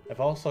 I've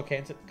also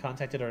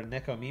contacted our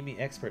Nekomimi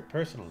expert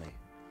personally.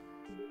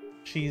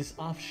 She's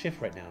off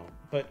shift right now,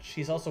 but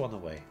she's also on the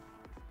way.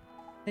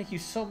 Thank you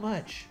so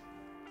much.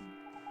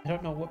 I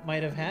don't know what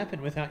might have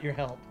happened without your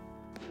help.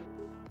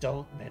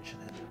 Don't mention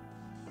it.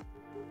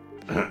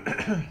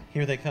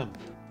 Here they come.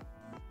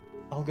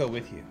 I'll go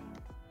with you.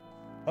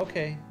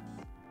 Okay.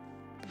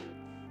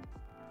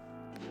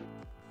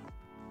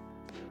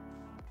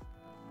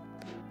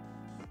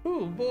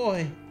 Ooh,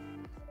 boy.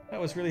 That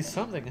was really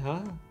something,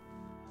 huh?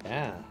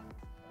 Yeah.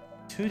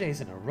 2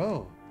 days in a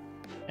row.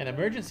 An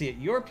emergency at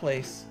your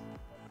place.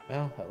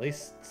 Well, at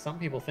least some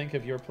people think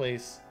of your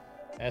place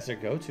as their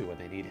go-to when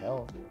they need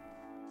help.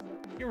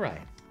 You're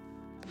right.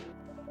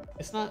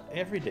 It's not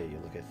every day you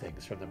look at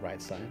things from the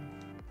bright side.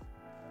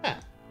 Huh.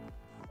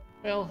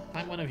 Well,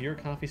 I'm one of your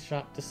coffee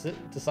shop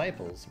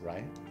disciples,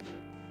 right?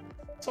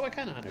 So I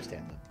kind of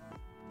understand them.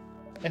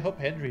 I hope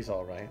Hendry's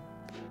alright.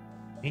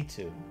 Me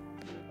too.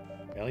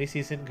 At least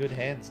he's in good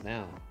hands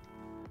now.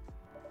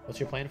 What's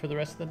your plan for the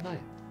rest of the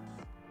night?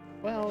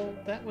 Well,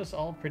 that was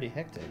all pretty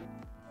hectic,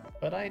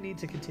 but I need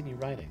to continue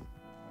writing.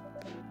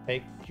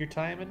 Take your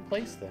time and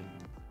place then.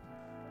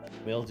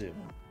 Will do.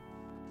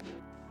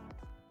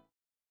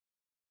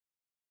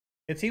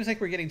 It seems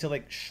like we're getting to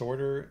like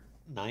shorter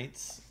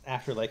nights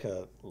after like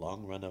a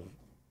long run of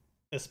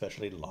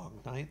especially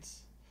long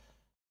nights.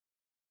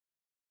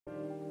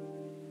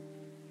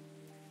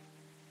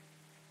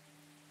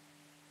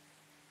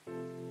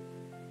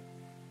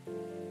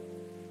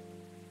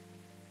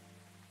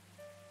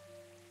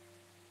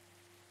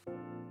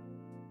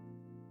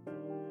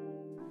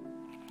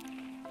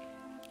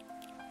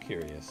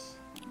 Curious.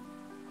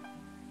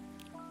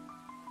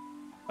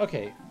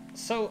 Okay,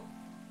 so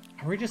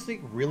are we just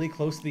like really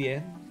close to the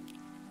end?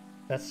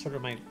 That's sort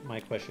of my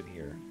question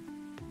here.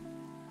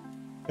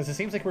 Because it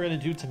seems like we're going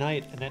to do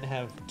tonight and then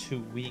have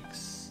 2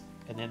 weeks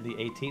and then the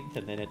 18th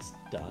and then it's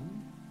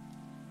done.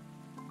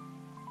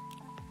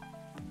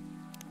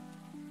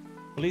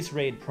 Police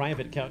raid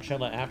private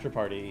Coachella after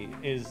party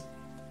is...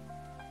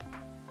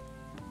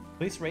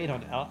 Police raid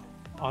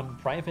on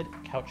private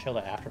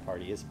Coachella after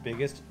party is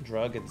biggest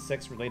drug and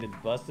sex related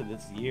bust of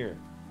this year.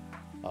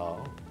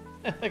 Oh.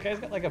 That guy's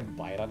got like a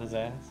bite on his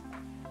ass.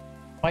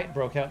 Fight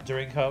broke out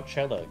during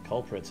Coachella,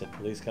 culprits in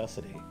police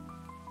custody.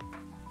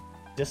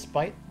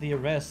 Despite the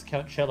arrest,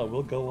 Coachella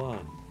will go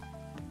on.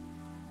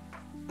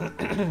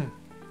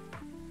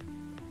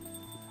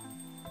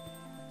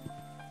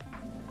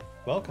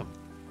 Welcome.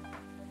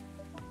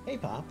 Hey,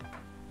 Pop.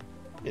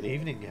 Good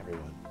evening,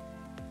 everyone.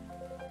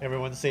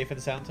 Everyone safe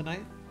and sound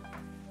tonight?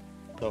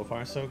 So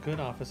far, so good,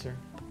 officer.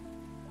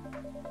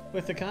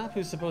 With the cop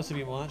who's supposed to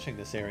be watching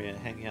this area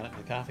hanging out in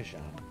the coffee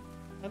shop,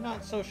 I'm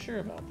not so sure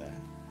about that.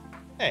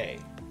 Hey,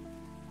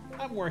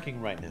 I'm working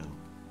right now.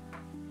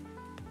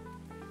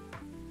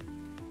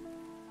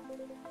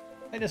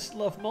 I just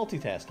love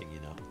multitasking, you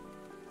know.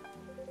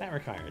 That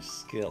requires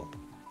skill.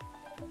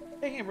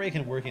 Taking a break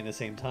and working at the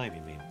same time,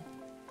 you mean?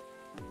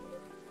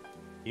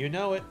 You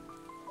know it.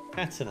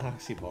 That's an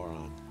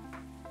oxymoron.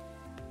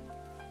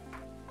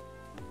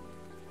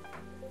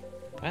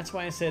 That's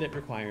why I said it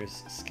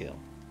requires skill.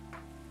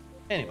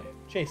 Anyway,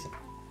 Jason,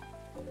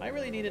 I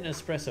really need an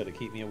espresso to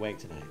keep me awake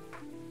tonight.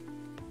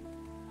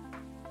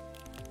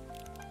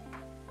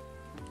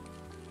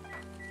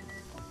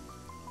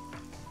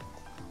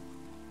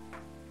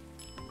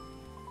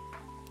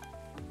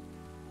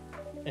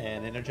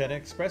 An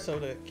energetic espresso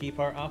to keep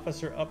our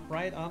officer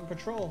upright on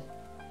patrol.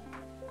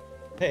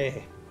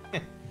 Hey,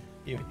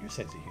 you and your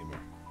sense of humor.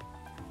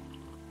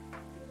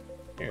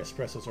 Your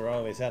espressos are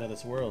always out of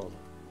this world.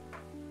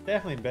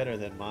 Definitely better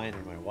than mine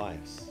or my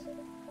wife's.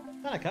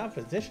 Not a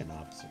competition,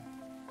 officer.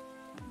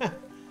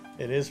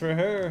 It is for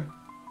her.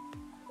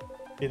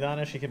 She thought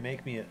if she could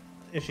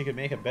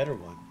make a better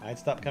one, I'd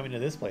stop coming to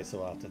this place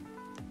so often.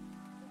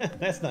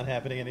 That's not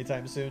happening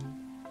anytime soon.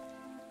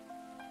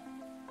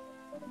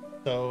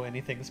 So,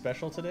 anything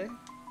special today?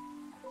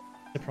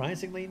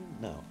 Surprisingly,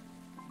 no.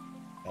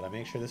 Gotta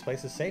make sure this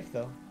place is safe,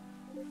 though.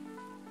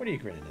 What are you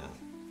grinning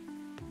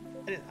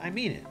at? I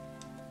mean it.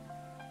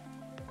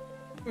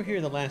 You were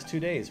here the last 2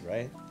 days,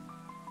 right?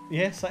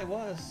 Yes, I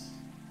was.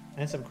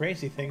 And some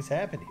crazy things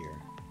happened here.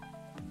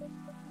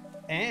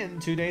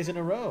 And 2 days in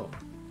a row.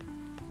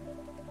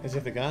 As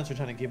if the gods were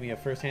trying to give me a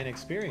first-hand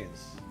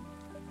experience.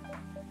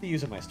 The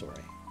use of my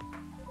story.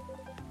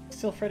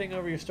 Still fretting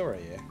over your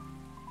story, eh?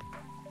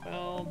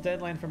 Well,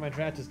 deadline for my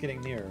draft is getting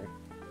nearer.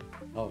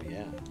 Oh,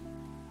 yeah.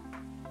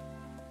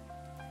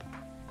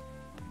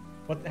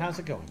 How's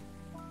it going?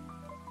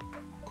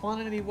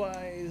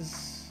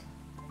 Quantity-wise,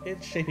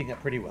 it's shaping up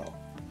pretty well.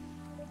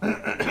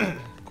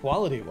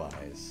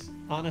 Quality-wise,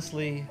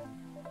 honestly,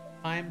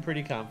 I'm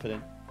pretty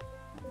confident.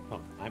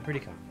 Oh, I'm pretty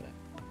confident.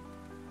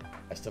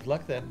 Best of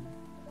luck, then.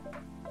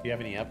 Do you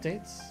have any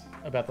updates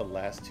about the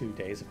last 2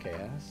 days of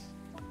chaos?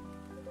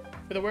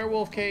 For the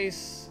werewolf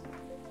case,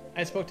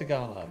 I spoke to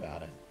Gala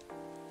about it.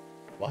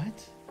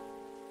 What?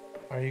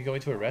 Are you going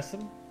to arrest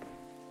him?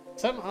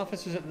 Some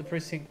officers at the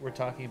precinct were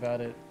talking about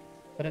it,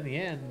 but in the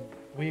end,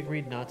 we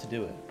agreed not to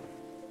do it.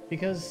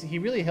 Because he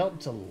really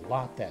helped a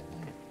lot that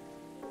night.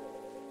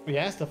 We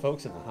asked the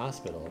folks in the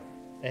hospital,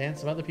 and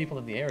some other people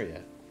in the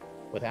area.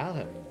 Without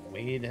him,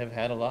 we'd have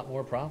had a lot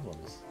more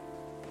problems.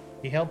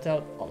 He helped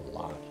out a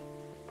lot.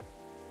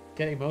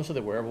 Getting most of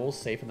the werewolves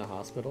safe in the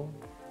hospital.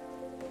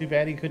 Too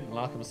bad he couldn't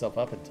lock himself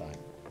up in time.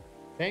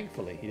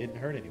 Thankfully, he didn't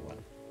hurt anyone.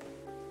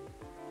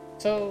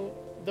 So,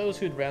 those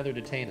who'd rather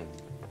detain him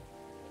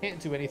can't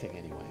do anything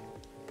anyway.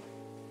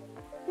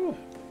 Whew.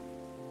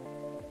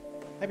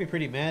 I'd be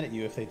pretty mad at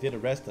you if they did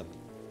arrest him.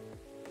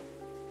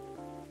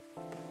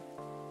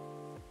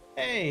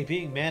 Hey,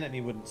 being mad at me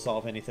wouldn't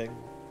solve anything.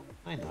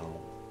 I know.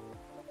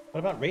 What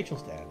about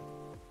Rachel's dad?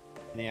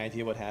 Any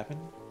idea what happened?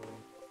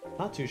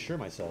 Not too sure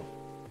myself.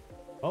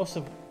 Most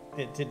of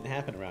it didn't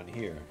happen around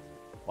here.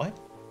 What?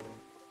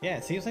 Yeah,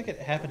 it seems like it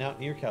happened out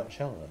near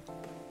Coachella.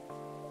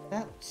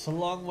 That's a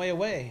long way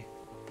away.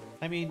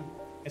 I mean,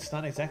 it's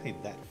not exactly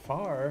that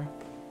far,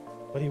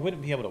 but he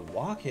wouldn't be able to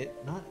walk it,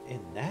 not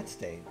in that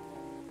state.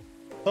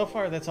 So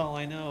far, that's all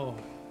I know.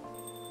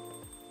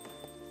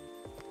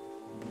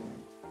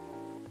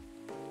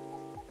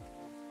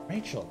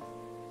 Rachel.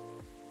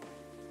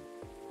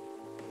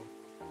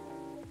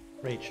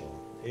 Rachel,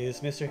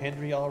 is Mr.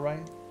 Henry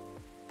alright?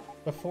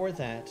 Before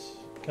that,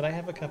 could I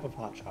have a cup of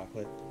hot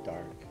chocolate,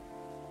 dark?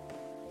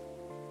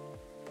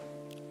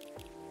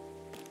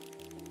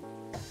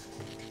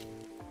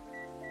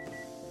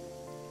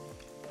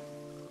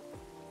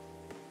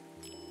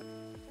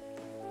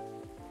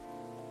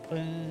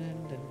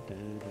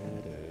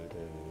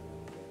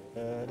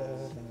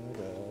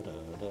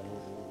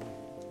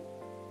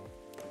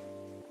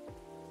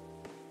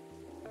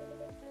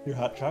 Your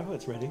hot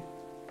chocolate's ready.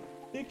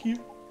 Thank you.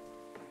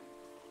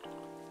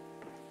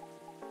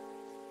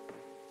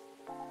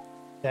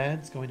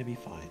 Dad's going to be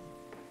fine.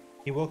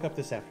 He woke up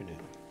this afternoon.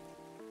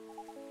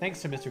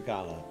 Thanks to Mr.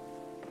 Gala.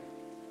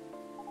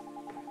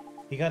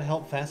 He got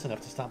help fast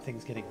enough to stop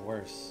things getting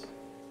worse.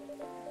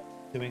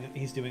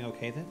 He's doing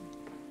okay then?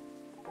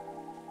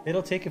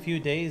 It'll take a few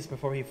days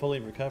before he fully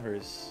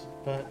recovers,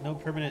 but no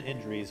permanent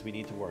injuries we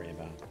need to worry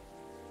about.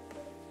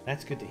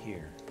 That's good to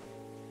hear.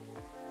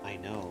 I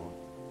know,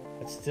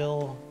 but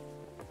still,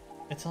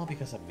 it's all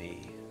because of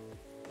me.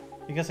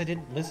 Because I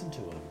didn't listen to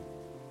him.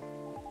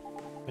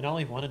 When all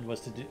he wanted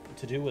was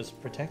to do was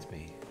protect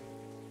me.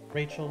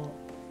 Rachel,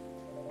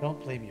 don't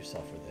blame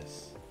yourself for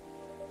this.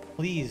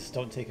 Please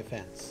don't take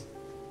offense.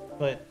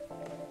 But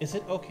is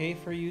it okay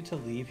for you to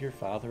leave your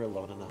father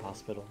alone in the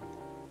hospital?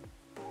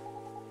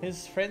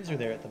 His friends are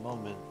there at the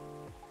moment,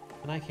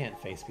 and I can't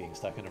face being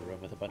stuck in a room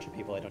with a bunch of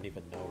people I don't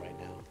even know right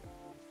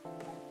now.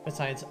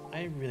 Besides,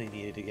 I really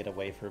needed to get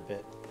away for a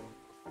bit.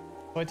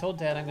 So I told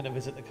Dad I'm going to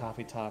visit the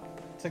coffee talk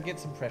to get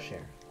some fresh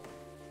air.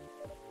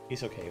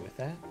 He's okay with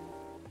that?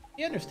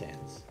 He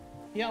understands.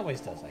 He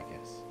always does, I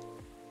guess.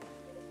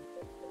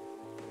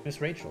 Miss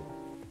Rachel,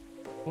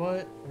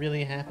 what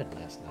really happened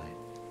last night?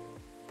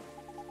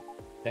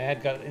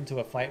 Dad got into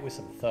a fight with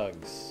some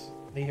thugs.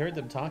 He heard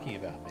them talking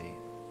about me.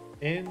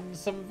 In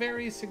some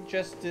very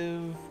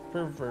suggestive,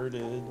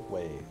 perverted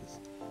ways.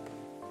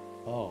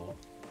 Oh.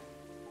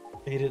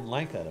 He didn't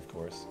like that, of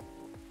course.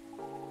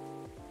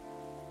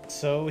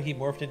 So he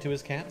morphed into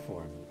his cat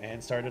form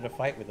and started a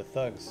fight with the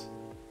thugs.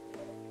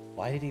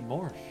 Why did he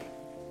morph?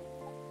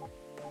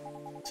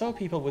 So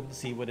people wouldn't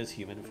see what his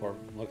human form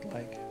looked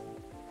like.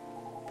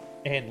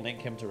 And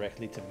link him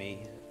directly to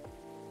me.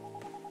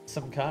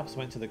 Some cops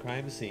went to the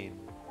crime scene.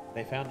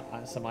 They found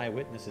some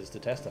eyewitnesses to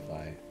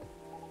testify.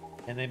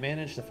 And they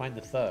managed to find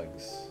the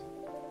thugs.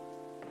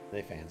 Are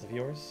they fans of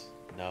yours?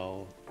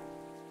 No.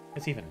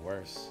 It's even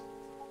worse.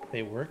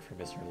 They work for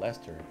Mr.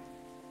 Lester.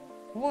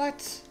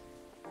 What?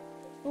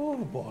 Oh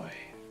boy.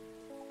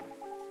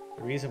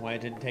 The reason why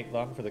it didn't take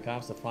long for the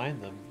cops to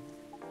find them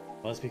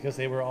was because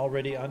they were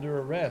already under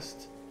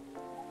arrest.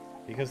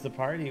 Because the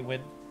party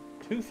went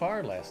too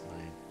far last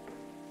night.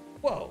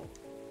 Whoa!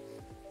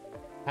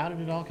 How did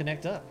it all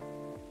connect up?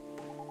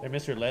 They're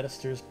Mr.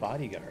 Lester's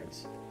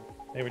bodyguards.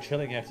 They were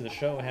chilling after the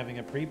show, having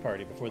a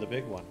pre-party before the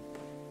big one.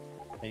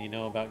 And you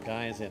know about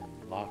guys in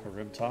locker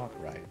room talk,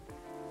 right?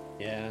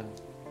 Yeah.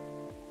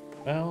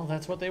 Well,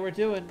 that's what they were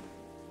doing.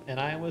 And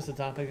I was the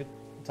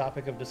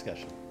topic of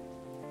discussion.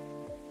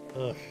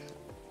 Ugh.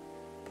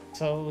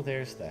 So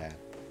there's that.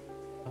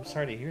 I'm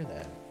sorry to hear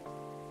that.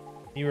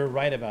 You were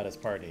right about his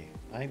party.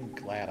 I'm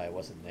glad I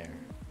wasn't there.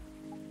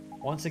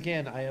 Once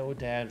again, I owe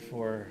Dad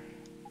for...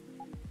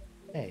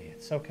 Hey,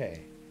 it's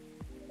okay.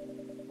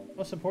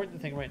 Most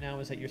important thing right now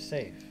is that you're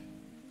safe.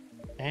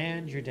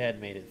 And your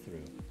dad made it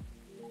through.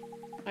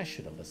 I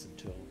should have listened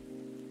to him.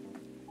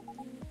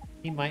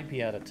 He might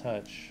be out of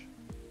touch.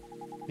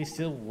 He's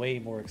still way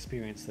more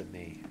experienced than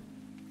me.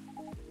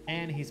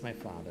 And he's my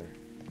father.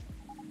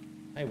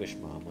 I wish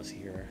Mom was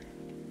here.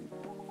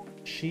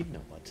 She'd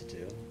know what to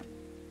do.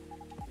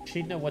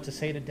 She'd know what to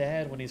say to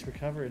Dad when he's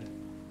recovered.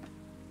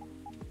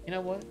 You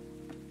know what?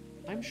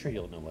 I'm sure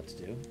you'll know what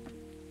to do.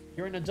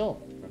 You're an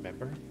adult,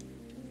 remember?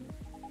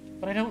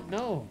 But I don't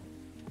know.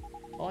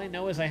 All I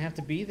know is I have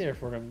to be there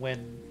for him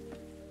when...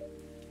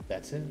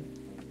 That's it.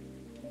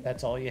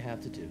 That's all you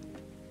have to do.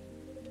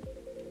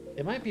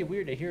 It might be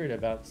weird to hear it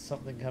about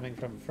something coming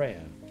from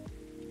Freya,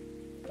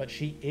 but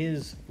she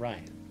is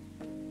right.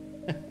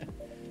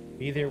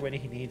 Be there when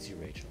he needs you,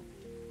 Rachel.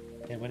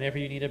 And whenever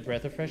you need a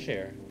breath of fresh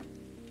air,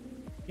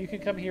 you can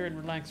come here and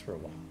relax for a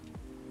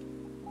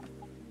while.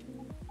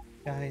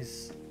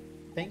 Guys,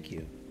 thank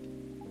you.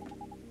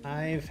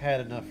 I've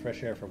had enough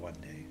fresh air for one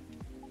day.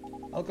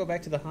 I'll go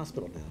back to the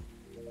hospital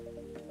now.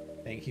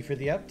 Thank you for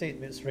the update,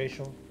 Miss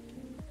Rachel.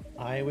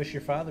 I wish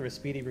your father a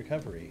speedy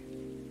recovery.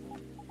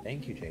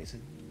 Thank you,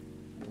 Jason.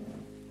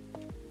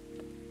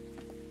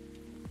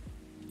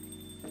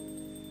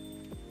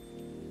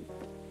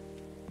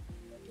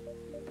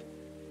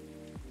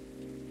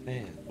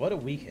 What a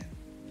weekend.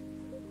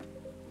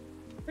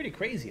 Pretty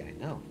crazy, I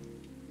know.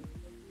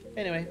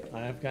 Anyway,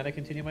 I've got to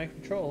continue my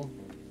control.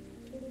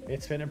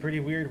 It's been a pretty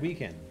weird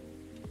weekend.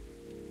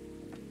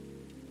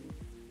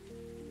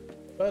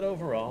 But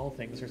overall,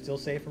 things are still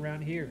safe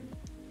around here.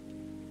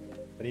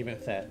 But even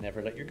with that,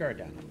 never let your guard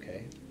down,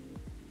 okay?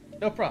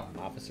 No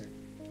problem, officer.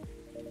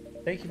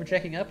 Thank you for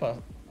checking up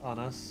on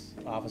us,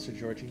 Officer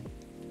Georgie.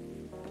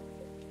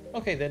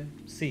 Okay then,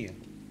 see you.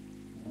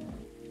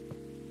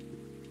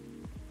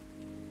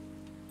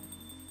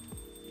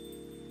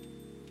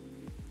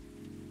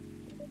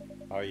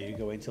 Are you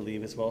going to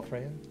leave as well,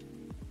 Freya?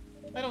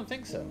 I don't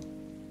think so.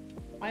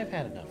 I've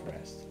had enough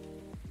rest.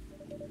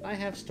 I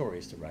have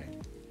stories to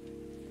write.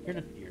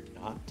 You're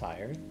not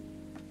tired?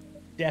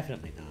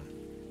 Definitely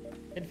not.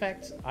 In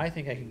fact, I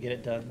think I can get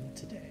it done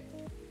today.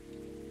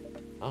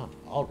 Ah,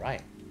 all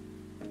right.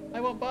 I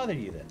won't bother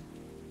you then.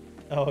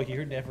 Oh,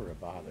 you're never a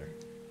bother.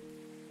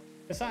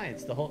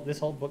 Besides, this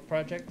whole book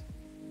project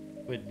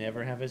would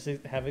never have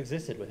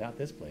existed without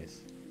this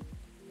place.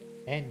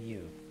 And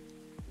you.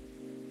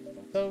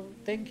 So,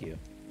 thank you.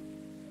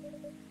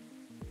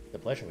 The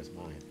pleasure was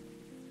mine.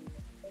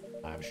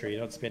 I'm sure you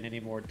don't spend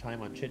any more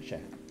time on chit-chat.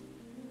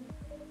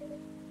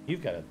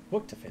 You've got a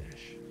book to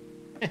finish.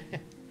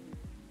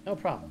 No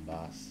problem,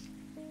 boss.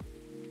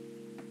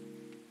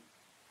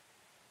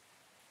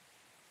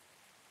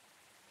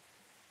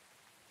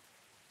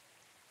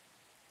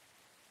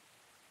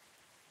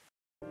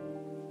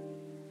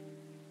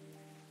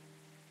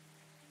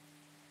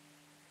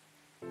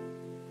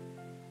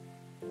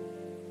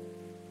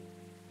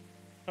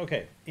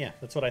 Okay, yeah,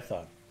 that's what I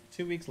thought.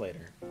 2 weeks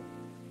later.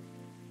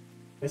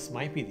 This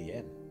might be the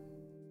end.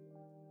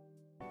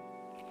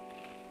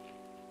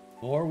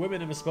 More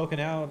women have spoken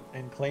out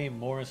and claim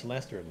Morris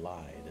Lester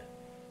lied.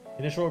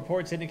 Initial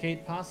reports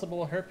indicate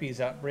possible herpes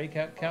outbreak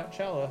at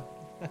Coachella.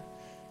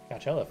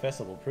 Coachella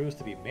Festival proves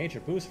to be a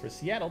major boost for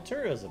Seattle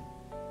tourism.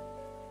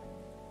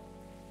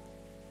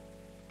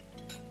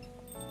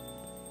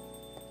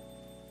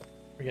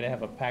 We're gonna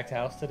have a packed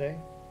house today?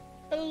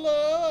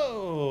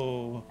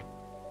 Hello!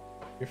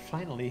 You're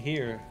finally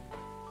here.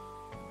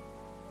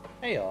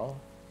 Hey, y'all.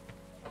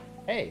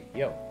 Hey,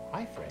 yo.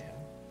 Hi, Freya.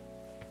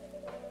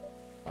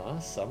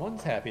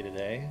 Someone's happy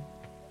today.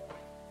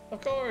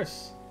 Of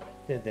course.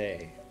 Did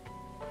they?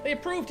 They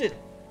approved it!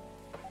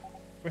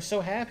 We're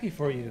so happy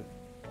for you.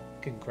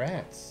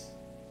 Congrats.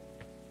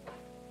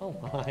 Oh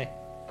my.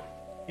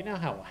 You know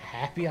how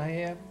happy I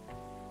am?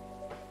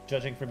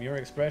 Judging from your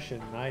expression,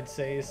 I'd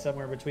say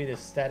somewhere between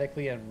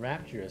ecstatically and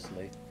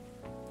rapturously.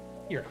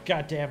 You're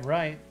goddamn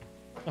right.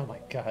 Oh my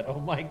god, oh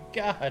my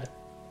god!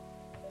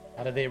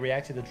 How did they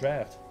react to the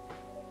draft?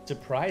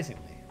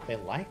 Surprisingly, they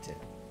liked it.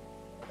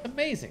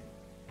 Amazing!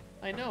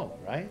 I know,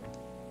 right?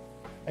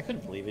 I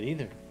couldn't believe it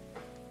either.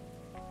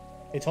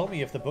 They told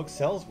me if the book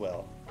sells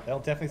well, they'll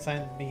definitely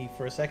sign me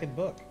for a second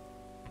book.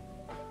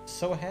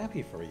 So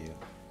happy for you.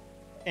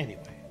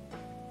 Anyway,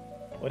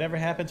 whatever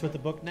happens with the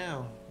book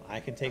now,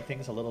 I can take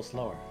things a little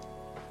slower.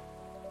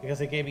 Because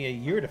they gave me a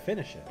year to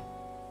finish it,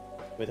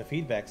 with a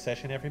feedback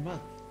session every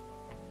month.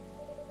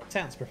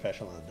 Sounds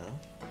professional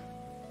enough.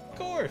 Of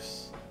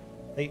course!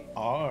 They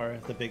are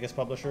the biggest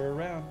publisher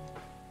around.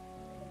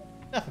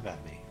 Enough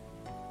about me.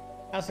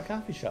 How's the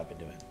coffee shop been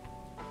doing?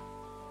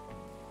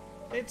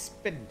 It's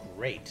been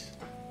great.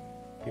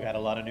 You've had a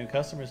lot of new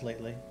customers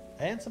lately,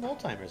 and some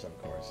old-timers,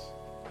 of course.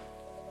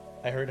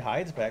 I heard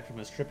Hyde's back from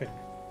his trip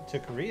to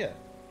Korea.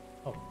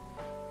 Oh,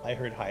 I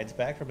heard Hyde's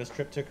back from his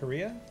trip to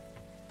Korea?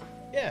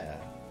 Yeah,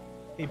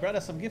 he brought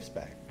us some gifts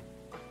back.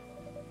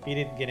 He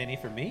didn't get any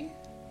for me?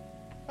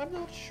 I'm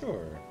not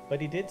sure, but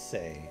he did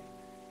say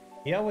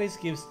he always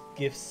gives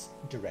gifts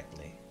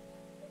directly.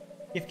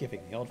 Gift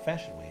giving the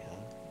old-fashioned way, huh?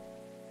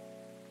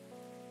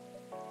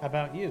 How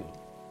about you?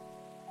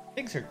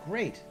 Things are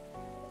great.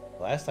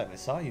 The last time I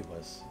saw you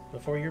was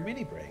before your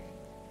mini break.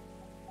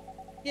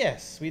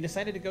 Yes, we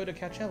decided to go to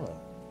Coachella.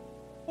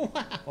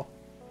 Wow!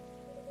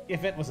 The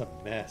event was a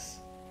mess.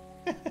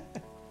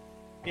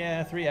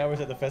 Yeah, 3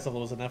 hours at the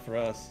festival was enough for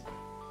us.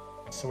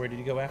 So where did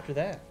you go after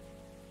that?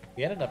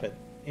 We ended up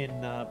in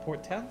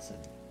Port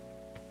Townsend.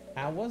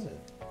 How was it?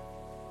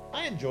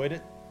 I enjoyed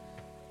it.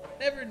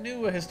 Never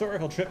knew a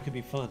historical trip could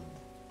be fun.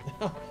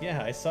 Oh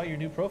yeah, I saw your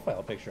new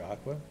profile picture,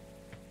 Aqua.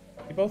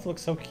 You both look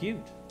so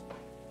cute.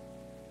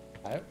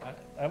 I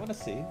want to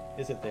see.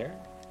 Is it there?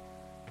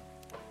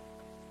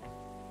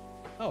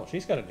 Oh,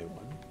 she's got a new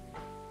one.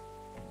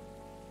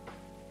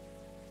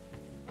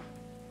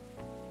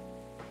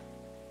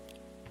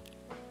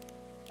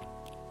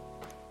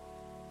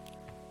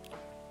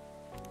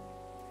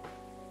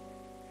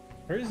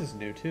 Hers is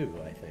new too,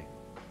 I think.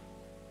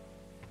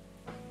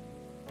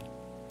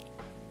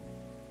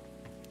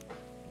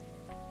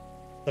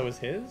 So is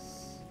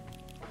his?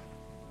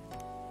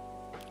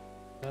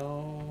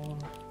 No.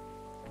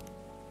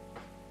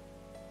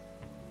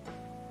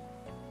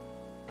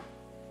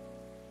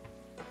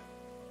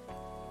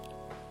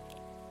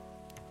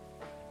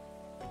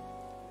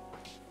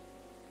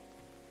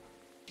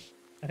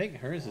 I think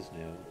hers is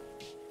new.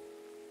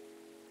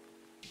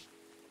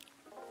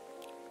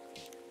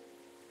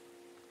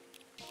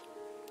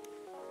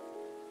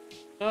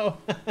 Oh,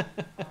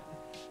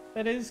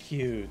 that is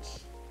cute.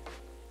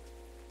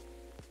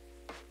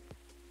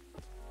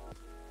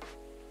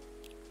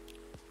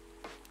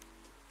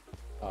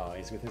 Oh,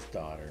 he's with his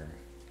daughter.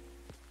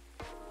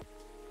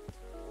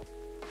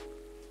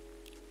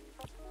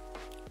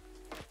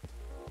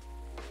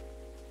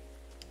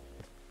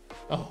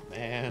 Oh,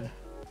 man.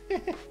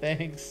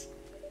 Thanks.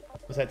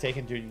 Was that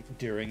taken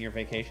during your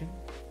vacation?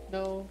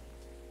 No.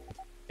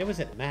 It was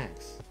at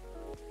Max.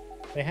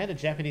 They had a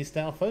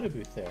Japanese-style photo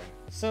booth there,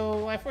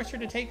 so I forced her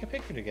to take a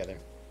picture together.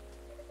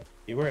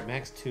 You were at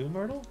Max too,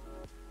 Myrtle?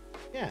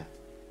 Yeah.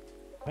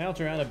 I helped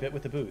her out a bit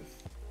with the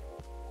booth.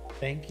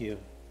 Thank you.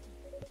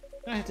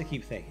 You don't have to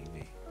keep thanking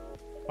me.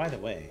 By the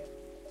way,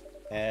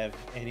 have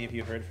any of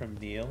you heard from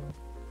Neil?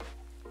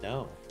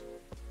 No.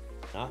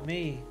 Not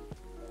me.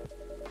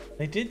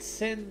 They did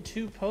send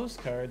 2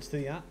 postcards to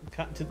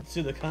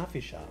the coffee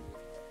shop.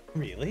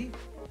 Really?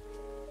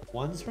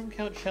 One's from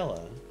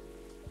Couchella.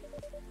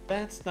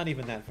 That's not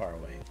even that far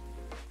away.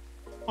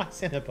 Why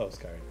send a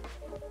postcard?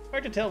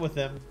 Hard to tell with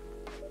them.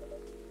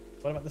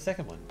 What about the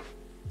second one?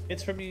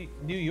 It's from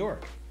New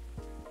York.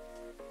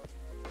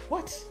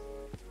 What?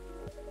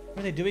 What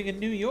are they doing in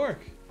New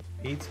York?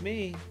 Beats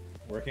me.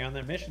 Working on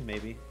their mission,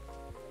 maybe.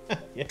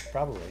 Yeah,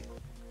 probably.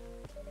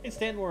 They'd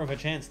stand more of a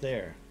chance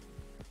there.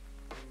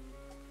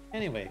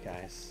 Anyway,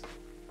 guys,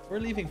 we're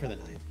leaving for the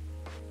night.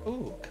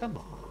 Ooh, come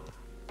on.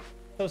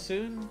 So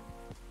soon?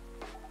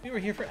 We were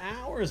here for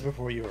hours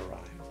before you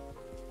arrived.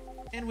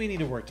 And we need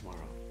to work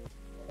tomorrow.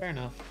 Fair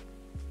enough.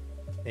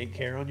 Take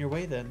care on your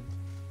way then.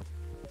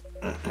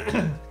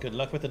 Good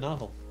luck with the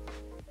novel.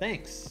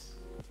 Thanks.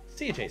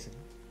 See you, Jason.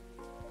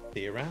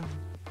 See you around.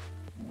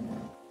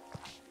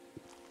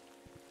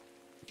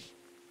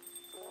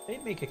 They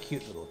make a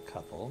cute little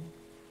couple.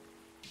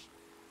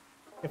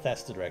 If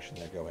that's the direction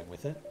they're going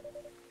with it.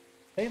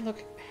 They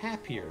look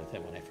happier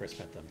than when I first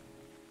met them.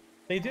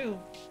 They do.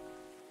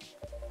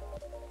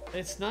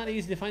 It's not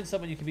easy to find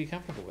someone you can be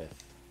comfortable with.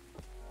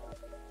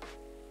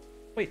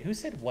 Wait, who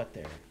said what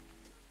there?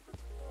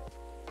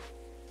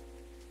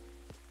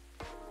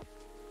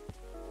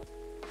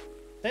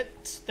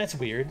 That's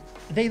weird.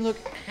 They look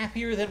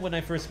happier than when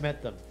I first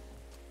met them.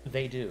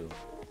 They do.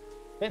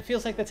 That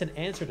feels like that's an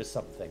answer to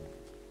something,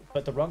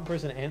 but the wrong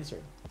person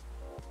answered.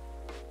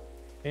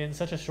 In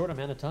such a short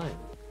amount of time.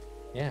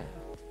 Yeah.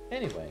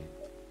 Anyway.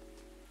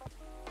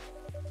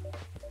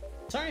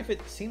 Sorry if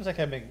it seems like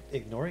I'm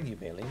ignoring you,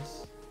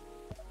 Baileys.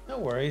 No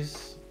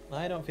worries.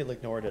 I don't feel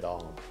ignored at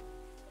all.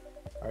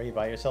 Are you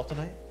by yourself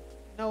tonight?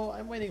 No,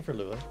 I'm waiting for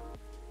Lua.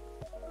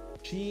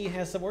 She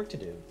has some work to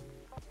do.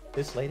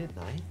 This late at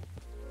night?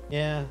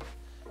 Yeah.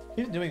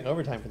 She's been doing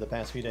overtime for the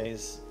past few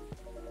days.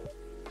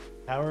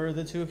 How are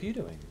the two of you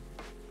doing?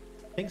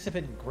 Things have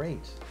been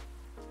great.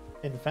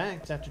 In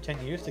fact, after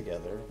 10 years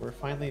together, we're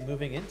finally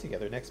moving in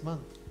together next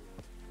month.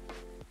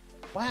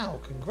 Wow,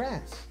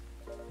 congrats!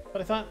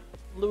 But I thought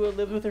Lua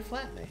lived with her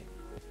flatmate.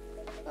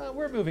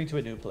 We're moving to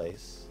a new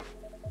place.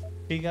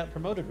 She got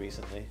promoted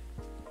recently,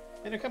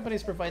 and her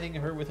company's providing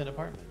her with an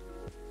apartment.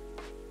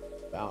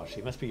 Wow,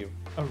 she must be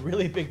a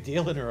really big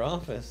deal in her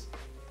office.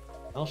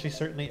 Well, she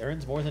certainly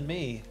earns more than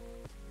me.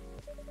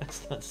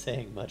 That's not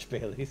saying much,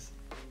 Baileys.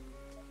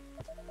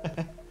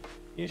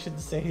 You should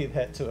say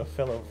that to a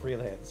fellow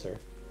freelancer.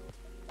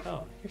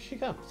 Oh, here she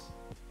comes.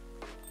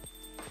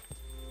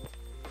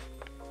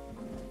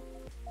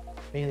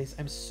 Baileys,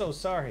 I'm so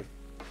sorry.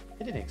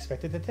 I didn't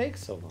expect it to take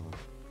so long.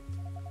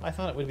 I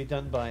thought it would be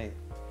done by...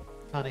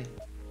 Honey,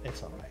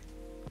 it's alright.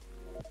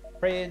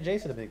 Freya and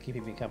Jason have been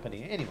keeping me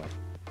company anyway.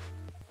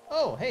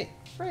 Oh, hey,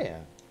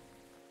 Freya.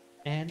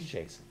 And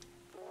Jason.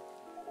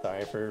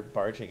 Sorry for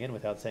barging in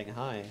without saying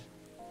hi.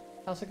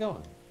 How's it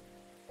going?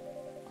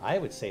 I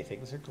would say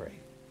things are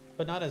great,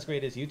 but not as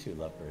great as you two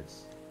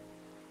lovebirds.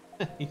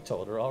 You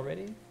told her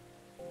already?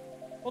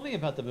 Only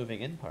about the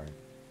moving in part.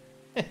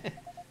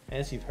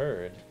 As you've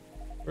heard,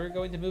 we're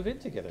going to move in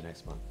together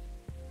next month.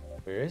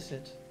 Where is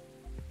it?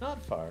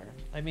 Not far.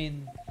 I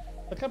mean,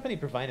 the company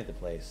provided the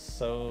place,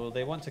 so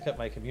they want to cut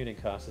my commuting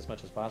costs as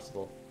much as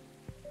possible.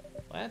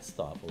 Well, that's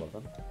thoughtful of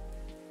them.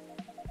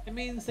 It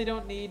means they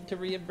don't need to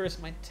reimburse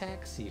my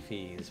taxi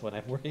fees when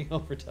I'm working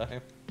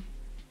overtime.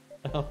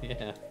 Oh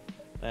yeah,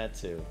 that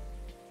too.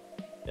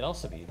 It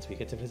also means we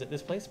get to visit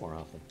this place more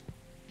often.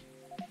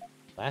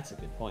 That's a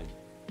good point.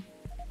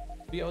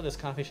 We owe this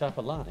coffee shop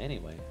a lot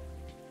anyway.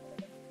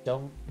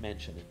 Don't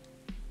mention it.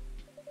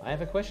 I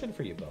have a question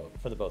for you both,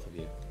 for the both of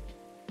you.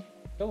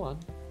 Go on.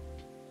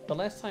 The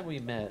last time we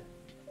met,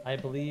 I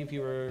believe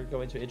you were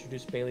going to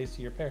introduce Baileys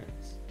to your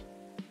parents.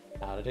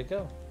 How did it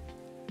go?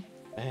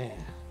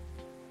 Man,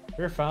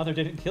 your father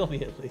didn't kill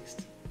me at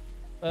least.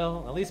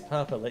 Well, at least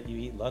Papa let you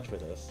eat lunch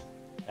with us.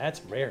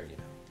 That's rare, you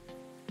know.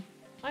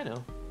 I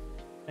know.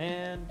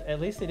 And at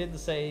least they didn't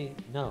say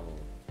no.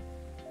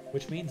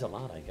 Which means a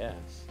lot, I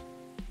guess.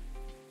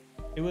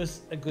 It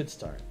was a good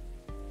start.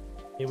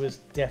 It was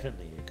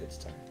definitely a good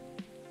start.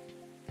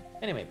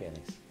 Anyway,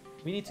 Baileys,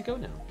 we need to go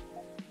now.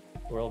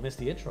 Or we'll miss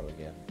the intro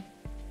again.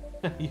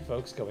 You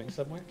folks going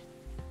somewhere?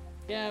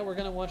 Yeah, we're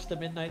gonna watch the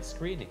midnight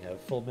screening of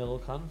Full Metal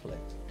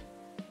Conflict.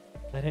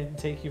 I didn't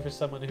take you for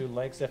someone who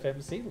likes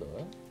FMC,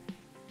 Lua.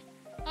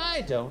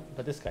 I don't,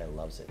 but this guy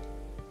loves it.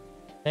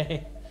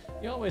 Hey,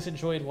 you always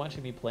enjoyed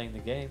watching me playing the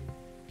game.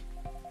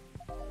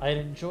 I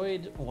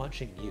enjoyed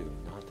watching you,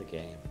 not the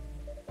game.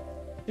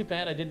 Too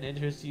bad I didn't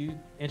introduce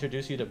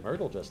you to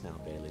Myrtle just now,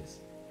 Baileys.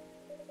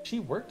 She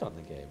worked on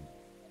the game.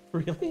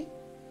 Really?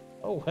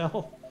 Oh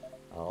well,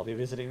 I'll be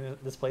visiting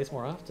this place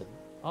more often.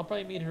 I'll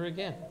probably meet her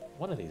again,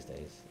 one of these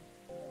days.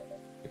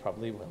 You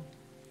probably will.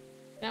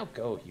 Now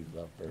go, you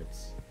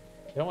lovebirds.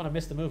 You don't want to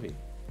miss the movie.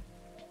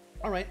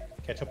 Alright,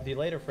 catch up with you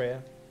later,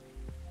 Freya.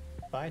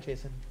 Bye,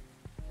 Jason.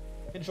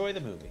 Enjoy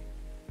the movie.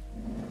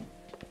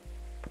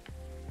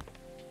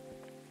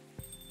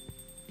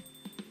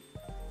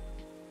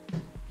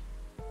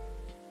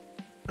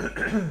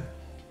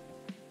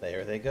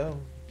 There they go.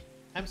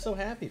 I'm so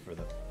happy for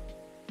them.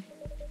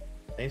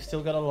 They've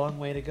still got a long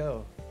way to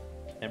go,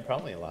 and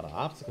probably a lot of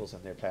obstacles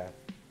in their path.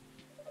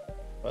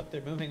 But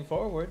they're moving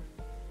forward.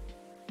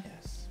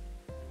 Yes.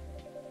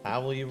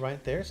 How will you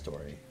write their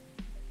story?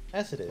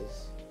 As it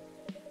is,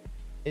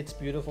 it's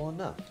beautiful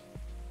enough.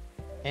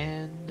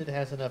 And it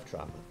has enough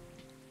drama.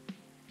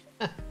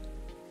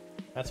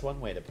 That's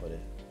one way to put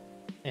it.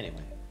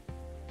 Anyway.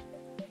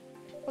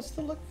 What's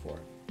to look for?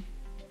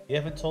 You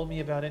haven't told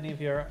me about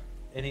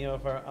any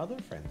of our other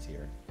friends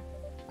here.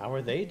 How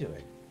are they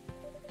doing?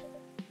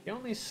 You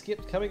only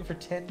skipped coming for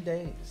 10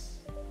 days.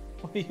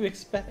 What do you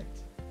expect?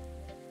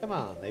 Come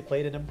on, they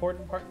played an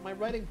important part in my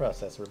writing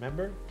process,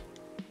 remember?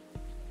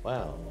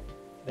 Well,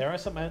 there are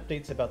some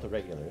updates about the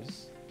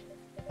regulars.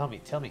 Tell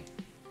me.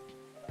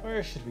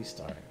 Where should we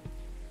start?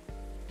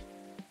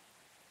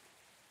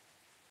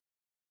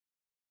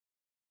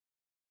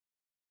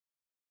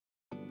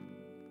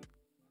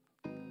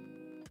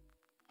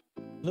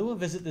 Lua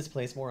visit this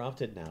place more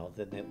often now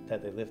that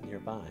they live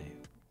nearby.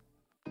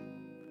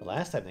 The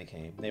last time they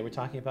came, they were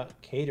talking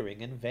about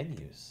catering and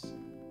venues.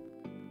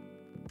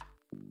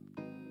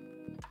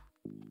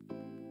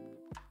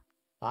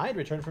 Hyde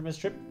returned from his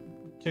trip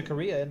to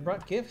Korea and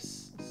brought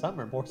gifts. Some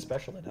are more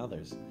special than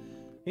others.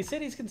 He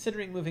said he's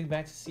considering moving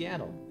back to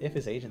Seattle, if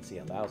his agency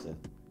allows it.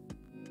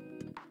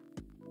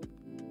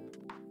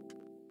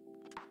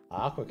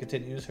 Aqua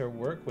continues her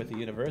work with the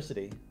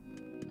university.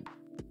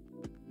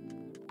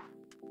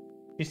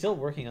 She's still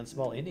working on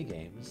small indie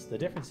games. The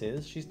difference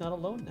is, she's not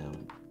alone now.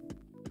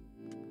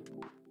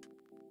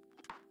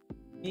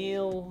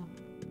 Neil...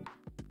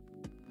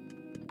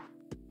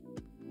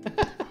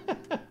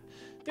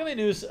 The only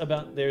news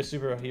about their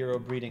superhero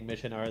breeding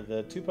mission are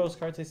the 2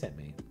 postcards they sent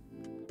me.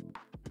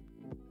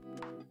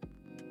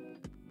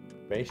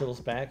 Rachel's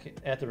back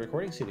at the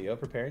recording studio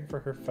preparing for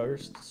her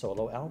first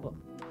solo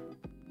album.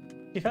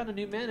 She found a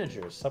new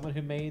manager, someone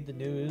who made the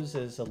news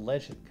as a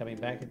legend coming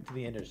back into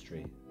the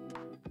industry.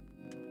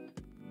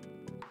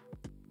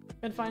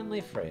 And finally,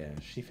 Freya.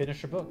 She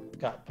finished her book,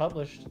 got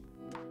published,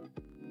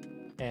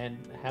 and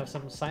have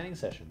some signing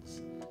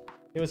sessions.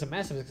 It was a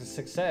massive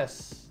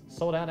success.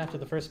 Sold out after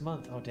the first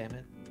month. Oh, damn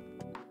it.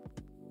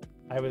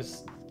 I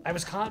was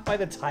caught by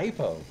the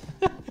typo.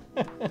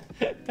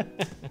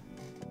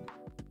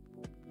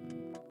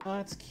 Oh,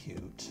 that's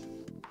cute.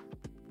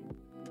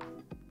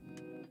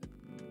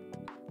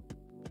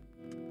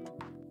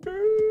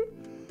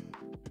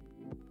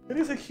 It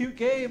is a cute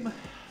game.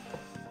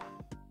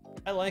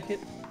 I like it.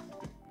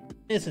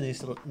 It's a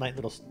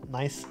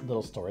nice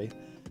little story.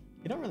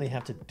 You don't really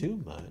have to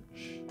do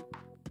much.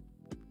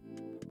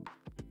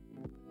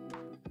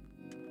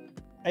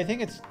 I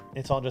think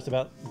it's all just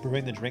about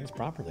brewing the drinks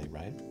properly,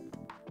 right?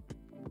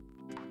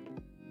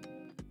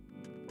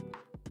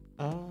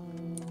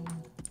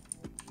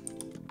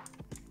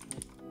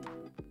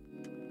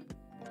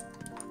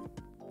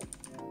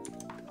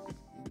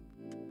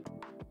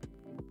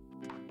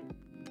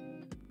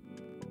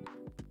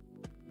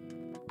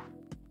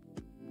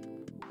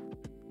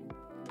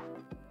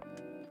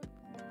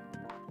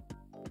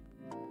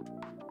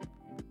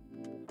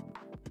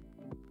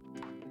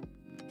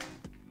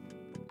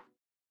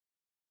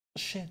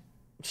 Shit.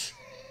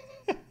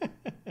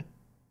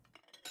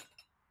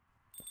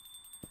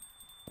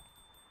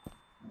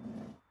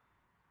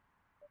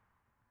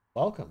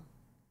 Welcome.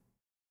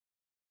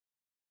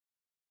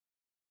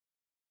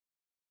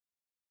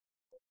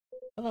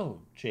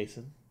 Hello,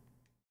 Jason.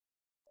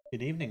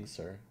 Good evening,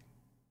 sir.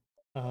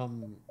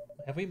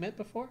 Have we met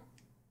before?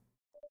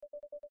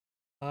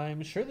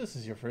 I'm sure this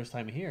is your first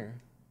time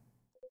here.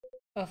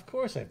 Of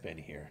course I've been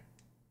here.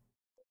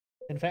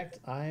 In fact,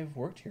 I've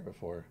worked here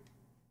before.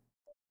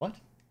 What?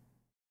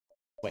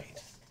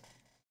 Wait.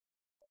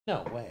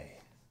 No way.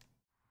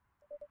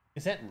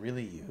 Is that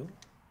really you?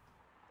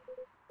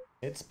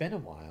 It's been a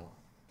while.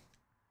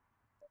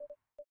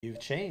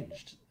 You've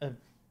changed a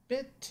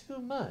bit too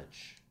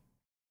much.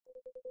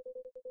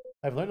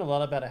 I've learned a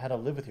lot about how to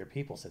live with your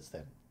people since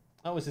then.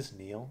 Oh, is this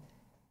Neil?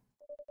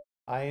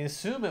 I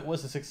assume it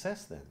was a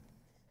success then.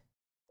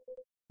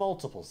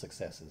 Multiple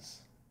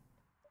successes.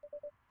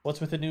 What's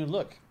with the new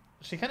look?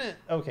 She kind of...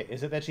 Okay,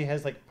 is it that she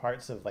has, like,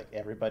 parts of, like,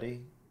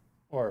 everybody?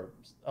 Or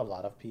a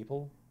lot of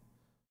people?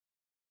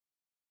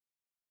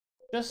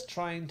 Just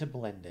trying to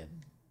blend in.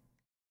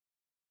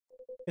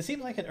 It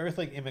seems like an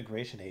Earthling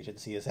immigration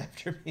agency is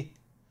after me.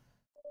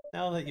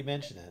 Now that you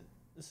mention it,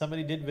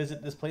 somebody did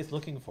visit this place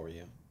looking for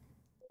you.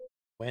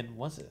 When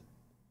was it?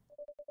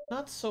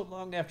 Not so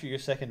long after your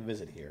second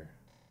visit here.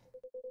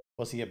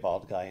 Was he a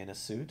bald guy in a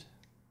suit?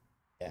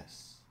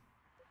 Yes.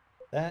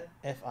 That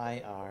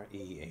FIRE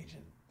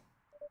agent.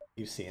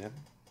 You've seen him?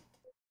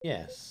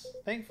 Yes.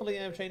 Thankfully,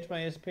 I've changed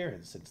my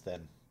appearance since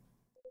then.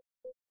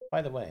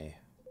 By the way,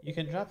 you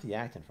can drop the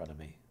act in front of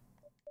me.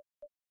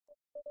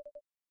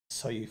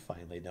 So you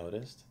finally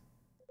noticed?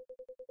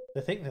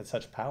 To think that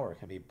such power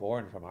can be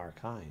born from our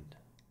kind.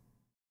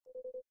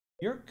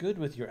 You're good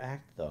with your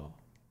act, though.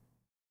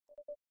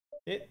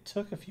 It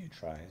took a few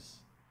tries.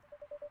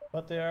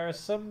 But there are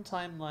some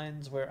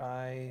timelines where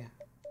I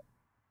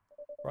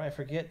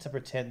forget to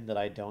pretend that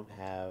I don't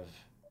have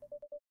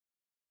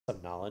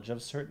some knowledge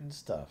of certain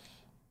stuff.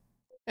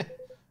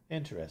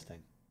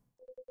 Interesting.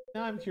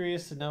 Now I'm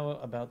curious to know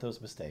about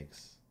those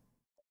mistakes.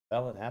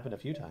 Well, it happened a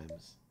few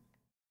times.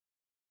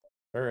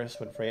 First,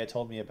 when Freya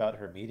told me about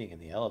her meeting in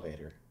the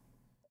elevator.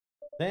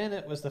 Then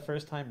it was the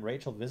first time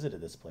Rachel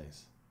visited this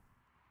place.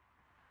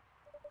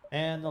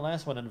 And the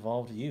last one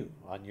involved you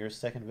on your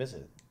second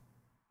visit.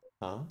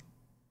 Huh?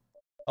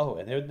 Oh,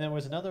 and there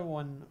was another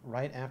one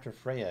right after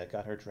Freya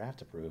got her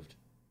draft approved.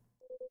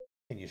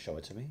 Can you show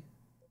it to me?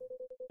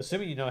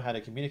 Assuming you know how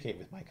to communicate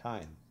with my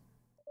kind.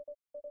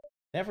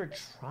 Never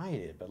tried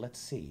it, but let's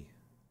see.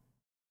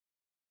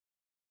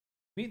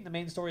 Beaten the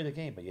main story of the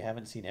game, but you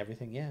haven't seen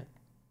everything yet.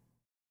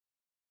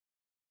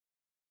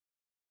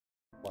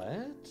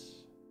 What?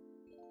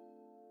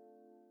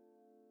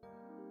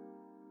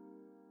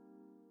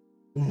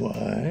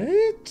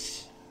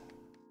 What?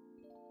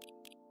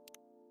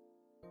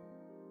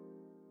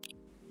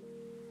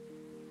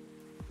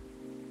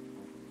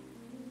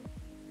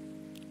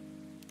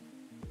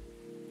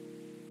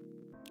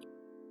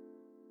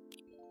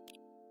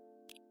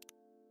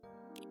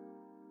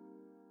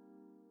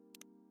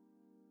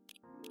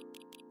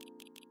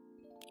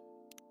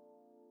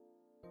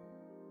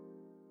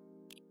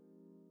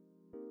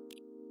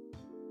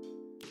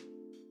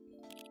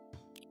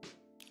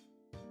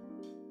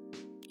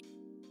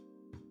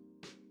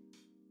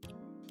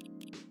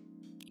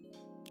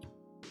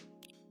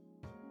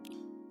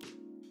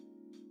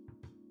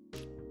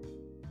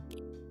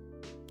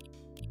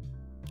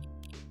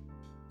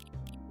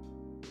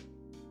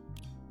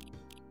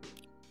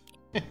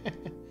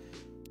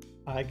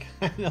 I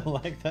kind of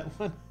like that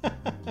one.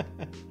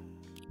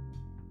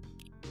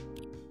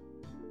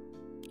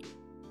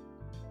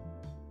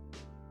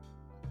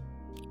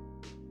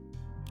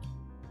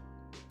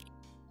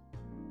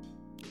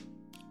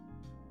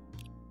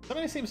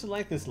 Somebody seems to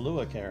like this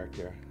Lua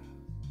character.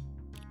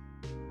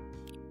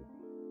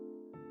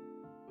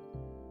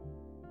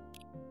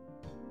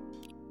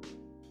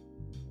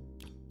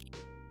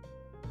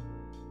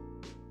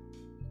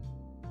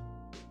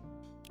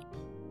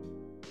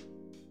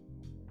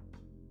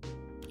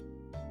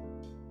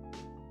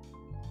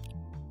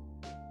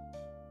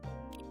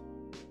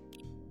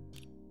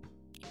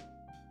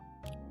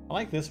 I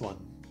like this one.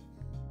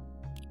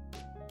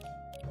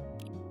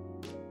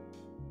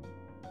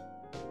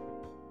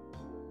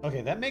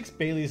 Okay, that makes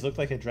Bailey's look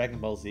like a Dragon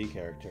Ball Z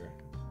character.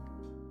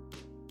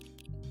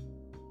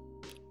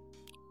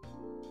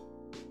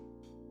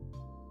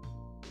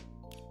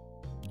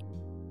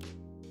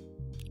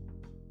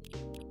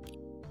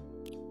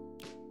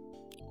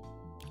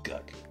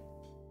 Guk.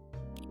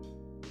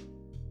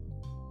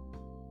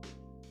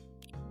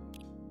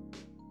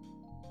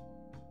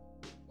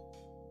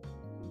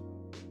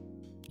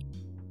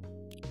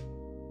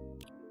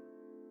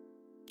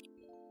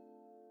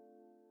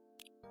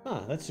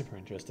 Huh, that's super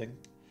interesting.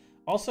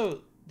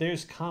 Also,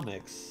 there's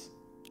comics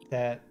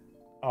that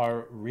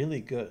are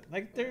really good.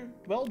 Like, they're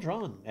well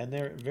drawn, and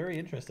they're very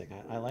interesting.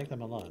 I like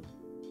them a lot.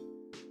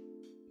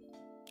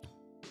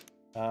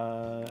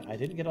 I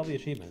didn't get all the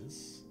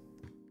achievements.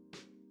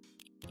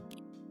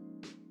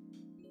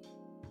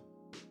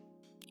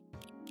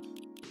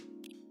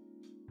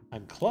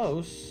 I'm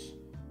close.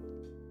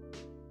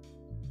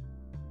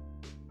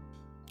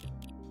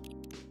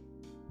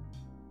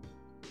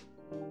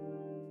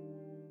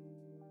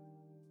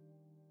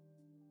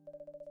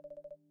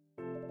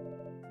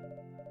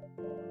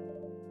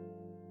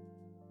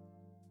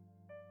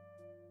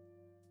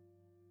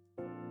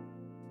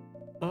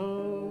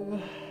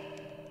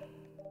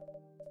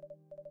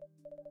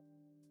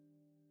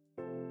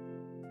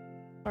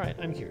 Alright,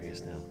 I'm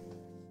curious now.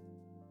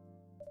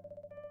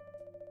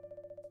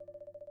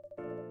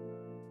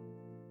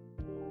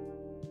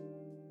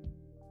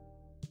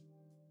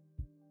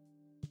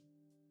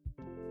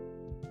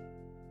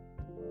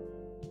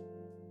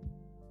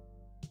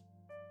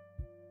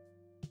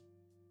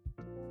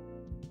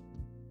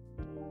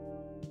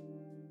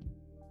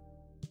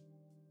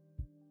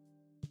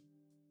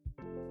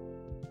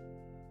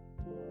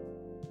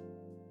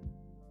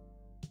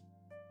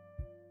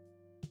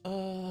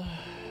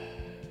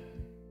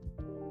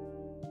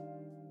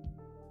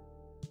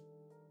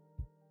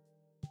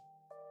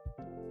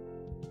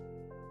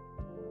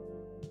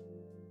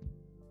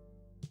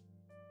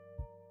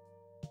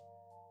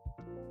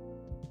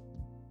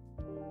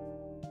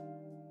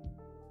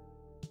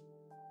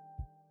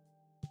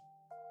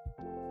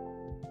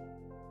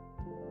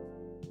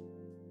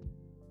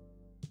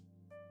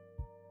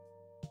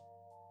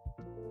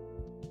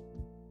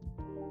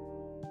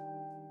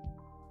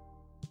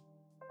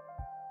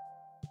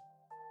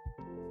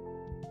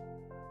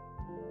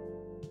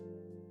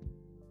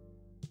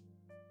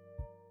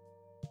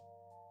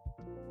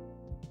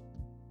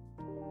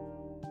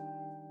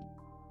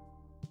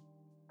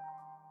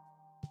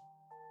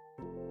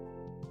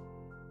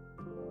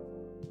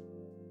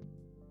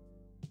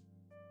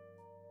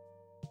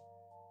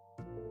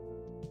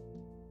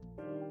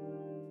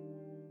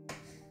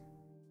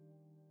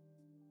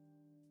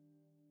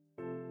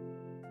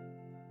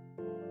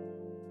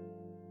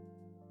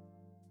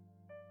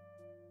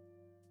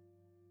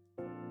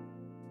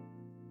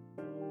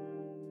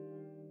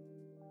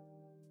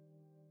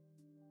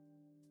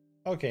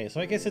 Okay,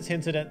 so I guess it's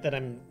hinted at that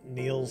I'm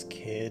Neil's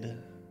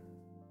kid.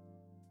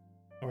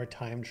 Or a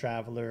time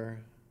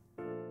traveler.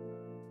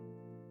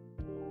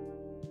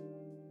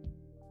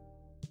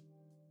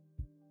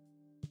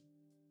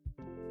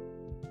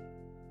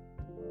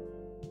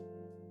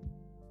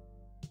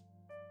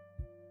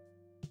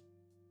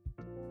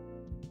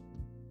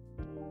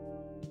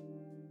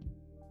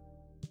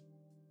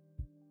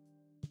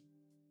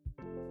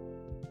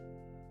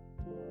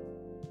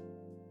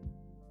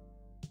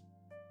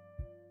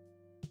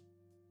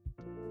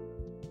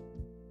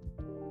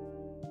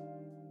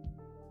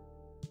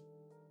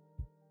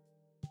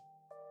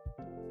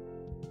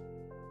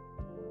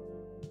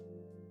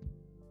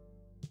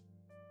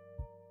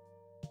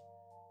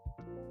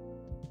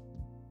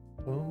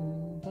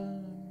 Boom,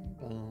 boom,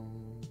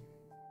 boom.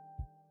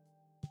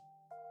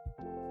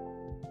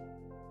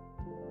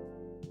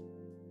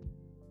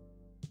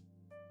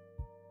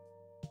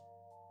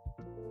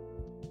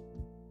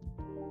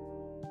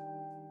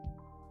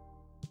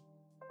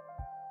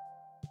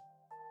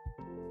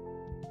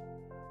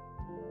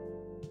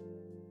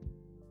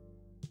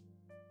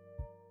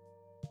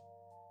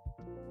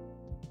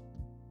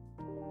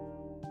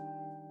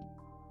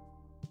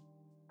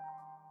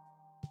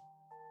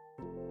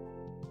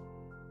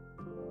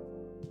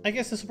 I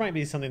guess this will probably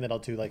be something that I'll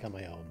do like on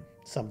my own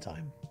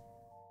sometime.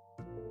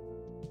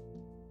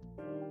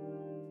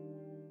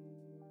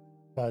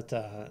 But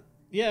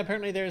yeah,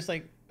 apparently there's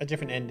like a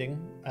different ending.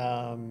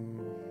 I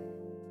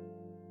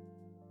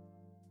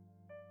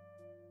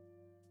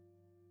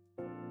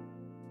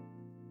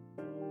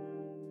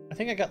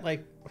think I got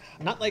like,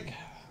 not like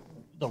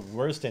the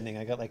worst ending,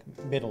 I got like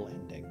middle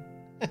ending.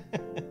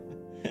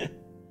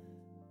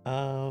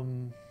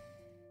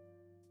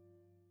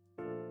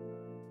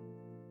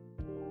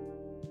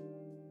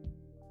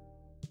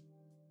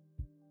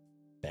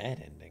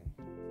 Bad ending.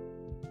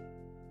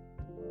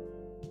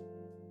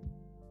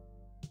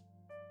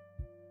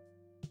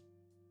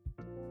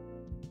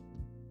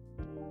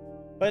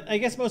 But I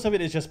guess most of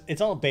it is just,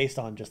 it's all based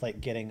on just like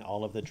getting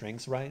all of the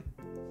drinks right.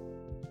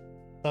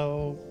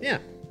 So, yeah.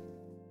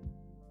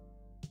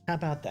 How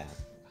about that?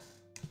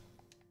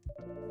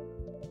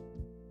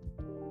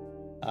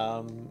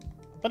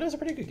 But it was a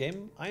pretty good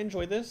game. I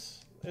enjoyed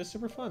this. It was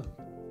super fun.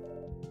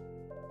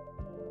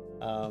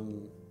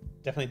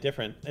 Definitely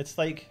different. It's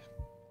like,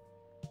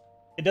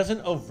 it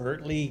doesn't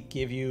overtly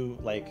give you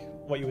like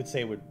what you would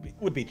say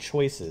would be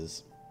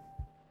choices.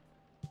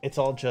 It's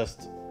all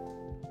just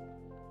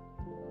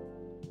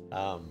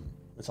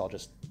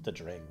the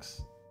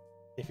drinks.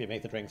 If you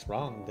make the drinks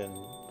wrong, then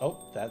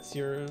oh, that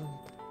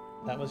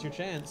was your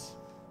chance.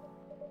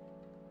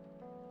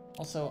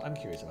 Also, I'm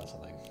curious about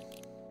something.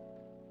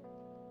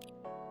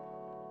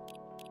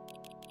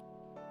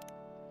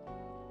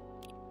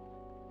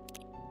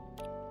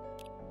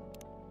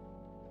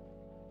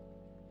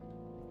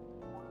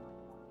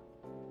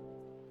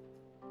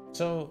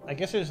 So, I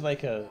guess there's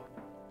like a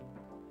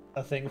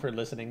thing for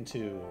listening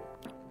to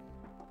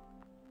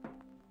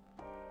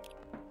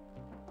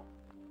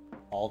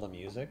all the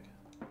music.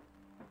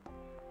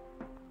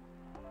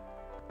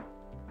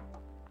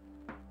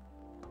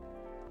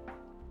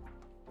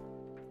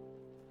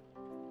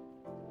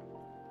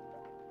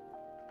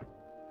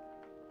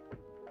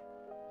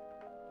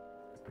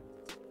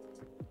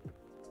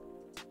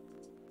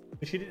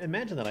 Which you'd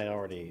imagine that I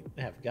already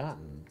have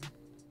gotten.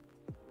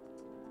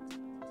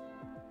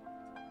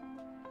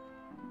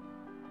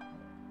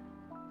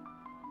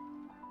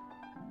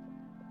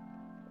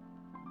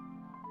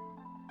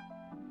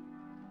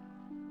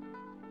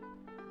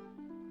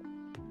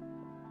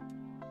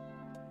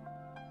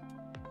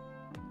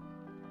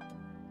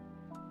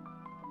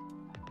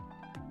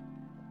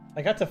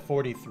 I got to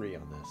 43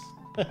 on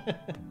this.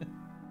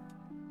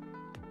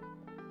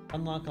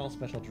 Unlock all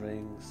special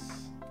drinks.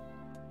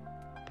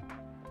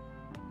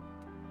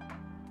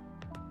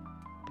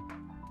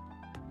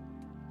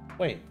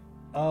 Wait.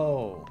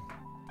 Oh.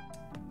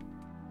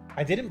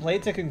 I didn't play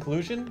it to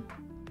conclusion?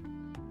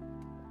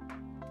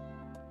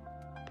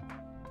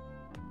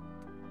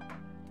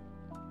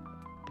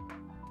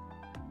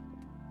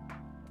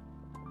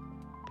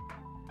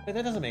 Wait,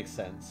 that doesn't make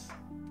sense.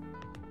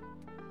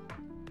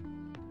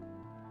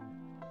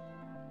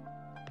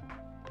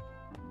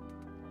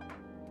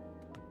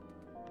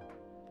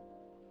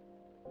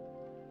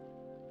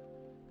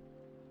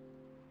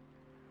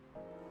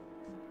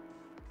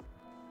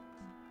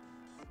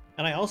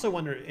 And I also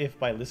wonder if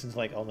by listen to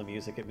like all the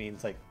music, it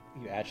means like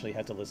you actually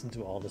had to listen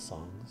to all the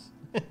songs.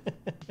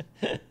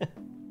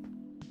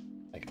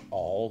 Like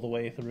all the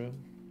way through.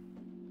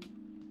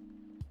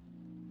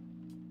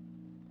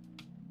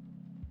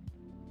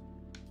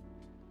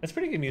 It's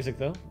pretty good music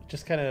though.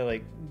 Just kind of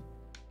like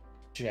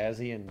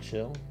jazzy and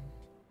chill.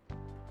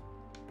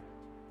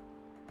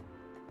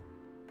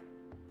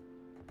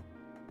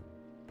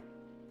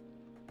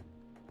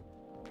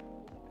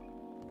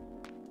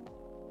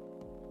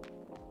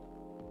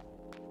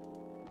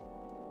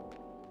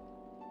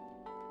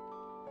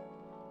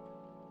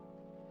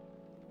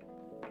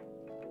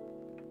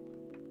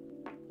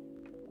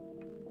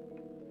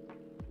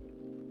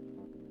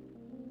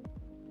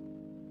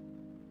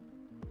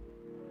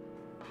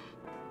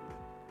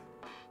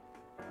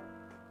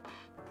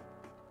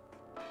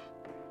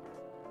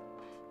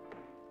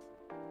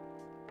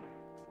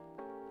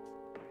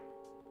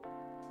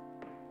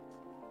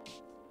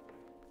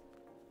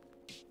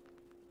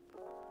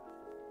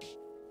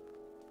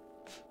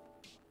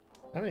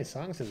 How many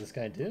songs does this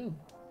guy do?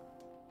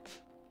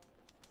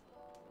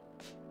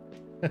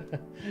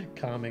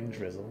 Calming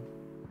drizzle.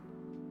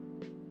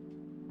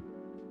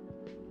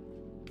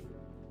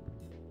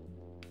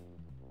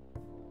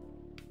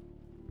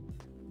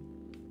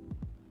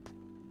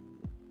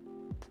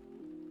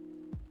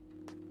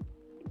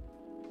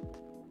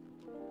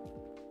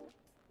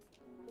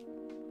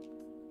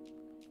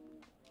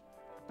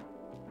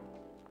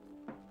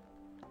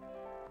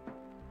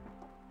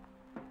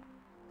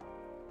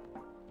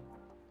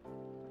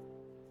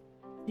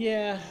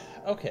 Yeah,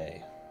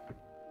 okay.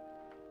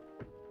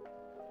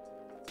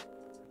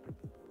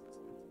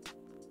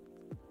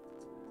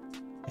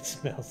 It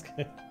smells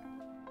good.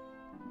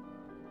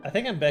 I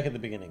think I'm back at the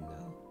beginning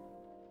now.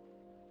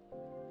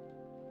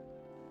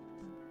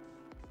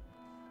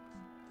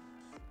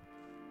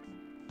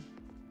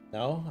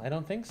 No, I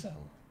don't think so.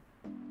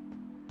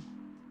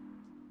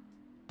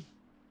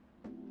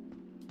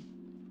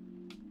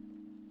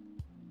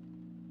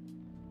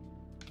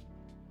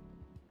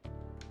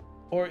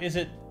 Or is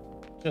it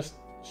just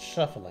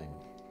shuffling?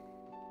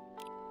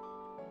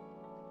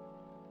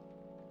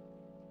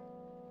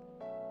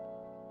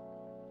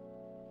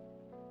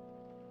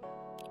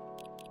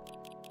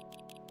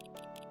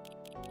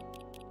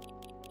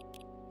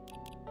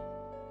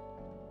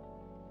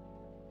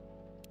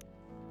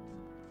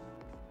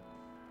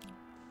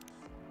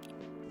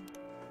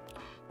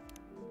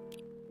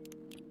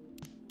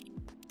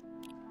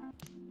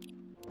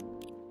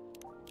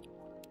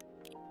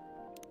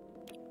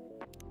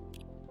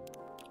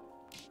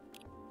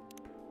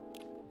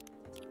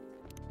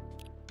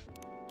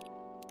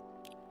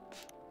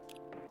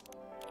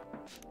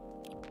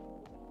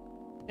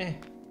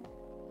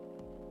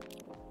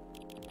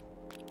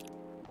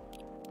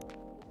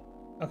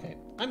 Okay,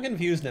 I'm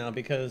confused now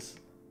because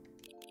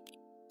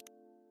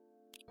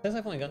it says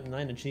I've only gotten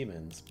 9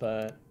 achievements,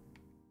 but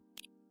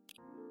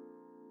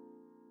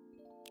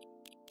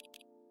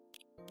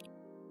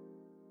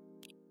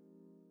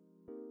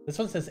this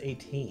one says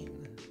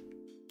 18.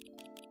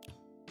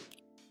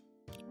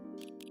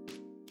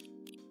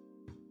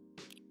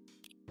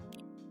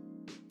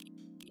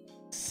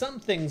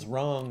 Something's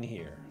wrong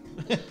here.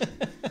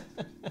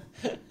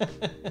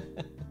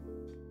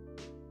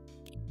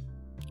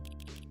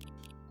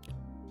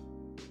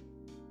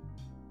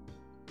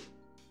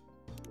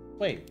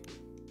 Wait.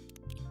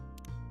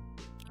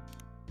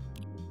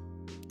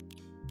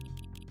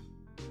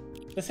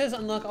 This says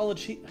unlock all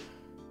achievements.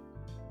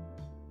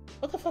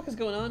 What the fuck is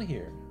going on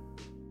here?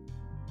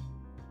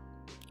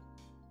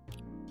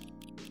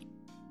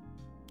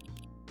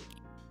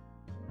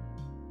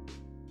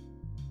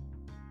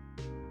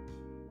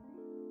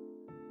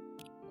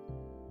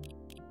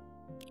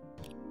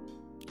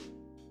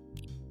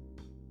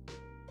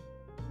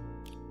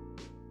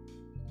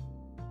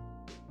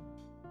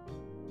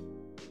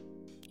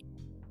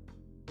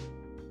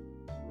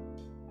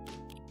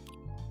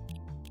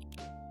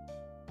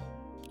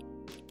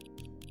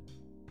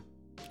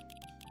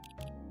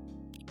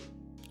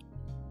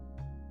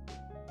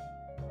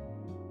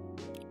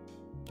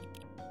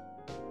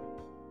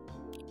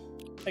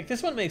 Like,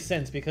 this one makes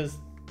sense because...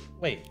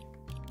 Wait.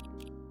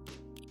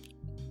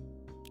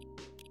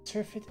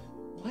 Turf it...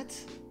 What?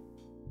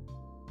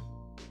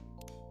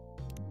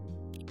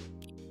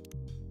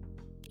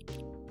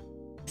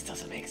 This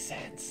doesn't make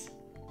sense.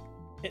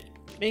 It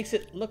makes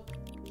it look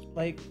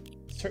like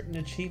certain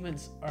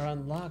achievements are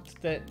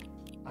unlocked that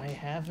I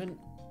haven't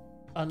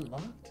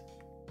unlocked?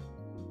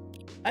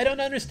 I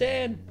don't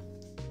understand!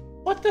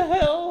 What the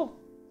hell?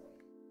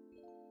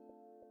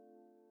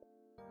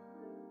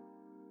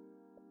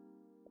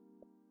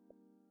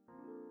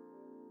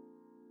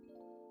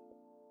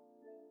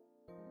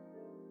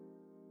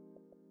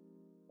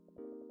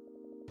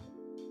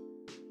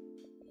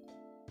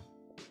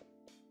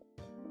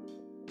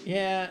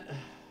 Yeah.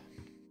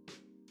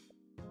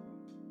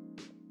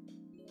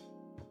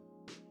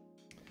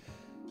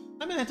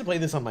 I'm gonna have to play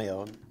this on my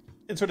own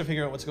and sort of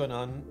figure out what's going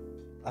on.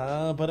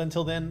 But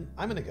until then,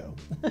 I'm gonna go.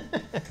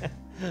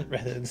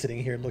 Rather than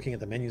sitting here looking at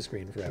the menu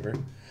screen forever.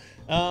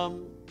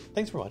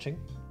 Thanks for watching.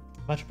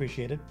 Much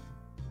appreciated.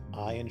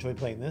 I enjoyed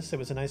playing this. It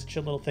was a nice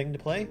chill little thing to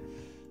play.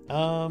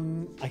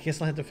 I guess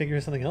I'll have to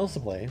figure something else to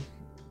play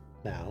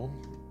now.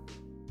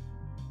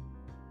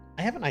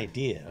 I have an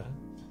idea.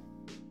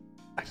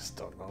 I just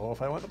don't know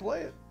if I want to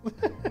play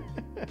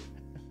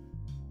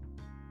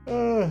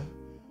it.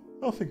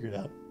 I'll figure it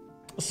out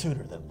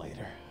sooner than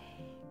later.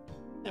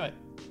 Anyway,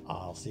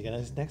 I'll see you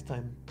guys next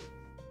time.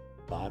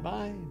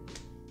 Bye-bye.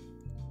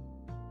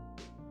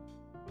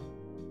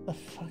 What the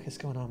fuck is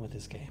going on with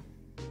this game?